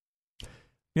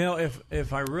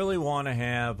 If I really want to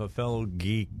have a fellow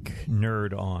geek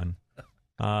nerd on,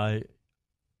 I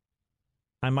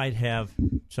might have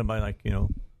somebody like,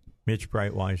 Mitch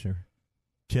Breitweiser,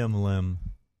 Tim Lim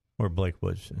or Blake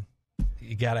Woodson.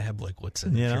 You got to have Blake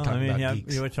Woodson. You if know, you're talking about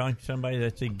geeks. you were talking to somebody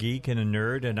that's a geek and a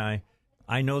nerd, and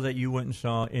I know that you went and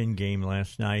saw Endgame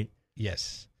last night.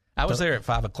 Yes. I was there at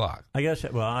 5 o'clock. I guess,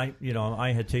 well,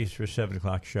 I had tickets for a 7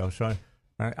 o'clock show, so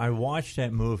I watched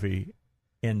that movie,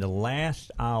 and the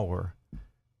last hour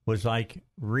was like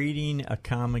reading a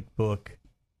comic book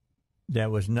that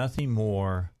was nothing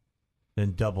more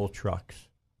than double trucks.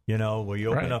 You know, where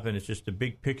you open up and it's just the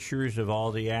big pictures of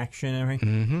all the action and everything.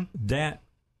 Mm-hmm. That,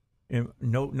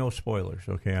 no spoilers,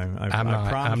 okay?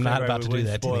 I'm not about to do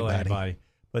that to anybody.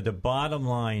 But the bottom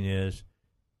line is,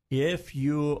 if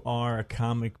you are a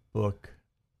comic book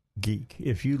geek,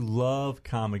 if you love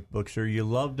comic books or you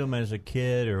loved them as a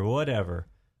kid or whatever,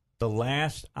 the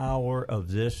last hour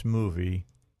of this movie,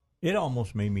 it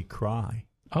almost made me cry.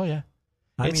 Oh, yeah.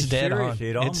 It's dead on.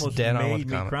 It almost made me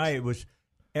comics. cry. It was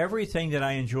everything that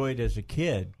I enjoyed as a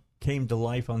kid came to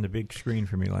life on the big screen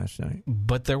for me last night.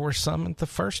 But there were some in the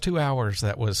first 2 hours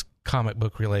that was comic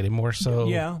book related, more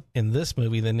so in this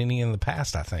movie than any in the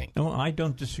past, I think. No, I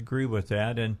don't disagree with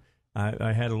that. And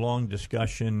I had a long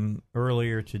discussion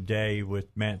earlier today with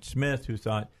Matt Smith, who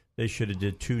thought they should have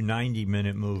did 2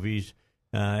 90-minute movies.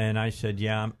 And I said,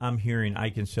 yeah, I'm hearing I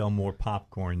can sell more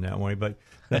popcorn that way. But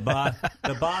the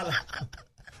bottom...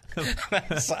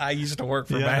 I used to work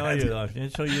for Matt. And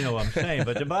so you know what I'm saying.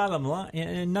 But the bottom line,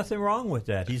 and nothing wrong with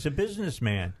that. He's a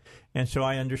businessman. And so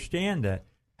I understand that.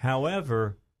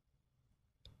 However,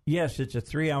 yes, it's a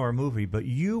 3-hour movie, but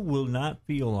you will not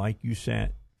feel like you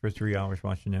sat for 3 hours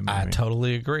watching that movie. I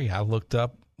totally agree. I looked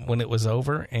up when it was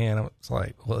over, and I was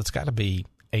like, well, it's got to be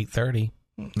 8:30,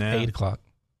 8 o'clock.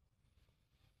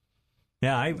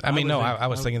 Yeah, I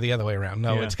was thinking the other way around.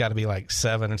 No, it's got to be like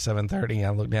 7 or 7:30. I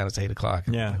looked down, it's 8 o'clock.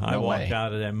 Yeah, I walked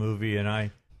out of that movie, and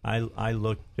I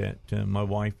looked at my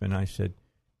wife, and I said,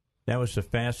 that was the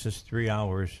fastest 3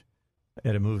 hours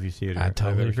at a movie theater. I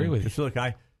totally agree with you. So look,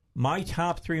 my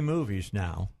top 3 movies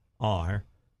now are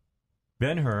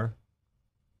Ben-Hur,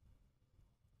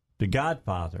 The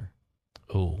Godfather,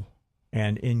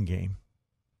 and Endgame.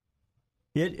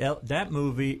 That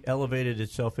movie elevated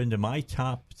itself into my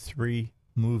top 3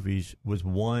 movies with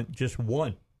just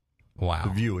one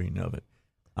viewing of it.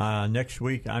 Next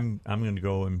week, I'm going to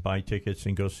go and buy tickets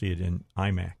and go see it in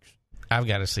IMAX. I've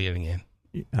got to see it again.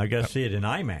 I got to see it in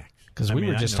IMAX because we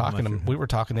were just talking. We were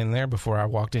talking in there before I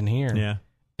walked in here. Yeah,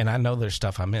 and I know there's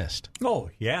stuff I missed. Oh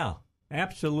yeah,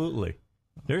 absolutely.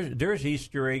 There's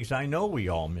Easter eggs I know we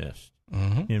all missed.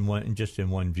 Mm-hmm. in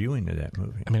one viewing of that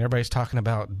movie. I mean, everybody's talking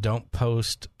about don't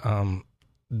post the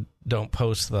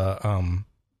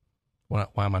why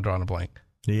am I drawing a blank?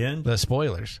 The end? The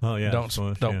spoilers. Oh yeah.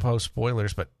 Don't post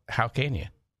spoilers, but how can you?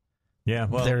 Yeah,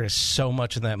 well, there is so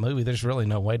much in that movie. There's really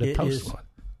no way to post one.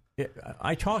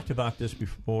 I talked about this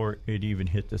before it even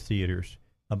hit the theaters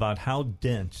about how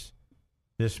dense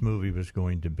this movie was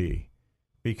going to be.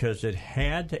 Because it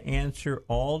had to answer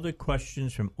all the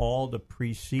questions from all the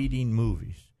preceding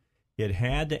movies. It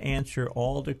had to answer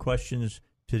all the questions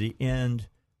to the end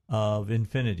of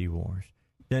Infinity Wars.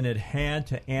 Then it had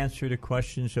to answer the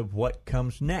questions of what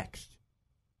comes next.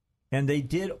 And they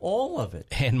did all of it.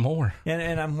 And more.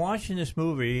 And I'm watching this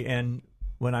movie, and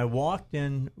when I walked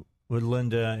in with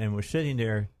Linda and we're sitting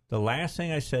there, the last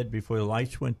thing I said before the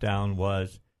lights went down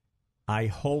was, I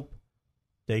hope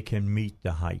they can meet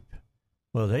the hype.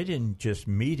 Well, they didn't just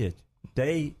meet it;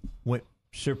 they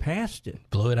surpassed it,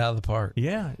 blew it out of the park.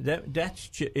 Yeah,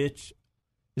 it's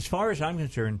as far as I'm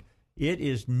concerned, it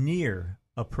is near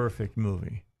a perfect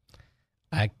movie.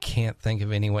 I can't think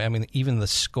of any way. I mean, even the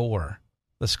score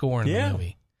in the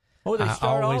movie. Oh, they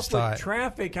start off with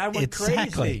traffic. I went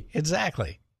crazy.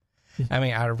 Exactly. I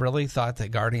mean, I really thought that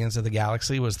Guardians of the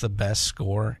Galaxy was the best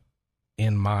score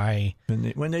in my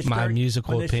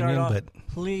musical opinion, but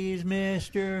please,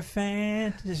 Mr.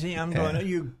 Fantasy, I'm going.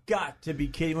 You got to be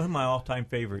kidding! One of my all-time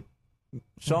favorite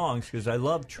songs because I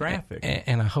love Traffic.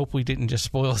 And I hope we didn't just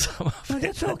spoil some of it.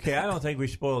 That's okay. I don't think we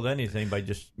spoiled anything by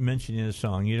just mentioning the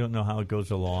song. You don't know how it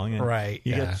goes along, and right?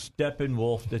 You got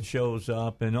Steppenwolf that shows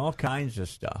up and all kinds of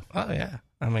stuff. Oh yeah.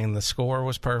 I mean, the score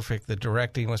was perfect. The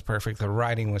directing was perfect. The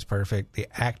writing was perfect. The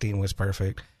acting was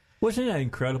perfect. Wasn't that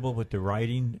incredible with the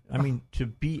writing? I mean, to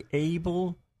be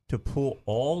able to pull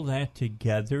all that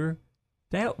together,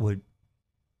 that would...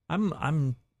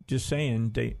 I'm just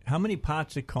saying, how many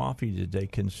pots of coffee did they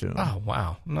consume? Oh,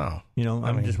 wow. No. You know,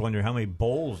 I'm just wondering how many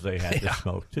bowls they had to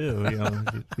smoke, too, you know,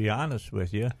 to be honest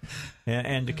with you.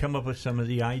 And to come up with some of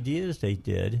the ideas they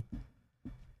did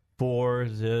for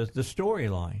the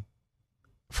storyline.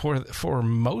 For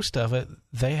most of it,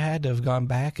 they had to have gone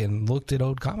back and looked at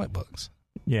old comic books.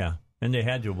 Yeah, and they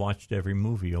had to have watched every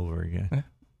movie over again.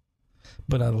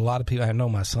 But a lot of people, I know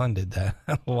my son did that.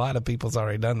 A lot of people's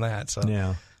already done that. So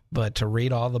yeah. But to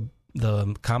read all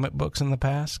the comic books in the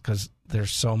past, because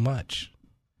there's so much.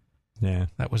 Yeah,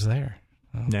 that was there.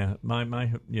 Oh. Yeah,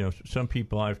 my some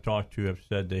people I've talked to have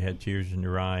said they had tears in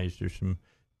their eyes. There's some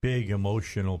big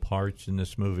emotional parts in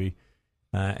this movie,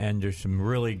 and there's some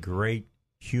really great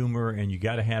humor, and you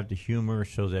got to have the humor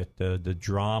so that the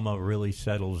drama really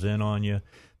settles in on you.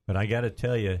 But I got to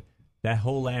tell you, that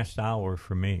whole last hour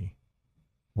for me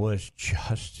was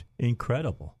just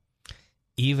incredible.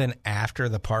 Even after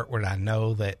the part where I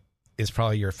know that is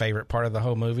probably your favorite part of the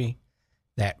whole movie,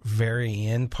 that very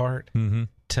end part,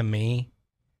 to me,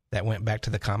 that went back to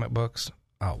the comic books.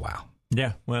 Oh, wow.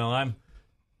 Yeah, well,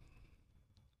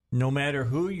 no matter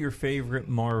who your favorite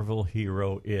Marvel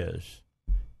hero is,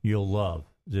 you'll love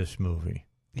this movie.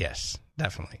 Yes,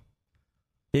 definitely.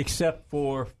 Except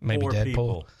for maybe 4 Deadpool.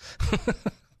 People.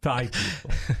 5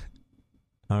 people.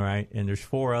 All right, and there's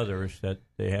 4 others that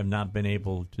they have not been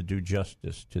able to do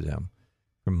justice to them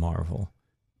from Marvel.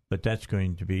 But that's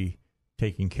going to be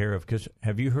taken care of. Because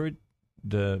have you heard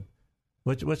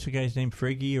what's the guy's name?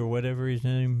 Friggy or whatever his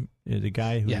name? The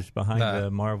guy who's behind the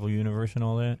Marvel Universe and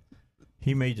all that?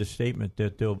 He made the statement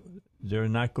that they're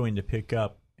not going to pick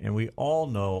up. And we all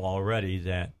know already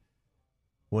that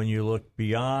when you look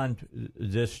beyond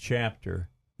this chapter,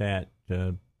 that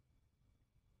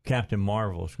Captain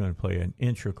Marvel is going to play an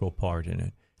integral part in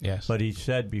it. Yes. But he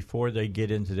said before they get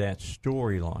into that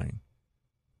storyline,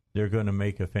 they're going to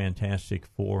make a Fantastic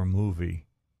Four movie.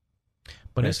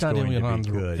 But it's not even on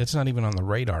the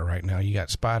radar right now. You got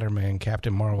Spider-Man,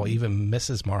 Captain Marvel, even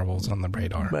Mrs. Marvel's on the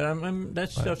radar. But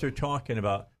that's stuff they're talking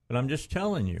about. But I'm just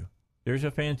telling you, there's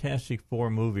a Fantastic Four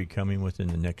movie coming within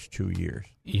the next 2 years.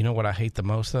 You know what I hate the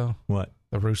most, though? What?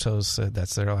 The Russos said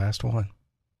that's their last one.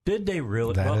 Did they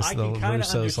really? That well, is I the can kind of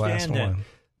Russos' understand last that. one.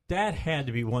 That had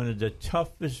to be one of the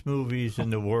toughest movies in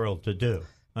the world to do.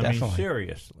 I mean,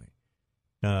 seriously.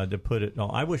 To put it,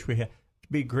 I wish we had.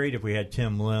 It'd be great if we had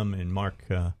Tim Lim and Mark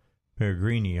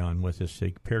Peregrini on with us.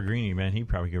 Peregrini, man, he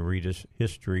probably could read us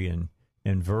history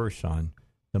and verse on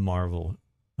the Marvel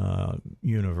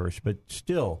universe. But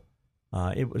still,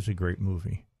 it was a great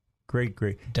movie. Great.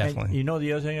 Definitely. And you know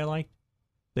the other thing I liked?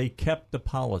 They kept the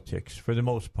politics, for the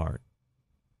most part,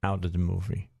 out of the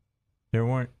movie. There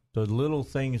weren't the little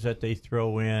things that they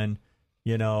throw in,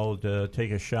 to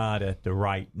take a shot at the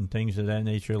right and things of that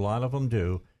nature. A lot of them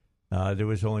do. There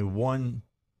was only one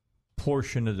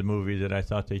portion of the movie that I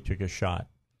thought they took a shot.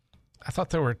 I thought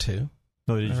there were 2.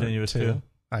 No, did you say there was 2?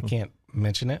 I can't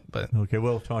mention it, but... Okay,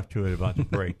 we'll talk to it about the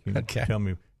break. Okay. Tell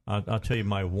me. I'll tell you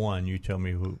my one. You tell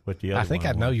me what the other one I think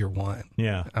I know your one.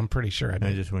 Yeah. I'm pretty sure I do.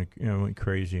 I just went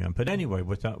crazy on. But anyway,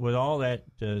 with all that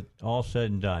all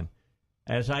said and done,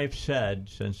 as I've said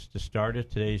since the start of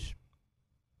today's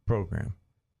program,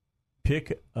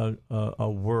 pick a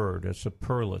word, a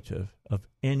superlative of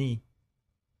any,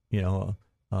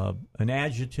 an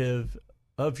adjective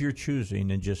of your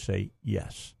choosing, and just say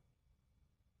yes.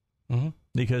 Mm-hmm.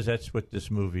 Because that's what this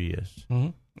movie is.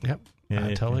 Mm-hmm. Yep.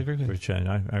 I totally agree with you.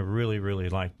 I really, really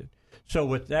liked it. So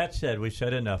with that said, we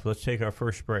said enough. Let's take our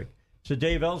first break. It's the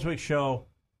Dave Elswick Show.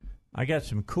 I got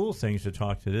some cool things to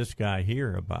talk to this guy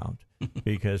here about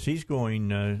because he's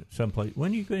going someplace.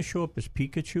 When are you going to show up as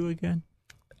Pikachu again?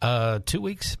 2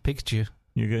 weeks, Pikachu.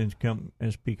 You're going to come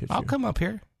as Pikachu? I'll come up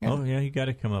here. Yeah. Oh, yeah, you got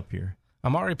to come up here.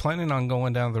 I'm already planning on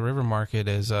going down to the River Market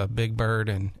as Big Bird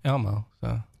and Elmo.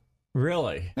 So.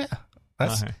 Really? Yeah.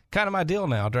 That's kind of my deal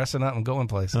now, dressing up and going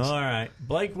places. All right.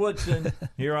 Blake Woodson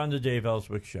here on the Dave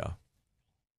Elswick Show.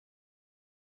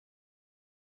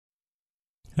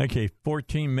 Okay,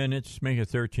 14 minutes, make it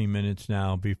 13 minutes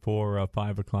now before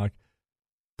 5 o'clock.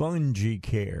 Fungi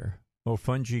Care or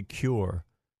Fungi Cure.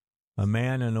 A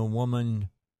man and a woman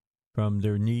from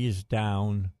their knees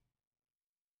down,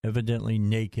 evidently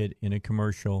naked in a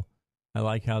commercial. I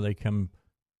like how they come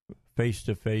face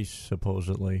to face,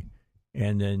 supposedly,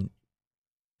 and then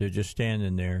they're just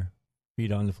standing there,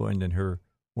 feet on the floor, and then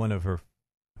one of her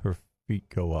feet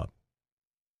go up.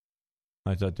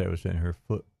 I thought that was in her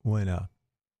foot went up.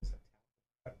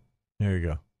 There you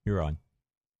go. You're on.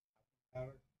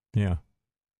 Yeah.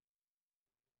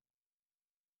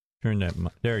 Turn that.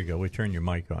 There you go. We turn your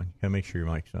mic on. Gotta make sure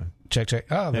your mic's on. Check.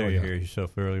 Oh, there you we go. hear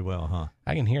yourself really well, huh?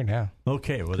 I can hear now.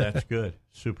 Okay. Well, that's good.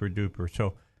 Super duper.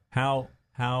 So, how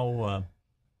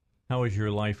is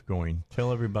your life going?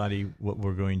 Tell everybody what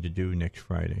we're going to do next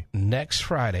Friday. Next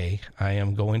Friday, I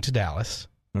am going to Dallas.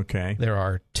 Okay. There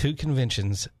are 2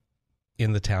 conventions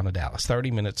in the town of Dallas,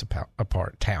 30 minutes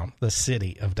apart. The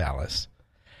city of Dallas,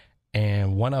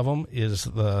 and one of them is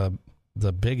the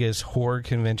biggest horror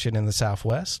convention in the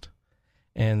Southwest,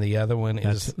 And the other one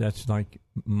is that's like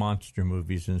monster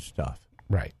movies and stuff.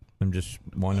 Right. I'm just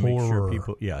want to make sure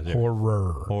people. Yeah,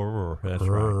 horror. That's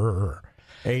right.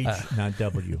 H, not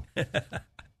W.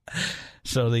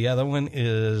 So the other one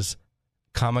is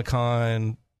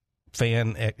Comic-Con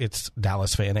it's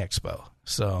Dallas Fan Expo.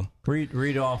 So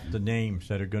read off the names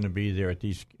that are going to be there at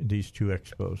these two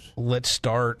expos. Let's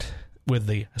start with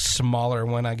the smaller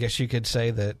one, I guess you could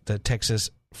say, the Texas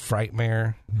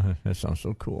Frightmare. That sounds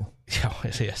so cool. Yeah,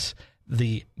 it is.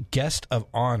 The guest of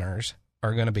honors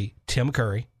are going to be Tim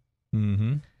Curry,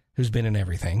 who's been in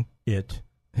everything.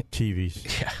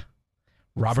 TVs. Yeah.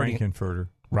 Frankenfurter.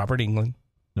 Robert Englund.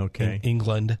 Okay.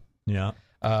 England. Yeah.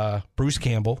 Bruce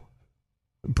Campbell.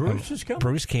 Bruce is coming.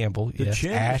 Bruce Campbell. The yes.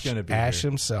 Ash is going to be Ash here.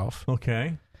 himself.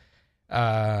 Okay.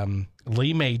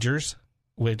 Lee Majors,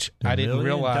 which I didn't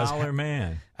realize. $1 Million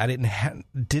Man. I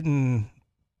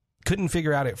couldn't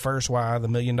figure out at first why the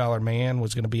 $1 Million Man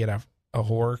was going to be at a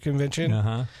horror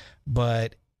convention.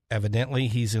 But evidently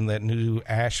he's in that new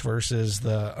Ash versus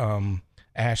the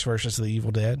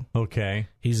Evil Dead. Okay.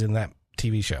 He's in that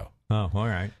TV show. Oh, all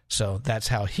right. So that's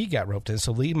how he got roped in.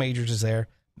 So Lee Majors is there.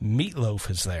 Meatloaf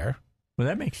is there. Well,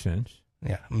 that makes sense.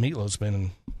 Yeah, Meatloaf's been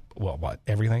in,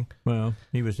 everything? Well,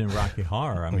 he was in Rocky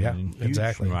Horror. Huge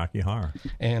exactly. In Rocky Horror.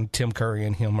 And Tim Curry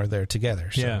and him are there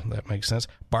together. So that makes sense.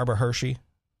 Barbara Hershey,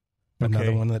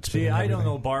 another one that's been in I everything. don't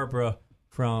know Barbara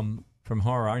from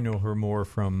horror. I know her more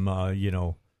from,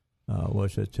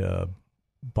 was it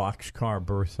Boxcar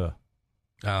Bertha?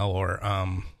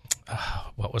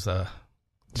 What was the...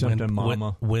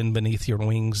 Mama. Wind Beneath Your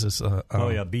Wings is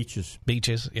Beaches.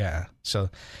 Beaches, yeah. So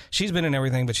she's been in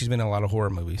everything, but she's been in a lot of horror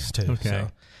movies too. Okay. So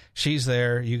she's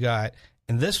there. You got,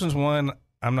 and this one's one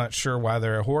I'm not sure why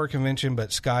they're a horror convention,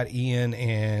 but Scott Ian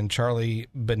and Charlie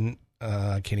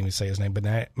I can't even say his name,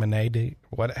 Benady,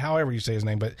 however you say his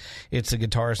name, but it's the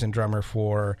guitarist and drummer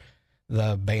for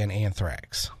the band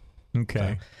Anthrax.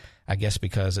 Okay. So I guess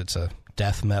because it's a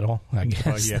death metal, I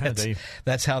guess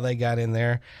that's how they got in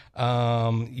there.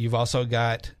 You've also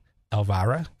got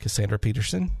Elvira, Cassandra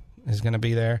Peterson is going to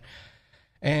be there,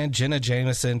 and Jenna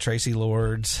Jameson, Tracy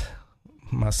Lords.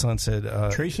 My son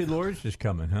said Tracy Lords is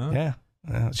coming, huh?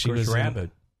 Yeah, she was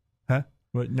Rabbit, huh?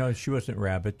 Well, no, she wasn't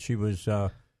Rabbit. She was.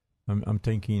 I'm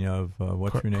thinking of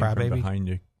what's her name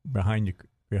from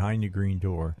behind the green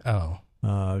door.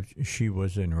 Oh, she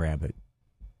was in Rabbit.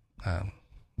 I'm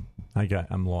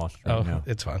lost right now.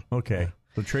 It's fine. Okay.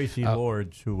 So Tracy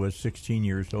Lords, who was 16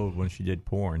 years old when she did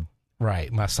porn.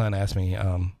 Right. My son asked me,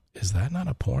 is that not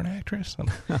a porn actress?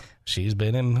 She's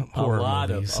been in horror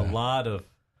movies. A lot of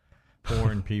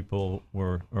porn people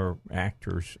or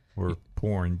actors were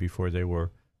porn before they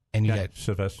were. And you got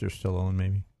Sylvester Stallone,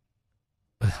 maybe.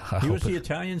 He was the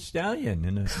Italian stallion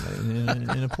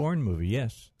in a porn movie,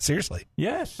 yes. Seriously?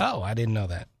 Yes. Oh, I didn't know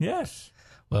that. Yes.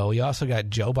 Well, we also got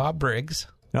Joe Bob Briggs.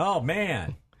 Oh,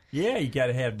 man. Yeah, you got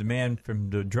to have the man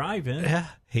from the drive-in. Yeah,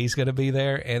 he's going to be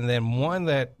there. And then one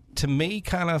that, to me,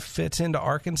 kind of fits into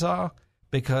Arkansas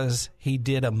because he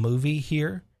did a movie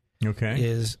here. Okay.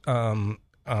 Is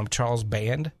Charles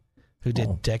Band, who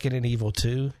did Decadent Evil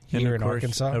 2 here in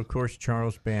Arkansas. Of course,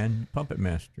 Charles Band, Puppet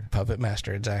Master. Puppet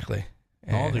Master, exactly.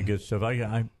 All the good stuff.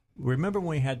 I remember when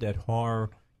we had that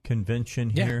horror convention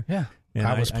here. Yeah, and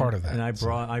I was part of that. And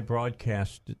I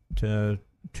broadcast 2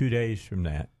 days from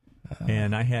that.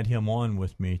 And I had him on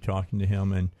with me, talking to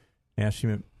him, and asked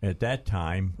him at that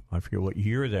time, I forget what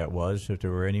year that was, if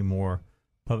there were any more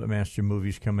Puppet Master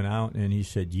movies coming out. And he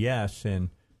said yes, and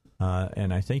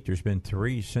I think there's been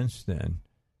 3 since then.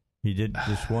 He did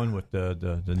this one with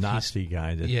the Nazi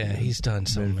guy. He's done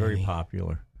so many. Very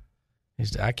popular.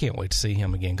 I can't wait to see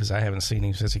him again because I haven't seen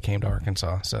him since he came to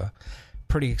Arkansas. So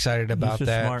pretty excited about He's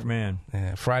that. A smart man.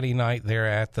 Friday night there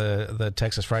at the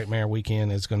Texas Frightmare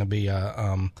weekend is going to be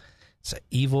it's an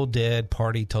Evil Dead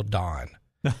party till dawn,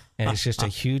 and it's just a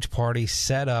huge party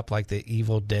set up like the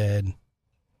Evil Dead.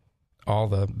 All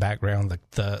the background,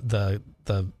 the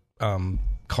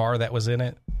car that was in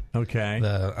it. Okay.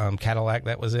 The Cadillac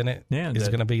that was in it is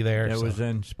going to be there. That was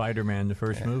in Spider-Man, the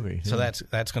first movie. So that's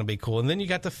going to be cool. And then you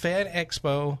got the Fan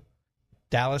Expo,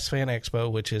 Dallas Fan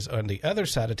Expo, which is on the other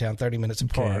side of town, 30 minutes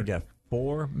apart. I got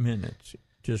 4 minutes.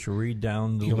 Just read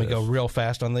down the list. You want me to go real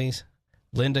fast on these?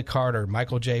 Linda Carter,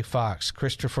 Michael J. Fox,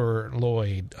 Christopher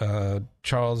Lloyd,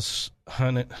 Charles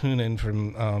Hunnam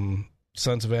from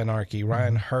Sons of Anarchy,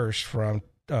 Ryan Hirsch from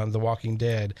The Walking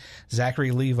Dead,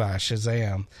 Zachary Levi,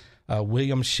 Shazam,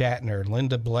 William Shatner,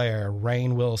 Linda Blair,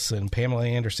 Rainn Wilson, Pamela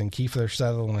Anderson, Kiefer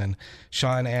Sutherland,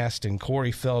 Sean Astin,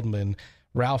 Corey Feldman,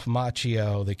 Ralph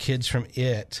Macchio, the kids from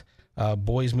It,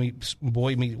 Boy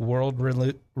Meet World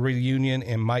reunion,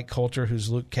 and Mike Coulter, who's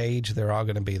Luke Cage. They're all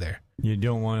going to be there. You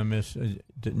don't want to miss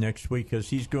next week because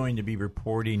he's going to be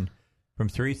reporting from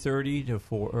 3:30 to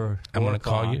 4. I'm going to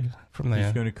call you from there.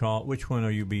 He's going to call. Which one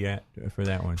will you be at for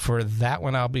that one? For that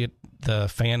one, I'll be at the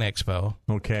Fan Expo.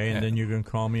 Okay, and then you're going to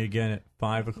call me again at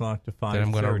 5 o'clock to 5:30. Then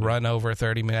I'm going to run over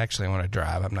 30 minutes. Actually, I want to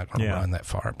drive. I'm not going to run that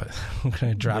far, but I'm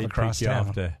going to drive across take you town.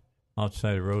 Off the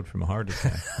outside the road from a heart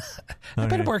attack. I've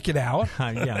been working out.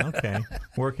 Yeah, okay.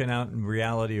 Working out in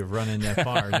reality of running that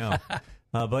far, no.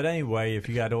 But anyway, if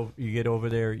you get over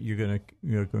there, you're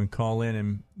gonna call in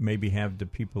and maybe have the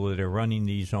people that are running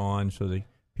these on, so that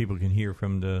people can hear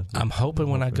from the I'm hoping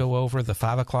when I go over the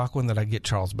 5 o'clock one that I get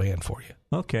Charles Band for you.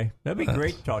 Okay, that'd be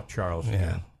great to talk Charles.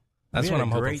 Yeah, that's what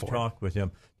I'm hoping for. Great talk with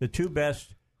him.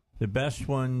 The best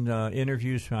one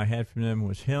interviews I had from them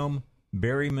was him.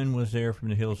 Berryman was there from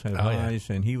the Hills Have Eyes,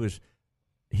 and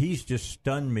he's just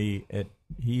stunned me.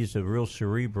 He's a real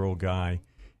cerebral guy.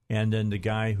 And then the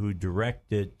guy who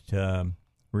directed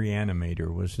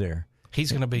Reanimator was there. He's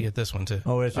going to be at this one, too.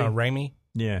 Oh, is he? Ramey?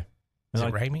 Yeah. Is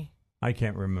it Ramey? I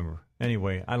can't remember.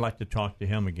 Anyway, I'd like to talk to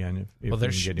him again. If well,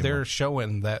 they're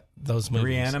showing those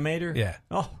movies. Reanimator? Yeah.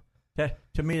 Oh,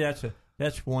 to me,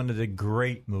 that's one of the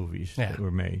great movies that were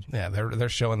made. Yeah, they're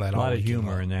showing that. A lot of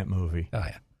humor in that movie. Oh,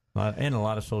 yeah. And a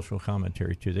lot of social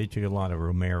commentary, too. They took a lot of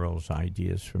Romero's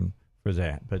ideas for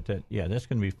that. But that's going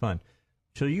to be fun.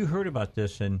 So you heard about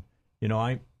this, and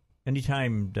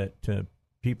anytime that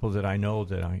people that I know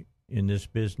that in this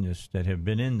business that have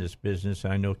been in this business,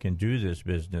 I know can do this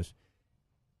business,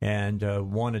 and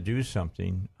want to do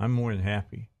something, I'm more than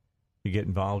happy to get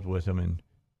involved with them. And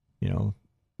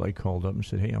Blake called up and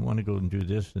said, "Hey, I want to go and do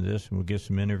this and this, and we'll get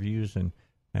some interviews and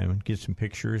get some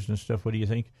pictures and stuff. What do you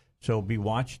think?" So be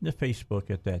watching the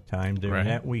Facebook at that time during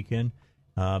that weekend.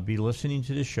 Be listening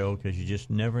to the show because you just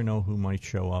never know who might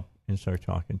show up and start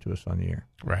talking to us on the air.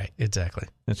 Right, exactly.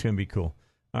 That's going to be cool.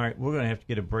 All right, we're going to have to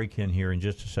get a break in here in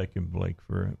just a second, Blake,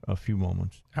 for a few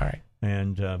moments. All right.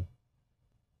 And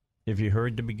if you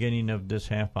heard the beginning of this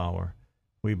half hour,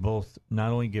 we both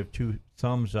not only give 2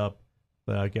 thumbs up,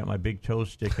 but I got my big toe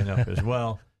sticking up as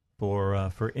well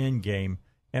for Endgame.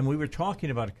 And we were talking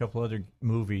about a couple other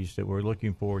movies that we're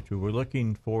looking forward to. We're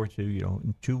looking forward to,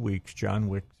 in 2 weeks, John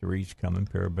Wick 3's coming.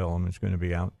 Parabellum is going to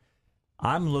be out.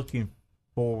 I'm looking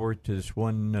forward to this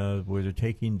one where they're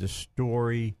taking the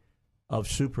story of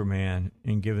Superman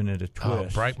and giving it a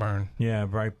twist. Oh, Brightburn. Yeah,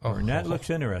 Brightburn. That looks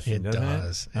interesting, doesn't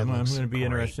it? I'm going to be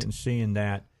interested in seeing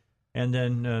that. And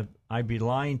then I'd be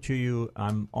lying to you.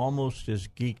 I'm almost as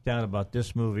geeked out about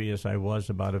this movie as I was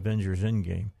about Avengers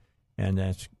Endgame. And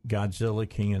that's Godzilla,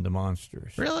 King of the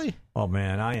Monsters. Really? Oh,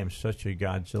 man, I am such a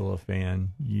Godzilla fan.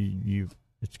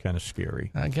 It's kind of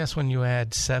scary. I guess when you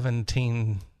add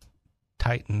 17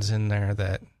 Titans in there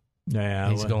that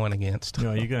he's going against.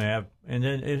 You're going to have...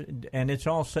 And it's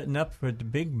all setting up for the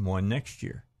big one next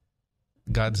year.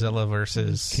 Godzilla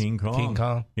versus King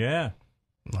Kong. Yeah.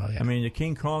 Oh, yeah. I mean, the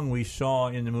King Kong we saw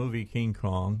in the movie King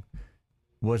Kong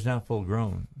was not full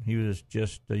grown. He was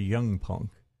just a young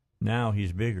punk. Now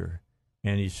he's bigger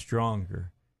and he's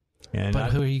stronger.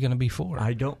 But who are you going to be for?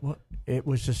 I don't. It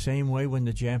was the same way when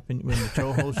the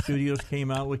Toho Studios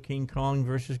came out with King Kong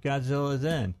versus Godzilla.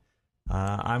 Then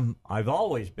I've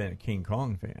always been a King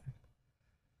Kong fan.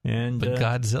 But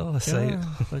Godzilla,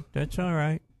 but that's all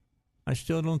right. I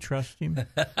still don't trust him.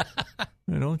 I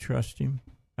don't trust him.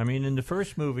 I mean, in the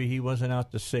first movie, he wasn't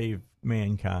out to save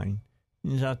mankind.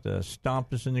 He's out to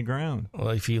stomp us in the ground. Well,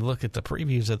 if you look at the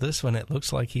previews of this one, it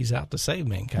looks like he's out to save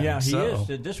mankind. Yeah, he is.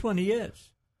 This one, he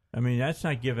is. I mean, that's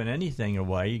not giving anything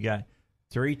away. You got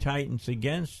 3 Titans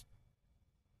against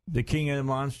the King of the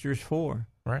Monsters 4.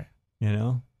 Right.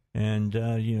 And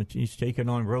he's taking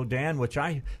on Rodan, which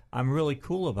I'm really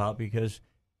cool about because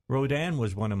Rodan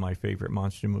was one of my favorite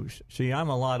monster movies. See, I'm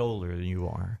a lot older than you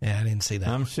are. Yeah, I didn't see that.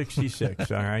 I'm 66,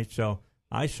 all right? So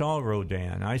I saw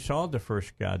Rodan. I saw the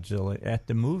first Godzilla at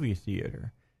the movie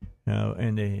theater,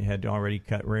 and they had already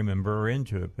cut Raymond Burr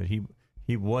into it, but he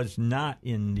was not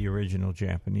in the original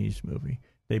Japanese movie.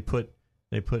 They put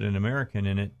an American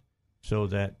in it so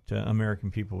that American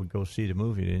people would go see the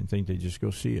movie. They didn't think they'd just go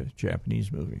see a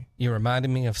Japanese movie. You reminded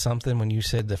me of something when you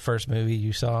said the first movie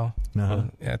you saw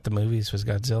at the movies was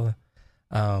Godzilla.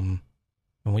 When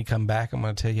we come back, I'm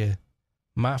going to tell you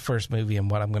my first movie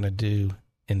and what I'm going to do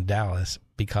in Dallas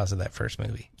because of that first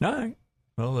movie. All right.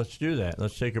 Well, let's do that.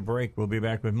 Let's take a break. We'll be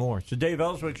back with more. It's the Dave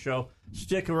Elswick Show.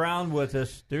 Stick around with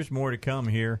us. There's more to come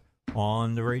here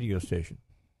on the radio station.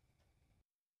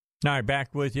 All right,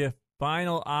 back with you.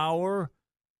 Final hour.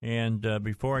 And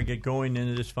before I get going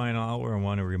into this final hour, I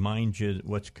want to remind you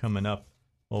what's coming up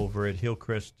over at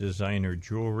Hillcrest Designer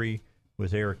Jewelry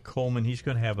with Eric Coleman. He's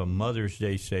going to have a Mother's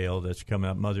Day sale that's coming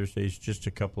up. Mother's Day is just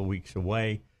a couple of weeks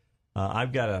away.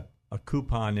 I've got a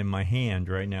coupon in my hand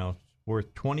right now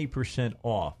worth 20%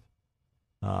 off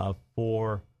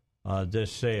for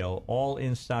this sale. All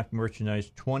in-stock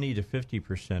merchandise, 20 to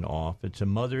 50% off. It's a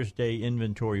Mother's Day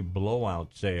inventory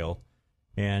blowout sale,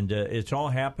 and it's all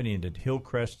happening at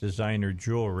Hillcrest Designer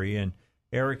Jewelry. And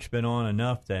Eric's been on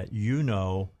enough that you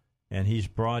know, and he's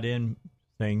brought in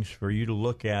things for you to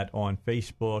look at on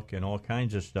Facebook and all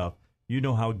kinds of stuff. You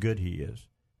know how good he is.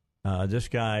 This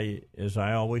guy, as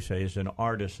I always say, is an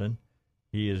artisan.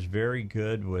 He is very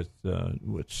good with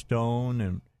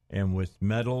stone and with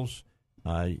metals.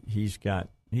 He's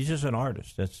just an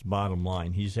artist. That's the bottom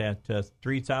line. He's at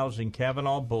 3000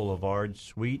 Kavanaugh Boulevard,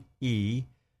 Suite E,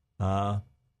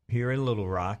 here in Little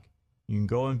Rock. You can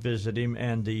go and visit him.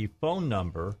 And the phone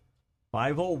number,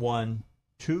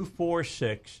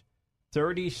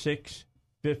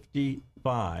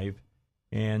 501-246-3655.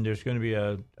 And there's going to be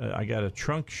I got a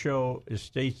trunk show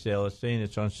estate sale. It's saying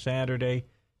it's on Saturday.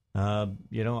 I'm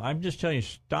just telling you,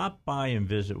 stop by and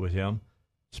visit with him.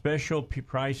 Special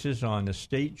prices on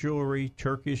estate jewelry,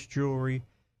 Turkish jewelry,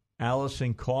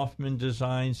 Allison Kaufman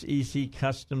designs, Easy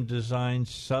Custom Designs,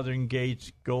 Southern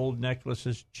Gates, gold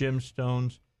necklaces,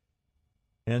 gemstones,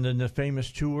 and then the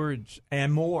famous 2 words,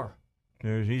 and more.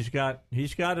 He's got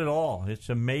it all. It's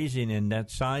amazing. And that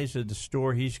size of the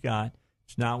store he's got,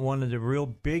 it's not one of the real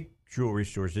big jewelry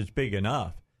stores. It's big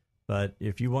enough. But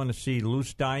if you want to see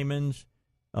loose diamonds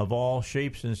of all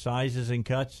shapes and sizes and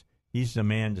cuts, he's the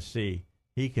man to see.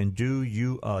 He can do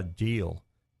you a deal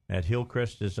at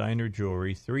Hillcrest Designer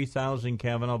Jewelry, 3000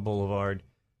 Kavanaugh Boulevard,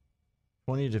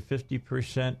 20 to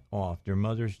 50% off their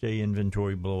Mother's Day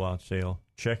inventory blowout sale.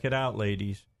 Check it out,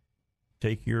 ladies.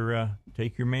 Take your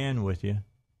man with you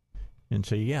and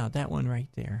say, yeah, that one right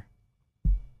there.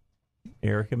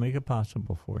 Eric can make it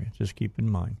possible for you. Just keep in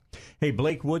mind. Hey,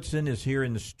 Blake Woodson is here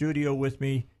in the studio with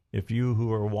me. If you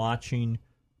who are watching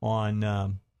on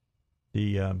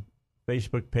the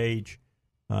Facebook page,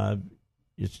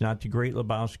 it's not the Great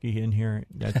Lebowski in here.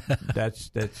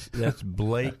 That's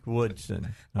Blake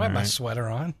Woodson. I have my sweater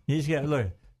on. He's got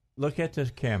look at the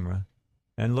camera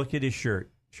and look at his shirt.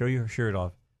 Show your shirt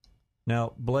off.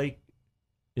 Now Blake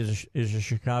is a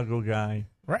Chicago guy.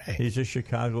 Right. He's a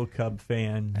Chicago Cub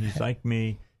fan. He's like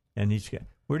me, and he's got.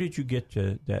 Where did you get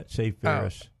to that? Save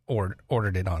Ferris.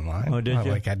 Ordered it online. Oh, did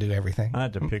you? Like I do everything. I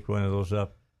had to pick one of those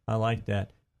up. I like that.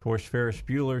 Of course, Ferris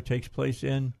Bueller takes place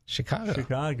in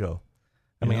Chicago.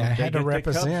 I You mean, know, I they had to get the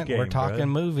represent. Cubs game, We're talking brother.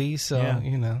 movies, so Yeah.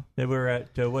 you know. They were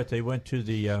at what? They went to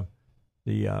the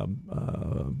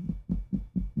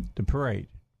parade,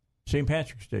 St.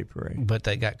 Patrick's Day parade. But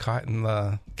they got caught in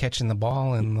the catching the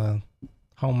ball in the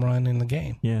home run in the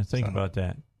game. Yeah, think about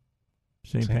that.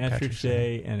 St. Patrick's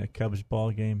Day and a Cubs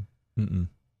ball game.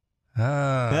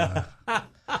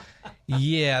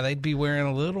 Yeah, they'd be wearing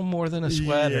a little more than a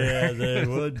sweater. Yeah, they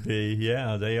would be.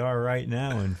 Yeah, they are right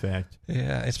now, in fact.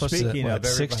 Yeah, it's supposed Speaking to of be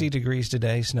 60 degrees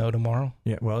today, snow tomorrow.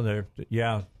 Yeah, well,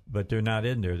 but they're not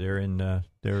in there. They're in.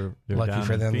 They're lucky down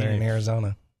for them. Phoenix. They're in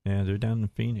Arizona. Yeah, they're down in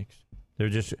Phoenix.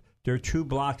 They're 2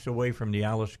 blocks away from the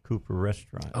Alice Cooper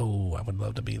restaurant. Oh, I would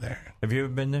love to be there. Have you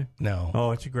ever been there? No.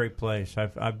 Oh, it's a great place.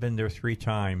 I've been there 3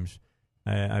 times.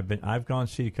 I've gone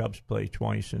to see the Cubs play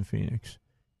twice in Phoenix.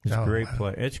 It's a great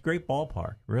place. It's a great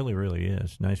ballpark. Really, really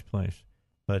is. Nice place.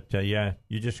 But yeah,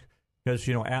 you just because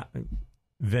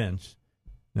Vince.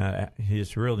 Now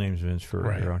his real name's Vince Ferrer.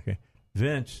 Right. Okay,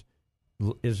 Vince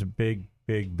is a big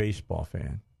baseball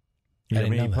fan. I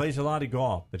mean, he plays a lot of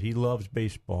golf, but he loves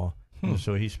baseball. And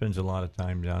so he spends a lot of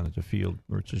time down at the field,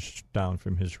 or just down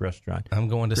from his restaurant. I'm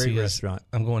going to see restaurant.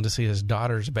 I'm going to see his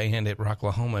daughter's band at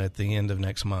Rocklahoma at the end of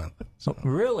next month. So,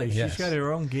 really? Yes. She's got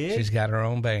her own gig? She's got her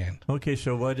own band. Okay,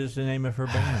 so what is the name of her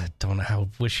band? I don't know. I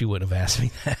wish you would have asked me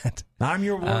that. I'm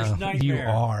your worst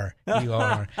nightmare. You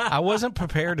are. I wasn't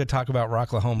prepared to talk about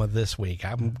Rocklahoma this week.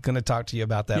 I'm going to talk to you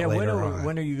about that later on.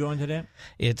 When are you going to that?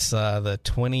 It's the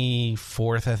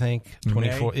 24th, I think.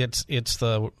 24th. It's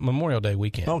the Memorial Day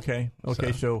weekend. Okay,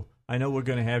 so I know we're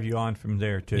going to have you on from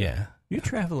there, too. Yeah. You're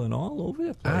traveling all over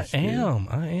the place. I am.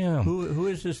 Who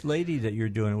is this lady that you're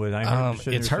doing it with?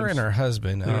 It's her and her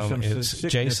husband. It's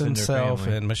Jason Self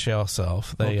and Michelle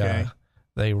Self.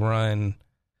 They run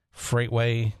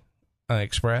Freightway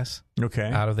Express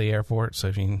out of the airport. So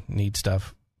if you need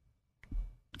stuff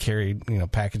carried,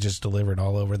 packages delivered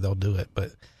all over, they'll do it.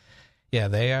 But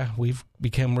yeah, we've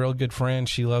become real good friends.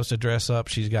 She loves to dress up.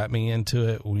 She's got me into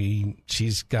it.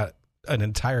 She's got an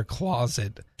entire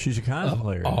closet. She's a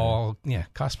cosplayer.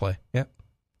 Cosplay. Yep,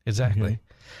 exactly. Okay.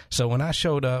 So when I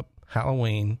showed up,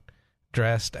 Halloween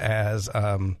dressed as,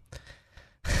 do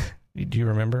you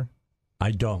remember?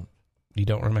 I don't. You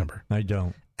don't remember? I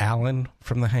don't. Alan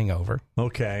from The Hangover.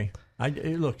 Okay.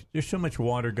 Look, there's so much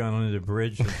water gone under the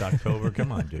bridge since October.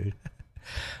 Come on, dude.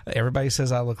 Everybody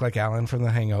says I look like Alan from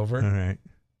The Hangover. All right.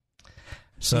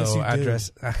 So yes, I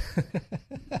dress.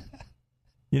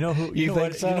 You know who? You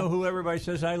think so? You know who everybody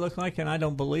says I look like, and I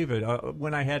don't believe it.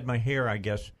 When I had my hair, I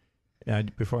guess,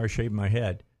 before I shaved my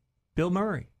head, Bill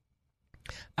Murray.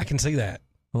 I can see that.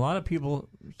 A lot of people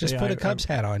Just say put a Cubs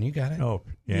hat on. You got it. Oh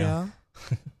yeah.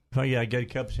 Oh yeah, I get a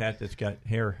Cubs hat that's got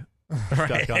hair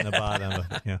stuck on the bottom.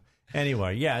 Yeah.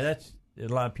 Anyway, yeah, that's a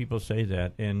lot of people say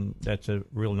that, and that's a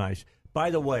real nice. By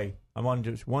the way, I want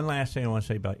to just one last thing I want to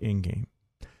say about Endgame.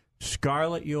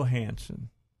 Scarlett Johansson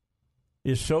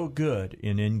is so good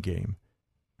in Endgame.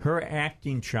 Her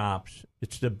acting chops,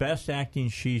 it's the best acting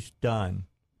she's done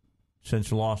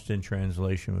since Lost in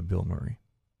Translation with Bill Murray.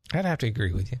 I'd have to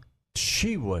agree with you.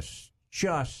 She was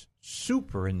just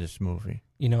super in this movie.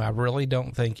 You know, I really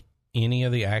don't think any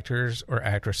of the actors or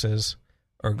actresses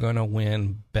are going to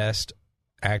win Best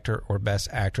Actor or Best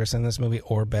Actress in this movie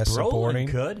or Best Supporting.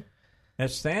 Brolin could.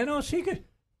 As Thanos, he could.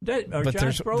 Or But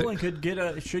Josh Brolin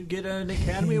should get an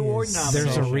Academy Award nomination.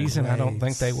 There's a reason I don't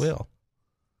think they will.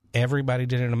 Everybody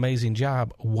did an amazing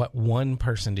job. What one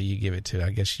person do you give it to? I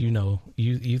guess you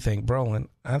think Brolin.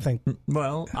 I think.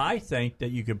 Well, I think that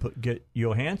you could get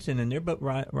Johansson in there, but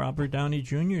Robert Downey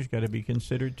Jr.'s got to be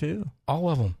considered too. All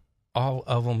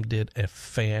of them did a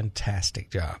fantastic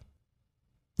job.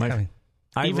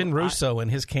 Even Russo in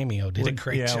his cameo did a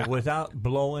great job. Without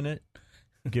blowing it,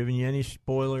 giving you any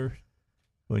spoilers.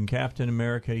 When Captain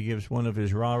America gives one of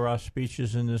his rah-rah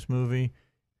speeches in this movie,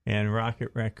 and Rocket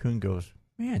Raccoon goes,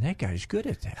 "Man, that guy's good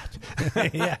at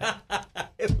that." Yeah.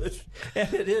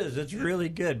 It is. It's really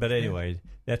good. But anyway,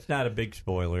 that's not a big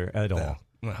spoiler at all.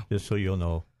 No. Just so you'll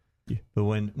know. But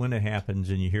when it happens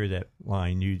and you hear that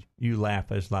line, you laugh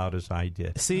as loud as I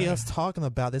did. See, us talking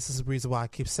about this is the reason why I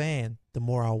keep saying the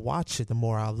more I watch it, the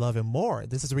more I love it more.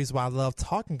 This is the reason why I love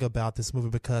talking about this movie,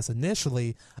 because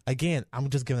initially, again, I'm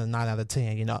just giving it a 9 out of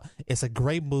 10. You know, it's a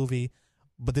great movie,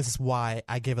 but this is why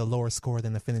I gave it a lower score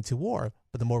than Infinity War.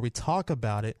 But the more we talk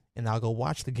about it, and I'll go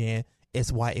watch it again,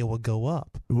 it's why it will go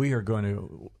up. We are going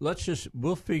to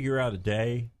we'll figure out a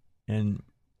day, and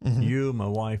you, my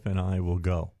wife, and I will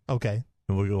go. Okay.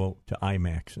 And we'll go to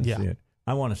IMAX and see it.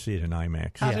 I want to see it in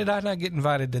IMAX. How did I not get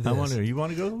invited to this? You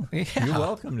want to go? Yeah. You're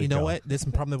welcome to go. You know what? This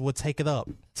probably will take it up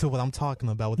to what I'm talking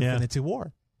about with Infinity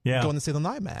War. Yeah. Going to see it on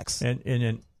IMAX. And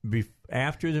then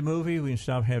after the movie, we can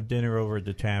stop have dinner over at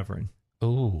the tavern.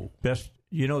 Ooh. Best,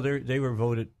 they were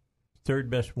voted third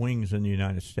best wings in the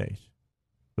United States.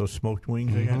 Those smoked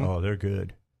wings they got? Oh, they're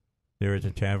good. They're at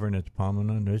the tavern at the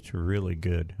Promenade. It's really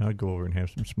good. I'll go over and have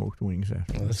some smoked wings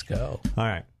after. Let's go. All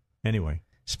right. Anyway.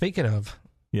 Speaking of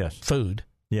food.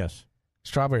 Yes.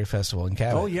 Strawberry Festival in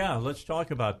Cabot. Oh, yeah. Let's talk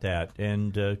about that.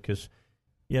 And because,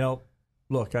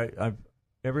 look,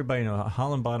 everybody knows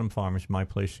Holland Bottom Farm is my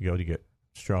place to go to get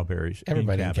strawberries.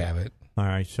 Everybody in Cabot. All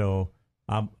right. So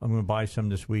I'm going to buy some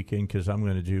this weekend because I'm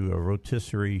going to do a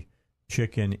rotisserie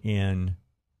chicken in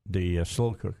the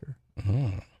slow cooker.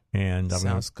 Mm-hmm. And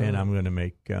I'm going to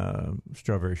make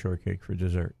strawberry shortcake for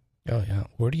dessert. Oh, yeah.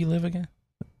 Where do you live again?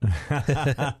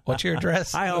 What's your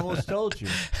address? I almost told you.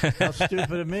 How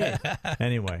stupid of me.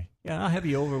 Anyway, I'll have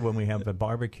you over when we have the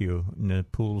barbecue and the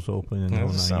pool's open. And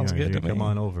that sounds good to me. Come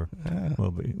on over. Yeah.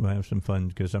 We'll have some fun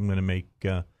because I'm going to make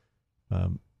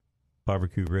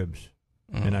barbecue ribs.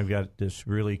 And I've got this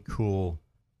really cool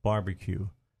barbecue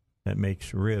that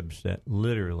makes ribs that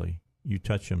literally... You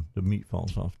touch them, the meat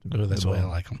falls off the bone. Oh, that's the way I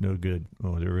like them. They're good.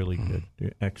 Oh, they're really good.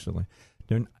 They're excellent.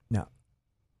 Now,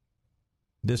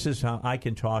 this is how I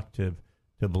can talk to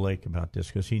Blake about this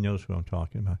because he knows who I'm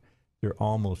talking about. They're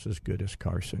almost as good as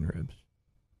Carson ribs.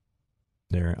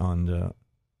 They're on the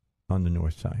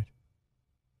north side.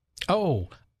 Oh.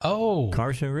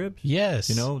 Carson ribs? Yes.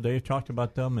 They've talked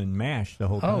about them and MASH the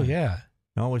whole time. Oh, yeah.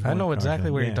 I know exactly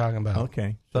what you're talking about.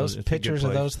 Okay. Those pictures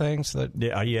of those things.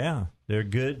 Yeah. They're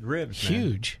good ribs,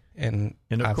 huge. Man.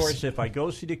 And of course, if I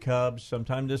go see the Cubs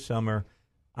sometime this summer,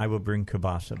 I will bring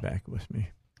kielbasa back with me.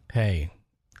 Hey,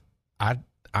 I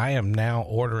am now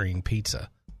ordering pizza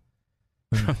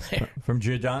from there. From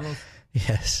Giordano's?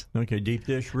 Yes. Okay, deep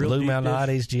dish. Lou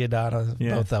Malnati's, Giordano's,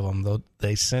 both of them.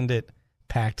 They send it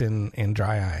packed in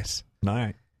dry ice. All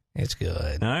right. It's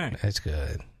good. All right. It's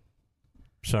good.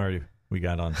 Sorry. We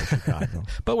got on to Chicago.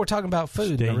 But we're talking about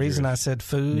food. The reason I said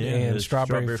food and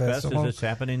Strawberry Festival. It's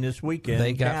happening this weekend.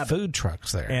 They got food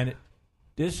trucks there. And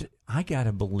I got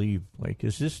to believe, like,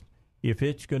 is this if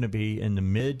it's going to be in the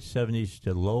mid 70s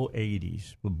to low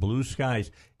 80s with blue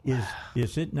skies,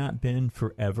 is it not been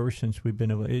forever since we've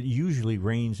been? It usually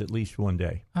rains at least one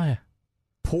day. Oh yeah,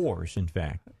 pours. In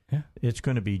fact, yeah. It's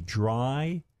going to be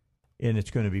dry, and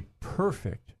it's going to be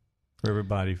perfect for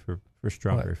everybody for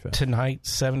Strawberry Fest. Tonight,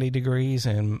 70 degrees,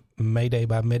 and Mayday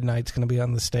by Midnight's going to be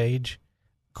on the stage.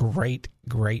 Great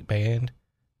band.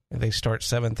 They start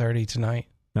 7:30 tonight.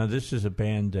 Now, this is a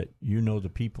band that you know the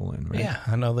people in, right? Yeah,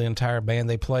 I know the entire band.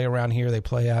 They play around here. They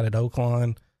play out at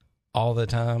Oaklawn all the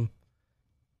time.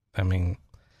 I mean,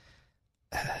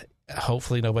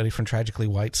 hopefully nobody from Tragically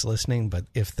White's listening, but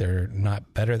if they're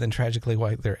not better than Tragically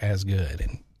White, they're as good.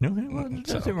 And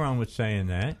there's nothing wrong with saying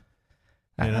that.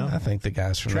 You know? I think the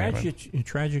guys from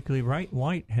Tragically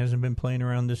White hasn't been playing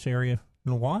around this area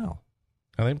in a while.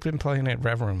 They've been playing at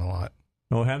Reverend a lot.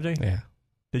 Oh, have they? Yeah.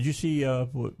 Did you see,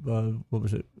 what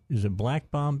was it? Is it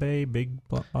Black Bombay, Big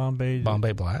Bombay?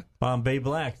 Bombay Black. Bombay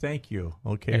Black, thank you.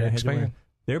 Okay. Eric's band.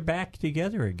 They're back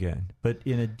together again, but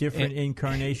in a different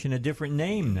incarnation, a different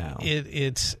name now.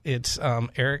 It's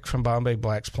Eric from Bombay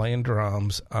Black's playing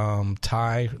drums.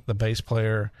 Ty, the bass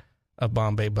player of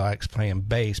Bombay Black's playing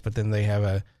bass, but then they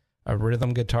have a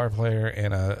rhythm guitar player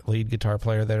and a lead guitar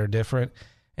player that are different,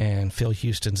 and Phil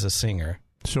Houston's a singer.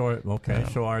 So,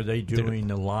 so are they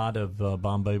doing a lot of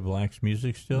Bombay Black's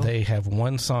music still? They have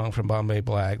one song from Bombay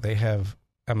Black. They have,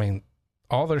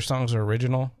 all their songs are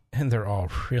original, and they're all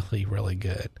really, really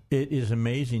good. It is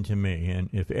amazing to me, and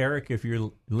if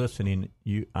you're listening,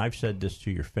 I've said this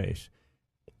to your face.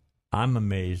 I'm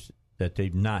amazed that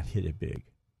they've not hit it big.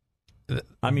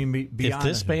 I mean, be honest.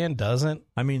 This band doesn't,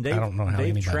 I don't know how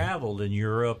they've traveled in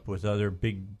Europe with other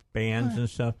big bands and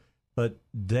stuff, but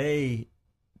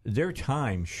their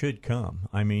time should come.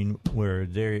 I mean, where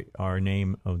they are a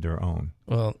name of their own.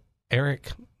 Well,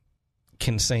 Eric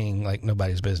can sing like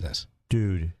nobody's business.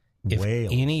 Dude, if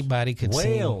anybody could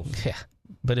sing,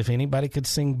 but if anybody could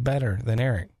sing better than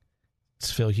Eric,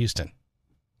 it's Phil Houston.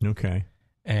 Okay.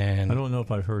 And I don't know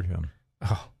if I've heard him.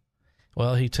 Oh,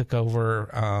 well, he took over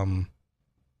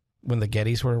when the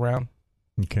Gettys were around.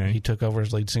 Okay. He took over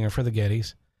as lead singer for the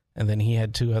Gettys, and then he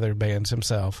had two other bands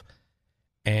himself.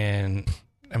 And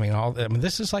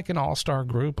this is like an all-star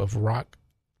group of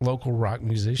local rock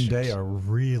musicians. They are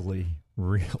really,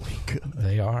 really good.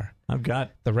 They are. I've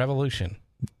got the Revolution.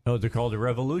 Oh, they're called the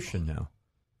Revolution now.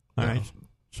 All right.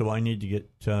 So I need to get.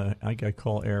 I got to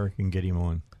call Eric and get him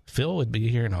on. Phil would be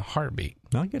here in a heartbeat.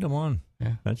 I'll get him on.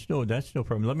 Yeah. That's no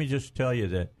problem. Let me just tell you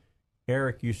that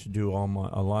Eric used to do a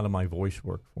lot of my voice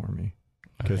work for me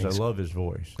because I love his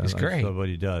voice. He's great. I love what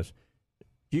he does.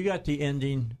 You got the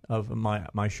ending of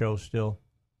my show still,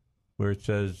 where it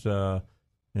says,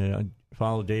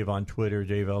 follow Dave on Twitter,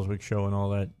 Dave Elswick Show, and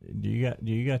all that. Do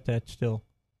you got that still?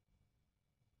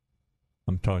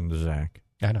 I'm talking to Zach.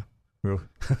 I know.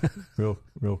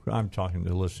 Real. I'm talking to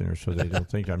the listeners so they don't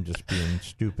think I'm just being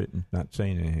stupid and not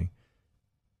saying anything.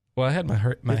 Well, I had my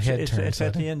head turned. It's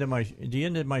at the end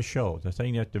of my show. The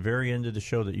thing at the very end of the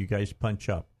show that you guys punch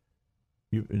up.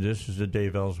 This is the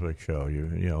Dave Elswick Show.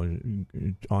 You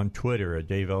on Twitter at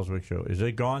Dave Elswick Show. Is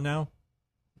it gone now?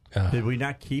 Did we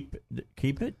not keep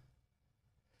it?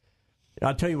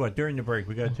 I'll tell you what. During the break,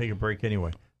 we got to take a break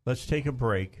anyway. Let's take a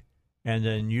break, and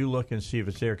then you look and see if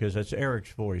it's there because that's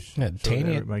Eric's voice. Yeah, so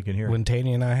everybody can hear. When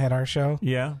Tanya and I had our show,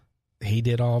 he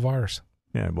did all of ours.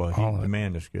 Yeah, well, the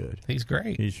man is good. He's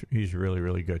great. He's really,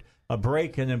 really good. A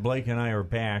break, and then Blake and I are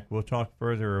back. We'll talk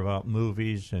further about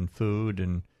movies and food,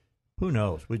 and who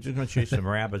knows? We're just going to chase some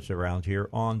rabbits around here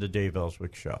on the Dave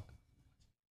Elswick Show.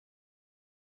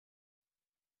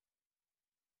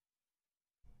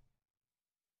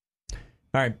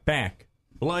 All right, back.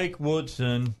 Blake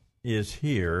Woodson is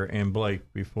here, and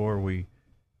Blake, before we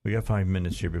got 5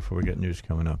 minutes here before we get news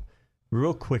coming up.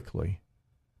 Real quickly.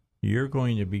 You're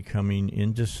going to be coming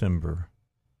in December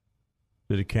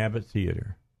to the Cabot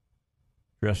Theater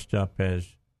dressed up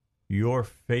as your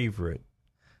favorite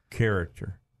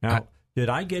character. Now, did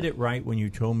I get it right when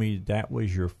you told me that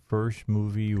was your first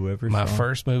movie you ever saw? My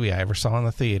first movie I ever saw in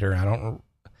the theater.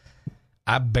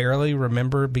 I barely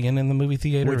remember being in the movie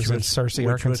theater. Which was in Searcy,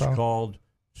 Arkansas. Which was called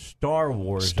Star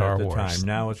Wars at the time.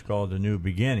 Now it's called A New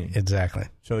Beginning. Exactly.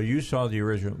 So you saw the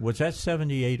original. Was that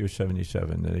 78 or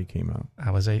 77 that it came out?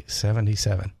 I was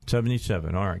 77.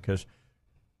 77. All right, because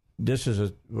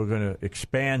we're going to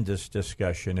expand this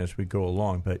discussion as we go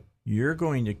along, but you're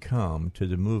going to come to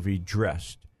the movie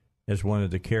dressed as one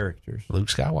of the characters. Luke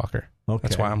Skywalker. Okay.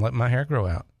 That's why I'm letting my hair grow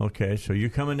out. Okay, so you're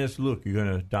coming as Luke. You're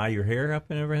going to dye your hair up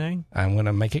and everything? I'm going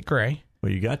to make it gray.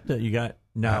 Well, you got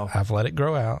now I've let it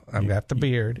grow out. I've got the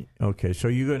beard. Okay, so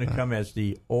you're going to come as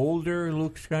the older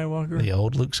Luke Skywalker? The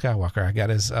old Luke Skywalker. I got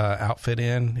his outfit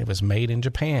in. It was made in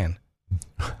Japan.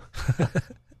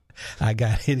 I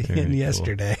got it Very in cool.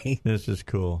 yesterday. This is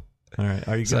cool. All right.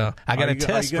 Are you So gonna, I got are a you,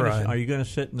 test run. Are you going to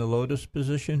sit in the lotus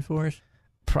position for us?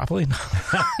 Probably not.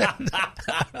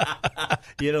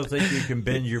 You don't think you can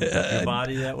bend your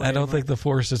body that way? I don't think the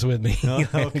force is with me. Oh,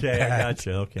 okay, I got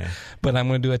you. Okay. But I'm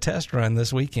going to do a test run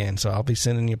this weekend, so I'll be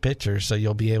sending you pictures so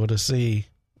you'll be able to see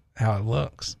how it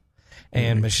looks.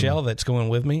 And Michelle, that's going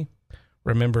with me,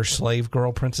 remember Slave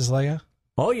Girl Princess Leia?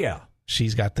 Oh, yeah.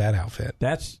 She's got that outfit.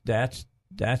 That's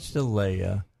the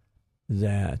Leia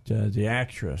that the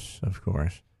actress, of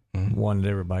course, wanted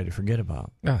everybody to forget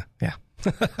about. Yeah.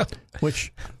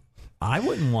 Which I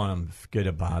wouldn't want them to forget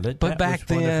about it. But that back was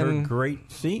then, one of her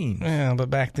great scenes. Yeah, but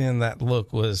back then that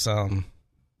look was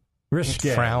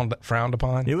Risque. frowned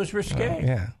upon. It was risque.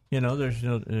 Yeah. You know, there's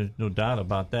no doubt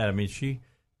about that. I mean,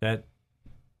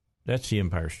 that's The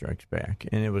Empire Strikes Back,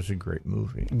 and it was a great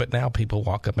movie. But now people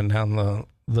walk up and down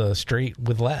the street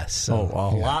with less. So, a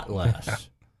lot less.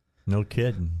 No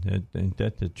kidding. Ain't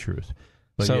that the truth?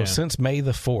 But so since May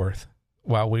the 4th,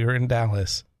 while we were in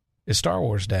Dallas, is Star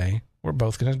Wars Day. We're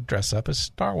both going to dress up as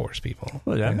Star Wars people.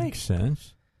 Well, that makes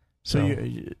sense. So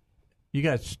you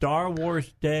got Star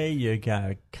Wars Day, you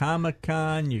got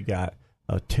Comic-Con, you got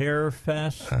a Terror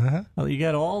Fest. Uh-huh. You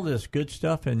got all this good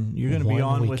stuff, and you're going to be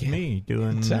on with me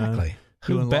doing exactly.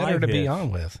 Who doing better live to be hits.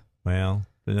 on with? Well,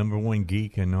 the number one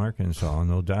geek in Arkansas,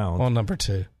 no doubt. Well, number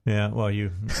 2. Yeah, well,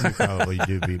 you probably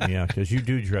do beat me out because you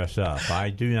do dress up.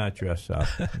 I do not dress up,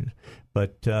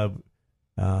 but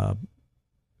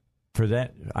for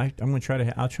that, I'm going to try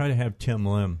to. I'll try to have Tim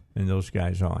Lim and those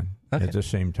guys on at the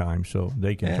same time, so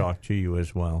they can talk to you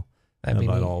as well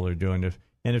about all they're doing.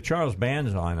 And if Charles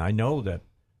Band's on, I know that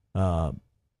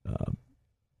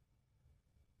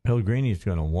Pellegrini's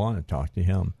going to want to talk to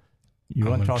him. You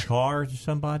want to talk horror to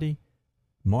somebody?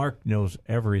 Mark knows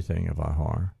everything about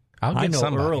horror. I know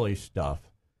early stuff.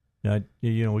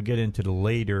 We get into the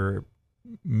late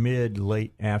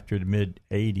after the mid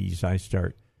 80s. I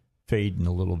start fading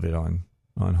a little bit on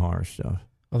horror stuff.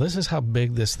 Well, this is how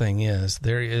big this thing is.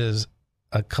 There is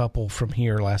a couple from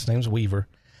here, last name's Weaver,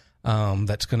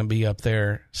 that's going to be up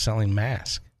there selling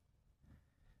masks.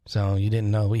 So you didn't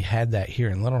know we had that here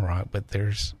in Little Rock, but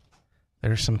there's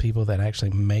some people that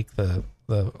actually make the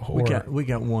horror. We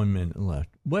got 1 minute left.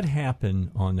 What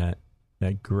happened on that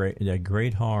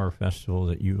great horror festival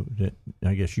that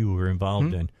I guess you were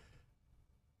involved in?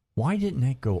 Why didn't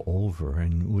that go over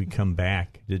and we come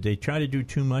back? Did they try to do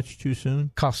too much too soon?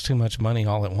 Cost too much money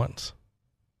all at once.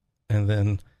 And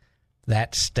then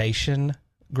that station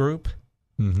group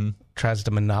tries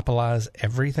to monopolize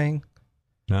everything.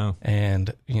 No.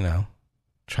 And,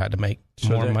 tried to make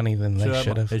more money than they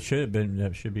should have. It should have been.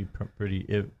 That should be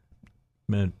pretty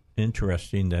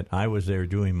interesting that I was there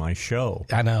doing my show.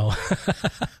 I know.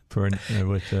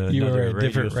 With you were a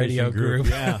different radio group.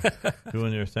 Yeah,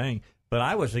 doing their thing. But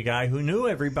I was the guy who knew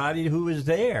everybody who was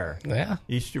there. Yeah.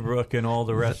 Easterbrook and all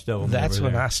the rest of them. That's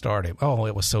when I started. Oh,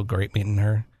 it was so great meeting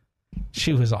her.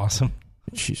 She was awesome.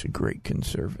 She's a great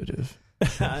conservative.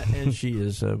 And she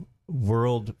is a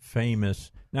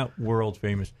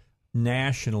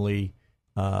nationally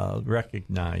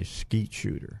recognized skeet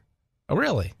shooter. Oh,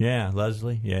 really? Yeah,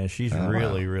 Leslie. Yeah, she's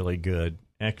really good.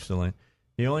 Excellent.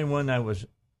 The only one that was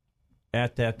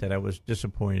at that I was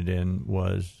disappointed in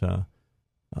was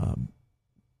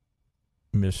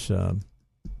Miss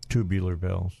Tubular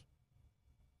Bells,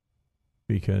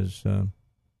 because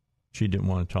she didn't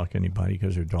want to talk to anybody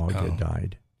because her dog had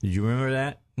died. Did you remember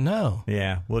that? No.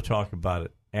 Yeah, we'll talk about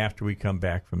it after we come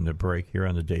back from the break here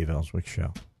on the Dave Elswick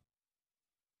Show.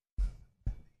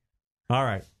 All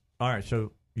right.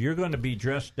 So you're going to be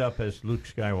dressed up as Luke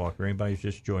Skywalker. Anybody who's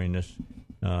just joined us,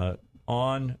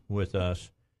 on with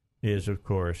us is, of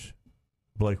course,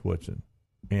 Blake Woodson.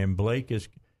 And Blake is...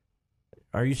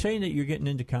 Are you saying that you're getting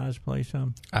into cosplay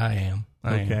some? I am.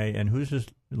 Okay, and who's this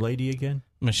lady again?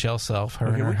 Michelle Self, her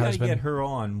and her we husband. We got to get her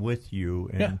on with you,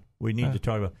 and we need to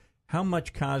talk about how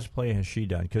much cosplay has she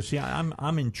done? Because, see,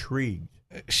 I'm intrigued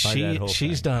by that whole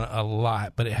She's thing. done a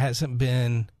lot, but it hasn't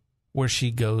been where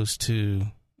she goes to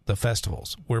the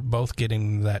festivals. We're both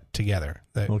getting that together,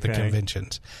 the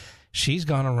conventions. She's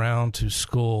gone around to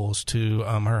schools, to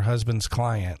her husband's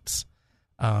clients,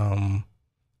 and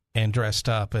dressed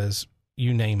up as...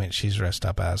 You name it, she's dressed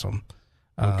up as them.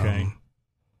 Because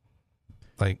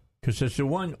there's the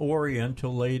one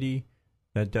Oriental lady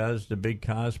that does the big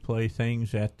cosplay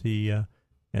things at the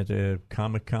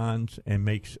Comic-Cons and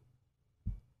makes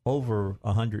over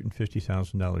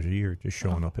 $150,000 a year just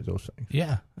showing up at those things.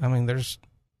 Yeah, I mean, there's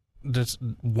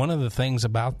one of the things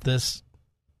about this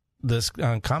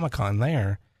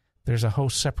Comic-Con there's a whole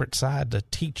separate side to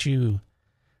teach you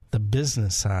the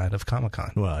business side of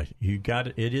Comic-Con. Well, you got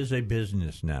it. It is a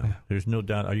business now. Yeah. There's no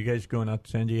doubt. Are you guys going out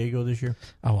to San Diego this year?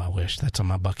 Oh, I wish. That's on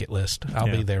my bucket list. I'll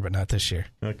be there, but not this year.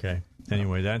 Okay.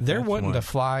 Anyway, they're wanting to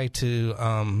fly to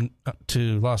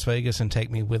Las Vegas and take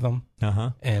me with them,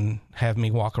 and have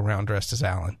me walk around dressed as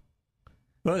Alan.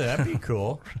 Well, that'd be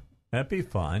cool. That'd be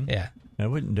fun. Yeah.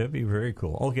 That'd be very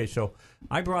cool. Okay, so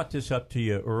I brought this up to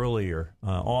you earlier,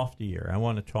 off the air. I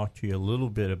want to talk to you a little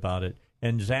bit about it.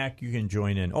 And, Zach, you can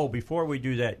join in. Oh, before we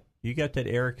do that, you got that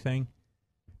Eric thing?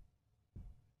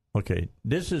 Okay,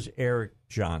 this is Eric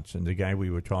Johnson, the guy we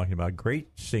were talking about.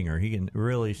 Great singer. He can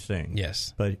really sing.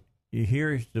 Yes. But you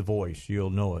hear the voice,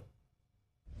 you'll know it.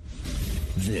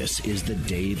 This is the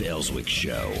Dave Elswick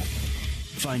Show.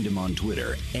 Find him on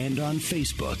Twitter and on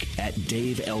Facebook at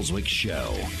Dave Elswick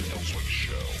Show.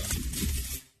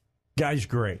 Guy's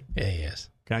great. Yeah, he is.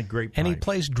 Got great pipes. And he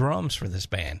plays drums for this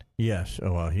band. Yes.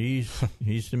 Oh, well, he's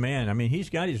the man. I mean, he's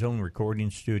got his own recording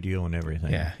studio and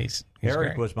everything. Yeah, he's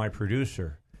Eric great. Was my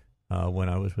producer when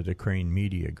I was with the Crane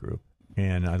Media Group,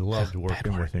 and I loved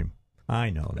working with him. I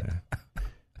know that.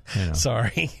 You know.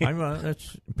 Sorry.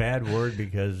 That's a bad word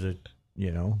because,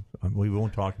 we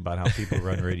won't talk about how people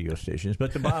run radio stations.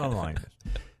 But the bottom line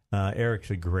is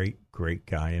Eric's a great, great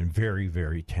guy and very,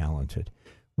 very talented.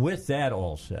 With that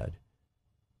all said,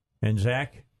 and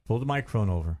Zach, pull the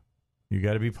microphone over. You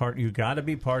got to be part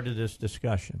of this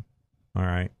discussion. All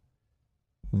right.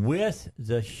 With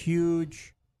the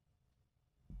huge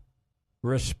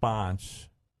response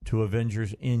to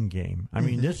Avengers Endgame, I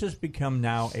mean, this has become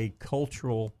now a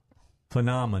cultural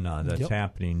phenomenon that's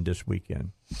happening this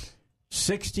weekend.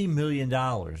 $60 million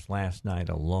last night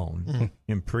alone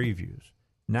in previews.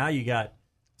 Now you got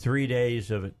 3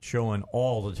 days of it showing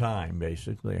all the time,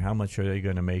 basically. How much are they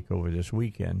going to make over this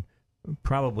weekend?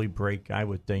 Probably break, I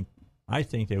would think. I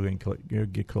think they're going to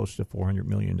get close to $400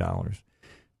 million.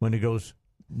 When it goes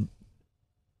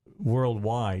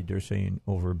worldwide, they're saying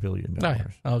over $1 billion. Oh, yeah.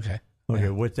 Okay. Okay, yeah.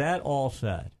 With that all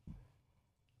said,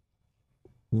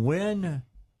 when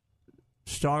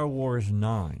Star Wars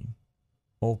 9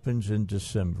 opens in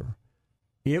December,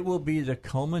 it will be the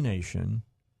culmination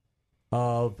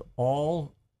of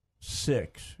all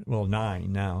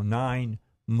 9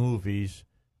 movies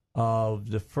of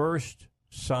the first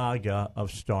saga of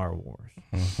Star Wars.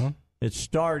 Mm-hmm. It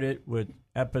started with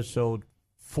Episode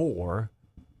 4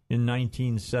 in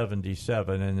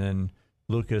 1977, and then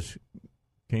Lucas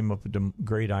came up with the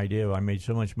great idea, I made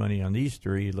so much money on these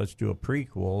 3, let's do a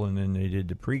prequel, and then they did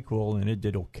the prequel, and it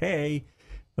did okay,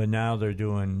 but now they're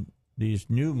doing these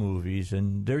new movies,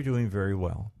 and they're doing very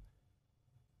well.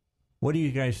 What do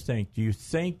you guys think? Do you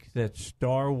think that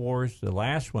Star Wars, the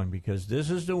last one, because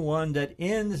this is the one that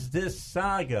ends this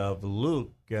saga of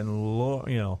Luke and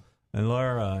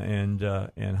Lara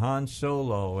and Han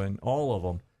Solo and all of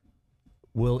them,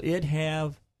 will it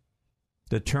have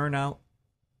the turnout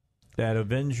that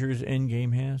Avengers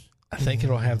Endgame has? I think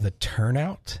it'll have the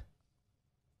turnout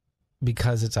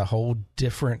because it's a whole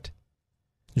different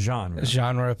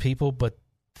genre of people, but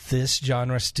this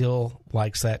genre still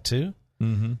likes that too.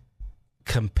 Mm-hmm.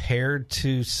 Compared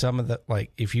to some of the,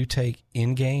 like, if you take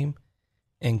Endgame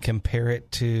and compare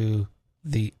it to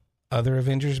the other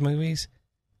Avengers movies,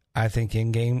 I think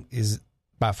Endgame is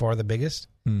by far the biggest.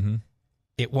 Mm-hmm.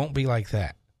 It won't be like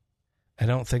that. I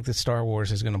don't think that Star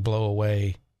Wars is going to blow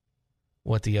away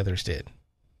what the others did.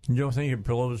 You don't think it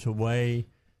blows away?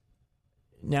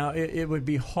 Now, it would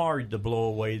be hard to blow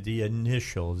away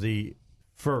the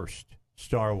first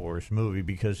Star Wars movie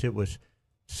because it was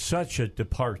such a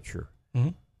departure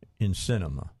in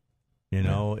cinema.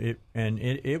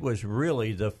 It was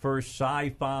really the first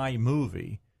sci-fi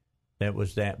movie that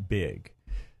was that big.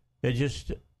 I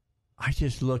just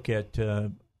look at,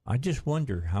 I just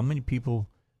wonder how many people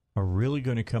are really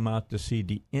going to come out to see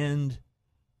the end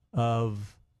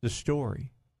of the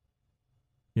story.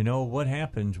 What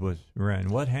happens with Ren?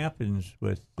 What happens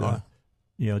with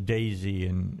Daisy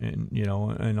and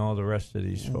all the rest of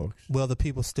these folks? Well, the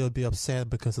people still be upset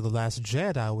because of The Last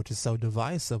Jedi, which is so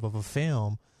divisive of a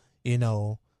film.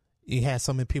 You had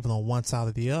so many people on one side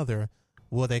or the other.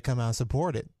 Will they come out and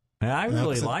support it? And I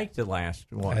really liked the last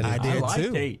one. I did liked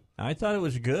too. 8. I thought it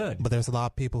was good. But there's a lot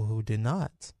of people who did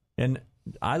not. And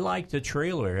I liked the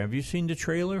trailer. Have you seen the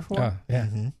trailer for it? Yeah.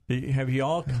 Mm-hmm. Have you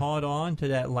all caught on to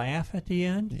that laugh at the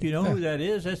end? You know who that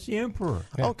is? That's the Emperor.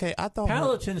 Yeah. Okay, I thought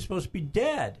Palpatine's supposed to be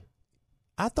dead.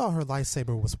 I thought her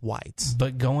lightsaber was white.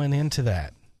 But going into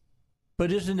that,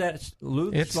 But isn't that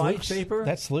Luke's lightsaber?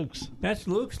 That's Luke's. That's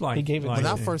Luke's lightsaber. He gave it. When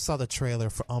I first saw the trailer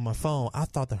on my phone, I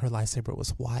thought that her lightsaber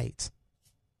was white.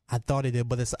 I thought it did,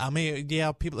 but it's. I mean,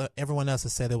 yeah, everyone else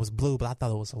has said it was blue, but I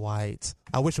thought it was white.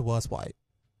 I wish it was white.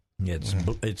 Yeah,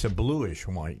 it's a bluish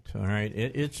white. All right,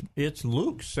 it's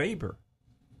Luke's saber.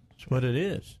 That's what it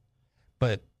is.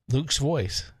 But Luke's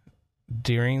voice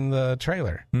during the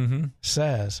trailer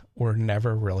says, "We're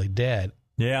never really dead."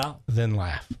 Yeah. Then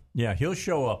laugh. Yeah, he'll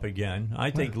show up again. I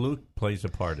think Luke plays a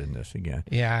part in this again.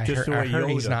 Yeah, I heard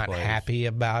he's not plays. happy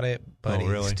about it, but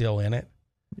he's still in it.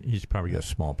 He's probably got a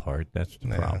small part. That's the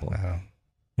problem. No.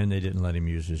 And they didn't let him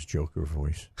use his Joker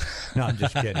voice. No, I'm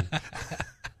just kidding.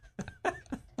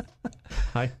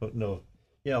 I don't know.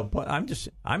 Yeah, but I'm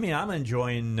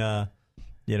enjoying,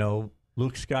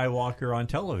 Luke Skywalker on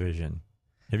television.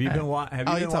 Have you been watching? You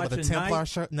talking about the Templar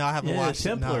show? No, I haven't watched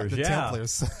Templars, the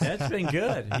Templars. That's been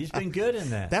good. He's been good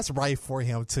in that. That's right for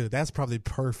him, too. That's probably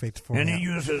perfect for him. And he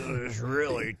uses this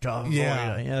really tough voice.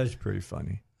 Yeah, it's pretty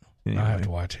funny. Anyway. I have to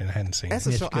watch it. I hadn't seen it. That's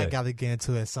a show I got to get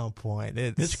into at some point.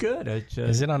 It's good.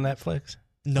 Is it on Netflix?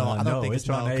 No, I don't think it's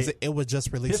on because it was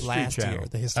just released last year,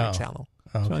 the History Channel.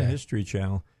 Okay. It's on History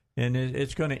Channel. And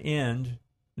it's going to end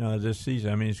this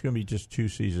season. I mean, it's going to be just 2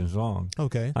 seasons long.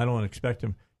 Okay. I don't expect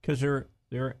them because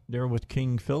they're with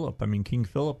King Philip. I mean, King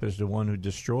Philip is the one who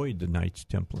destroyed the Knights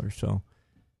Templar. So,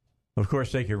 of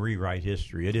course, they can rewrite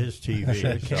history. It is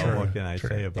TV. So what can I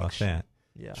say about that?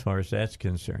 Yeah. As far as that's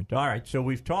concerned. All right, so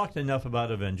we've talked enough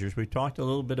about Avengers. We've talked a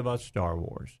little bit about Star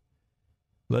Wars.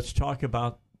 Let's talk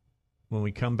about, when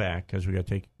we come back, because we got to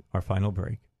take our final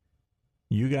break,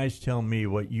 you guys tell me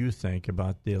what you think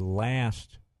about the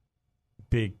last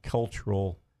big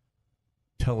cultural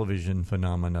television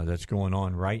phenomena that's going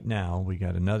on right now. We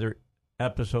got another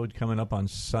episode coming up on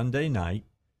Sunday night.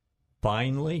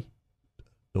 Finally,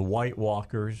 the White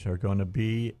Walkers are going to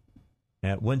be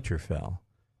at Winterfell.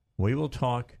 We will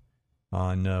talk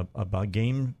on about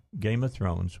Game of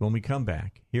Thrones when we come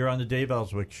back here on the Dave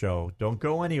Elswick Show. Don't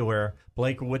go anywhere.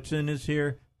 Blake Whitson is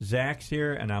here, Zach's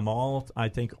here, and I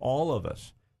think all of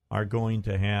us are going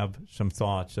to have some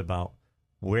thoughts about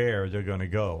where they're going to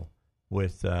go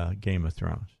with Game of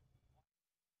Thrones.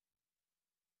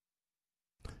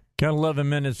 Got 11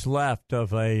 minutes left of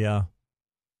the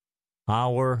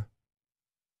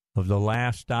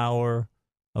last hour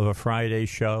of a Friday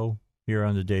show here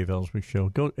on the Dave Elswick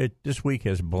Show. This week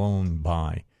has blown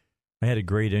by. I had a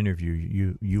great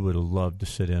interview. You would have loved to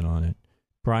sit in on it.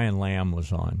 Brian Lamb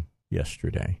was on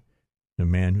yesterday. The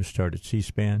man who started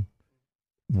C-SPAN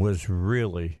was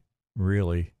really,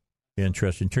 really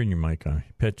interesting. Turn your mic on.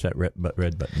 Pitch that red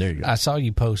button. There you go. I saw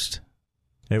you post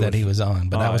that he was on,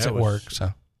 but I was at work.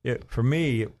 So for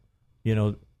me,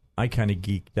 I kind of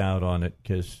geeked out on it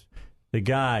because the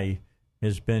guy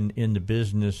has been in the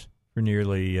business for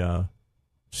nearly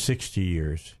 60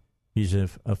 years. He's a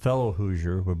fellow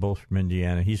Hoosier. We're both from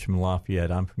Indiana. He's from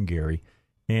Lafayette. I'm from Gary.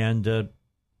 And,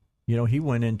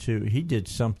 he did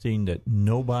something that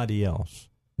nobody else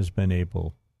has been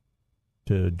able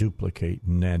to duplicate,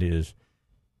 and that is,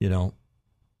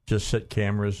 just set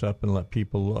cameras up and let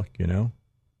people look, Yeah.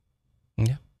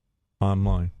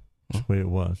 Online. That's the way it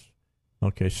was.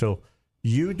 Okay, so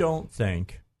you don't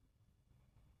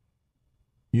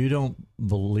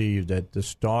believe that the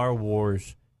Star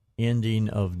Wars ending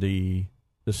of the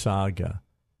saga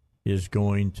is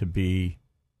going to be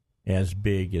as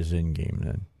big as Endgame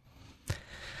then?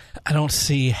 I don't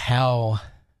see how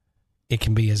it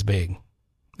can be as big.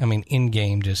 I mean,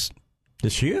 Endgame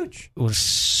it's huge. Was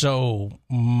so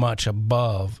much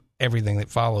above everything that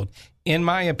followed. In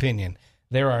my opinion,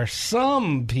 there are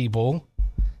some people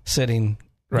sitting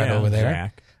over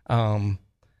there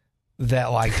that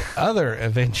like other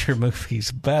Avenger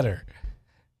movies better.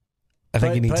 I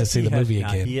think you need to see the movie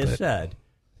again. He has said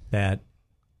that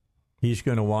he's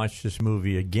going to watch this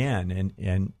movie again,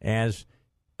 and as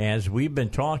we've been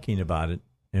talking about it,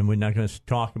 and we're not going to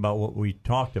talk about what we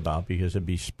talked about because it'd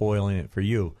be spoiling it for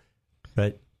you,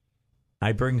 but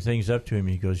I bring things up to him.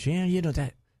 He goes, "Yeah,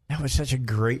 that was such a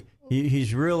great."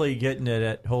 He's really getting at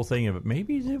that whole thing of it.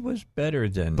 Maybe it was better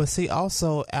than. But see,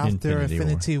 also after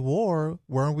Infinity War,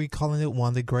 weren't we calling it one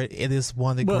of the great? It is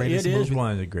one of the greatest. It movies. Is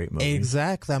one of the great movies.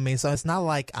 Exactly. I mean, so it's not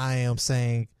like I am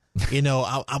saying,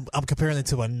 I'm comparing it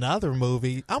to another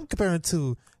movie. I'm comparing it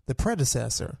to the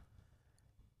predecessor.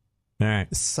 All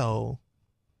right. So.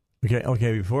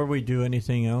 Okay. Before we do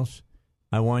anything else,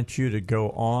 I want you to go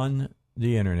on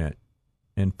the internet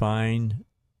and find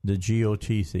the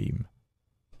GOT theme.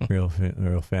 Real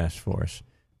fast for us.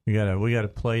 We gotta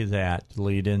play that to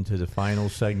lead into the final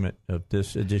segment of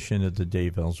this edition of the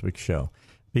Dave Elswick Show,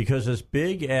 because as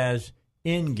big as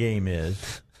Endgame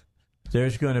is,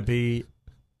 there's going to be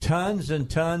tons and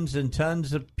tons and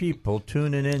tons of people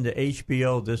tuning into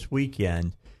HBO this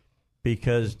weekend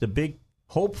because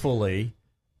hopefully,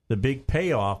 the big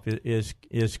payoff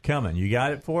is coming. You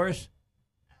got it for us?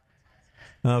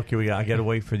 Okay, I got to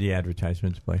wait for the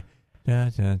advertisement to play.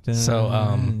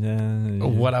 So,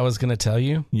 what I was going to tell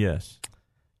you? Yes.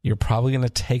 You're probably going to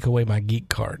take away my geek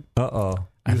card. Uh-oh.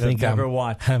 I've never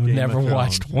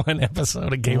watched one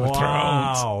episode of Game of Thrones.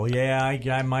 Wow. Yeah,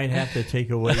 I might have to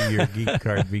take away your geek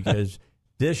card because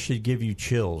this should give you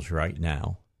chills right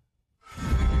now.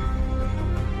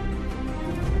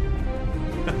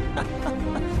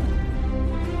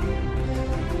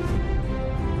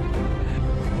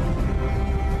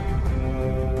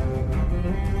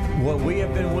 What we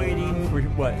have been waiting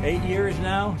for, 8 years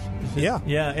now? Yeah.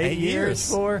 Yeah, 8 years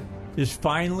for is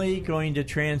finally going to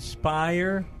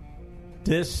transpire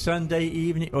this Sunday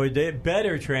evening, or they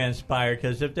better transpire,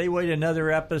 because if they wait another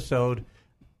episode,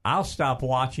 I'll stop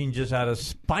watching just out of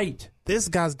spite. This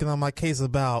guy's getting on my case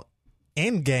about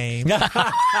Endgame.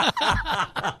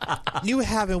 You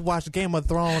haven't watched Game of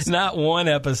Thrones. Not one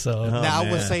episode. Now, I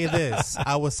would say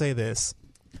this.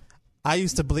 I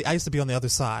used to be on the other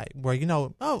side where,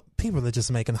 people are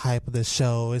just making hype of this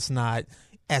show. It's not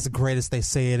as great as they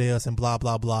say it is and blah,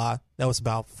 blah, blah. That was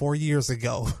about 4 years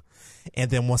ago.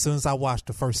 And then as soon as I watched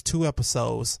the first 2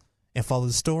 episodes and followed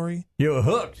the story, you were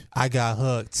hooked. I got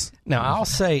hooked. Now, I'll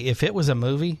say if it was a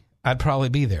movie, I'd probably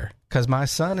be there because my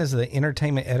son is the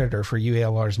entertainment editor for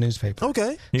ULR's newspaper.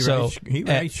 Okay. He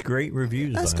writes great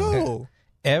reviews. That's cool.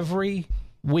 Every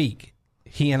week,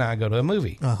 he and I go to a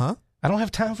movie. Uh-huh. I don't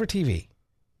have time for TV.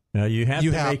 No, you have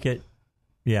to make it.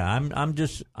 Yeah, I'm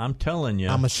telling you.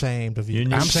 I'm ashamed of you.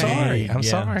 I'm sorry.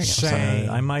 Shame.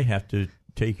 I might have to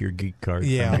take your geek card.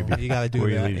 Yeah, you got to do before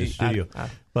that. you leave the studio.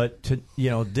 But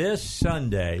this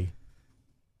Sunday,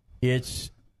 it's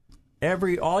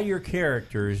all your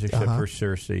characters except for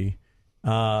Cersei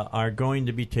are going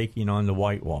to be taking on the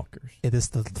White Walkers. It is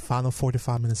the final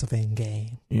 45 minutes of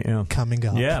Endgame. Yeah, coming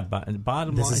up. Yeah, but the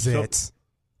bottom line is it.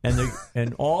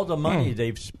 And all the money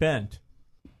they've spent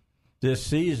this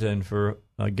season for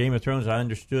Game of Thrones, I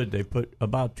understood they put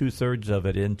about 2/3 of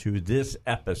it into this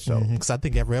episode. Because I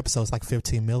think every episode is like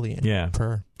 $15 million. Yeah,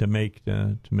 per to make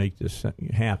this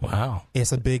happen. Wow,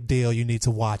 it's a big deal. You need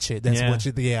to watch it. That's what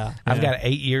you. Yeah, I've got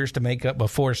 8 years to make up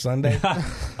before Sunday.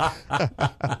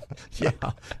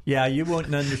 Yeah. You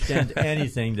wouldn't understand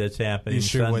anything that's happening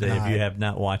Sunday if you have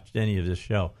not watched any of this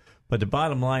show. But the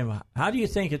bottom line, how do you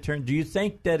think it turned? Do you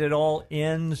think that it all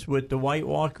ends with the White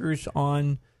Walkers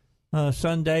on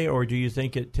Sunday, or do you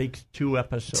think it takes 2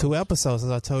 episodes? 2 episodes,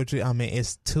 as I told you. I mean,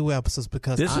 it's 2 episodes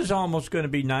because this is almost going to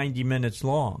be 90 minutes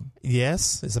long.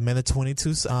 Yes, it's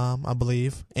 1:22, I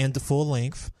believe, and the full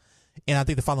length. And I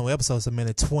think the following episode is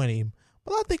 1:20.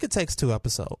 But I think it takes 2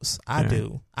 episodes. I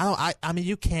do. I mean,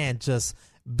 you can't just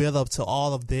build up to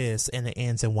all of this and it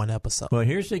ends in 1 episode. Well,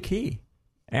 here's the key.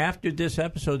 After this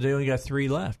episode, they only got 3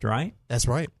 left, right? That's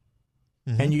right.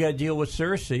 Mm-hmm. And you got to deal with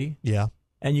Cersei. Yeah.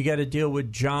 And you got to deal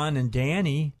with Jon and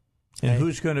Dany, and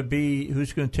who's going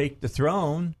to take the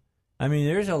throne. I mean,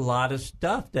 there's a lot of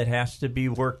stuff that has to be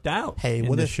worked out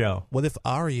in the show. What if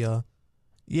Arya,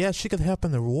 she could help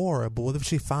in the war, but what if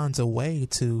she finds a way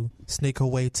to sneak her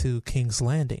way to King's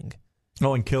Landing?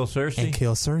 Oh, and kill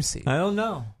Cersei? I don't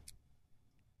know.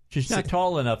 She's not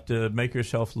tall enough to make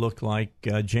herself look like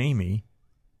Jaime.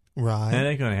 Right. That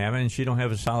ain't going to happen, and she don't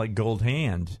have a solid gold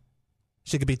hand.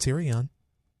 She could be Tyrion.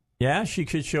 Yeah, she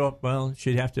could show up. Well,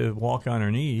 she'd have to walk on her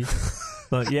knees.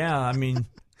 But, yeah, I mean,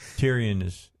 Tyrion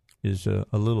is a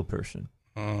little person.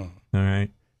 All right.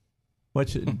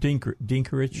 What's it?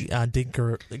 Dinklage?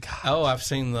 Oh, I've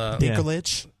seen the...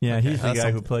 Dinklage? Yeah, he's the guy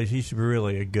who plays... He's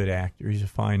really a good actor. He's a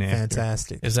fine actor.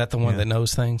 Fantastic. Is that the one that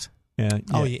knows things? Yeah.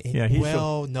 Oh, yeah.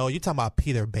 Well, no, you're talking about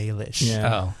Peter Baelish.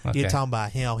 Yeah. Oh, okay. You're talking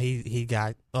about him. He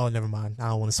got... Oh, never mind. I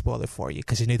don't want to spoil it for you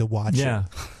because you need to watch it. Yeah.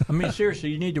 I mean, seriously,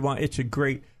 you need to watch... It's a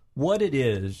great... What it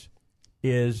is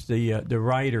the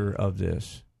writer of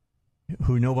this,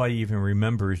 who nobody even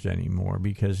remembers anymore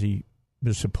because he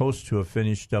was supposed to have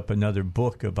finished up another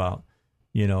book about,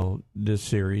 this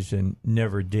series and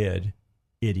never did,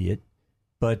 idiot.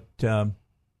 But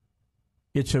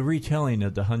it's a retelling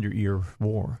of the 100-Year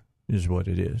War is what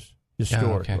it is,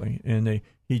 historically. Oh, okay. And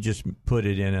he just put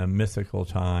it in a mythical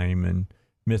time and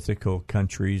mythical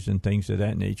countries and things of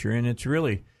that nature. And it's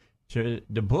really,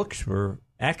 the books were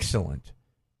excellent.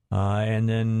 And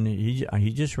then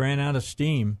he just ran out of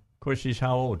steam. Of course, he's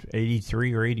how old?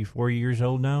 83 or 84 years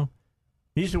old now?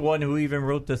 He's the one who even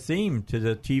wrote the theme to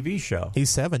the TV show. He's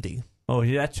 70. Oh,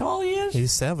 that's all he is? is?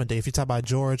 He's 70. If you talk about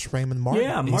George Raymond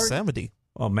Martin, he's 70.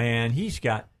 Oh, man,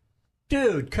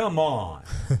 dude, come on.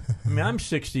 I mean, I'm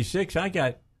 66. I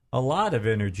got a lot of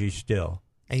energy still.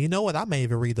 And you know what? I may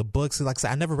even read the books. Like I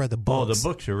said, I never read the books. Oh, the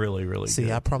books are really, really good.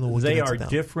 See, I probably will They get into are them.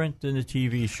 different than the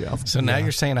TV show. So now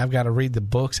you're saying I've got to read the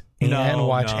books and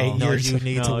watch 8 years. You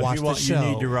need to watch the show.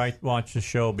 You need to watch the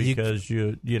show because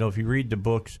you know if you read the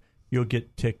books, you'll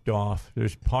get ticked off.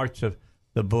 There's parts of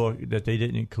the book that they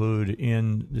didn't include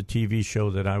in the TV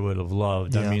show that I would have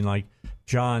loved. Yeah. I mean, like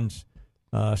John's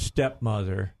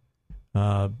stepmother.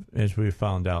 As we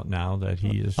found out now that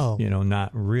he is, not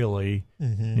really,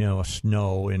 a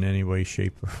Snow in any way,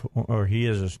 shape, or he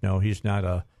is a Snow. He's not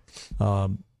a.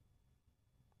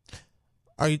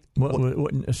 A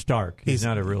Stark? He's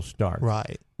not a real Stark,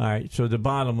 right? All right. So the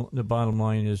bottom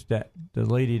line is that the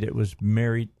lady that was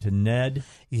married to Ned,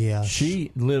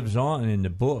 she lives on in the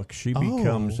book. She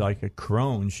becomes like a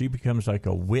crone. She becomes like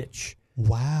a witch.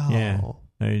 Wow. Yeah.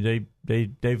 I mean,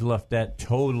 they've left that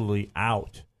totally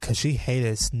out. Because she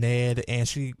hated Ned, and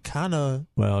she kind of...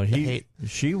 Well,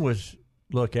 she was...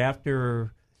 Look,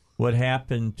 after what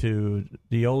happened to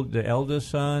the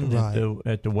eldest son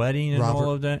at the wedding and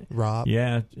all of that... Rob.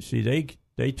 Yeah, see,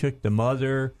 they took the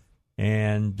mother,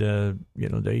 and,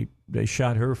 they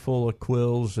shot her full of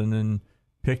quills and then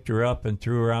picked her up and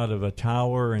threw her out of a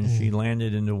tower, and she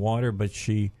landed in the water, but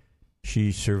she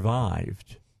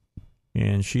survived.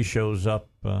 And she shows up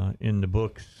in the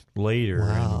books later.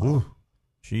 Wow. And, woo,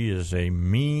 she is a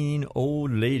mean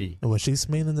old lady. Well, she's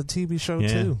mean in the TV show,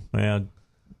 too. Well,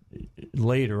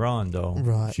 later on,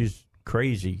 though, she's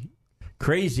crazy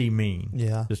mean.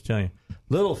 Yeah. Just telling you.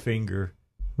 Littlefinger,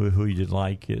 who you did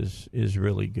like, is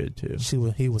really good, too.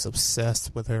 He was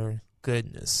obsessed with her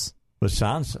goodness. With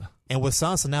Sansa. And with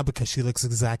Sansa now because she looks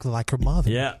exactly like her mother.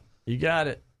 Yeah, you got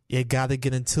it. You got to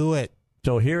get into it.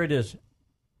 So here it is.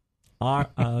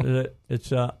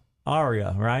 It's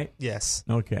Arya, right? Yes.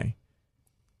 Okay.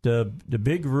 The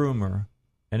big rumor,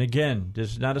 and again,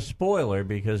 this is not a spoiler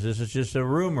because this is just a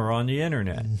rumor on the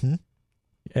internet. Mm-hmm.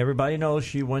 Everybody knows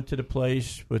she went to the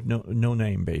place with no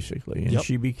name, basically, and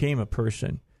she became a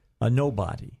person, a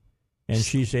nobody, and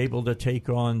she's able to take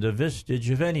on the vestige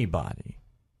of anybody.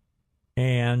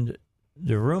 And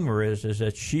the rumor is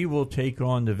that she will take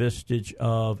on the vestige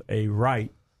of a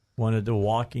Wright, one of the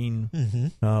walking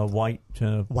White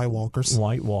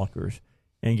Walkers,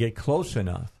 and get close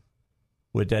enough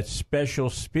with that special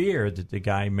spear that the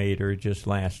guy made her just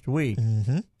last week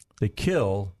to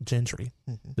kill Gendry,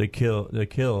 to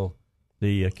kill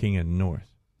the King of the North,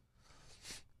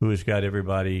 who has got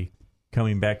everybody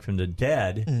coming back from the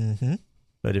dead.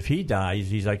 But if he dies,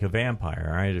 he's like a vampire,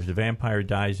 all right? If the vampire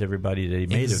dies, everybody that he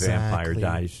made a vampire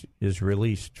dies, is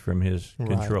released from his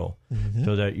control.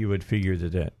 So that you would figure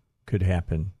that could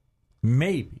happen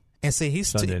maybe. And see, he's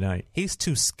Sunday night. He's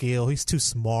too skilled. He's too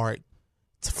smart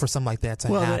for something like that to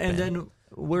happen. And then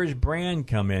where's Bran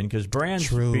come in? Because Bran's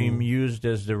being used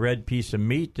as the red piece of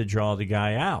meat to draw the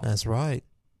guy out. That's right.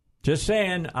 Just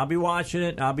saying, I'll be watching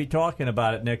it, and I'll be talking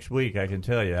about it next week, I can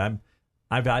tell you.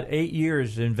 I've got 8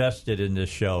 years invested in this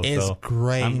show. It's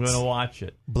great. I'm going to watch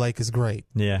it. Blake is great.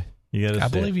 Yeah, you got to see I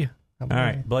believe you. All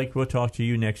right, Blake, we'll talk to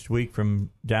you next week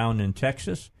from down in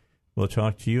Texas. We'll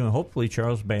talk to you, and hopefully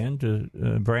Charles Brand to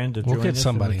join us.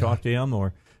 Somebody and talk to him,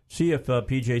 or see if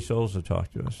PJ Souls will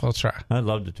talk to us. We'll try. I'd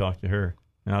love to talk to her.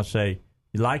 And I'll say,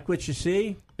 you like what you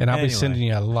see? And I'll be sending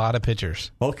you a lot of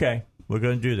pictures. Okay, we're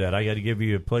going to do that. I got to give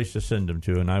you a place to send them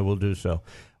to, and I will do so.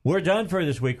 We're done for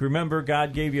this week. Remember,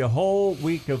 God gave you a whole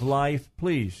week of life.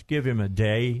 Please give him a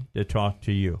day to talk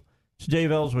to you. It's the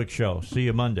Dave Elswick Show. See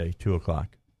you Monday, 2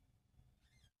 o'clock.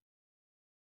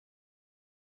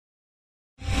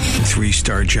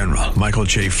 3-star General Michael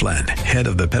J. Flynn, head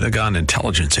of the Pentagon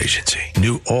Intelligence Agency,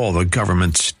 knew all the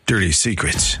government's dirty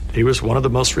secrets. He was one of the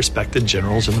most respected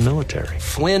generals in the military.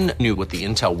 Flynn knew what the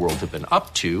intel world had been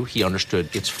up to. He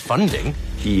understood its funding.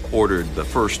 He ordered the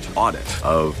first audit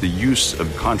of the use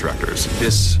of contractors.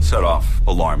 This set off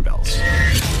alarm bells.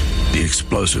 The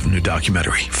explosive new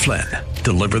documentary, Flynn,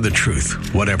 Deliver the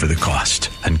Truth, Whatever the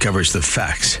Cost, uncovers the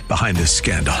facts behind this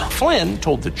scandal. Flynn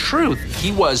told the truth.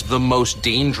 He was the most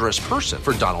dangerous person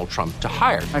for Donald Trump to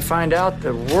hire. I find out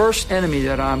the worst enemy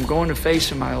that I'm going to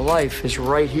face in my life is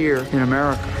right here in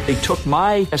America. They took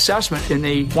my assessment and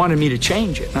they wanted me to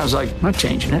change it. And I was like, I'm not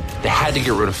changing it. They had to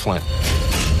get rid of Flynn.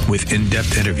 With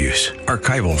in-depth interviews,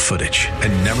 archival footage,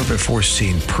 and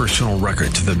never-before-seen personal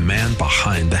records of the man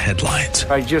behind the headlines.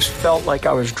 I just felt like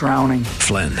I was drowning.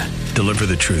 Flynn, Deliver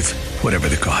the Truth, Whatever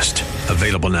the Cost.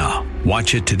 Available now.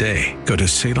 Watch it today. Go to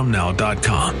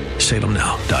salemnow.com.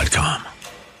 salemnow.com.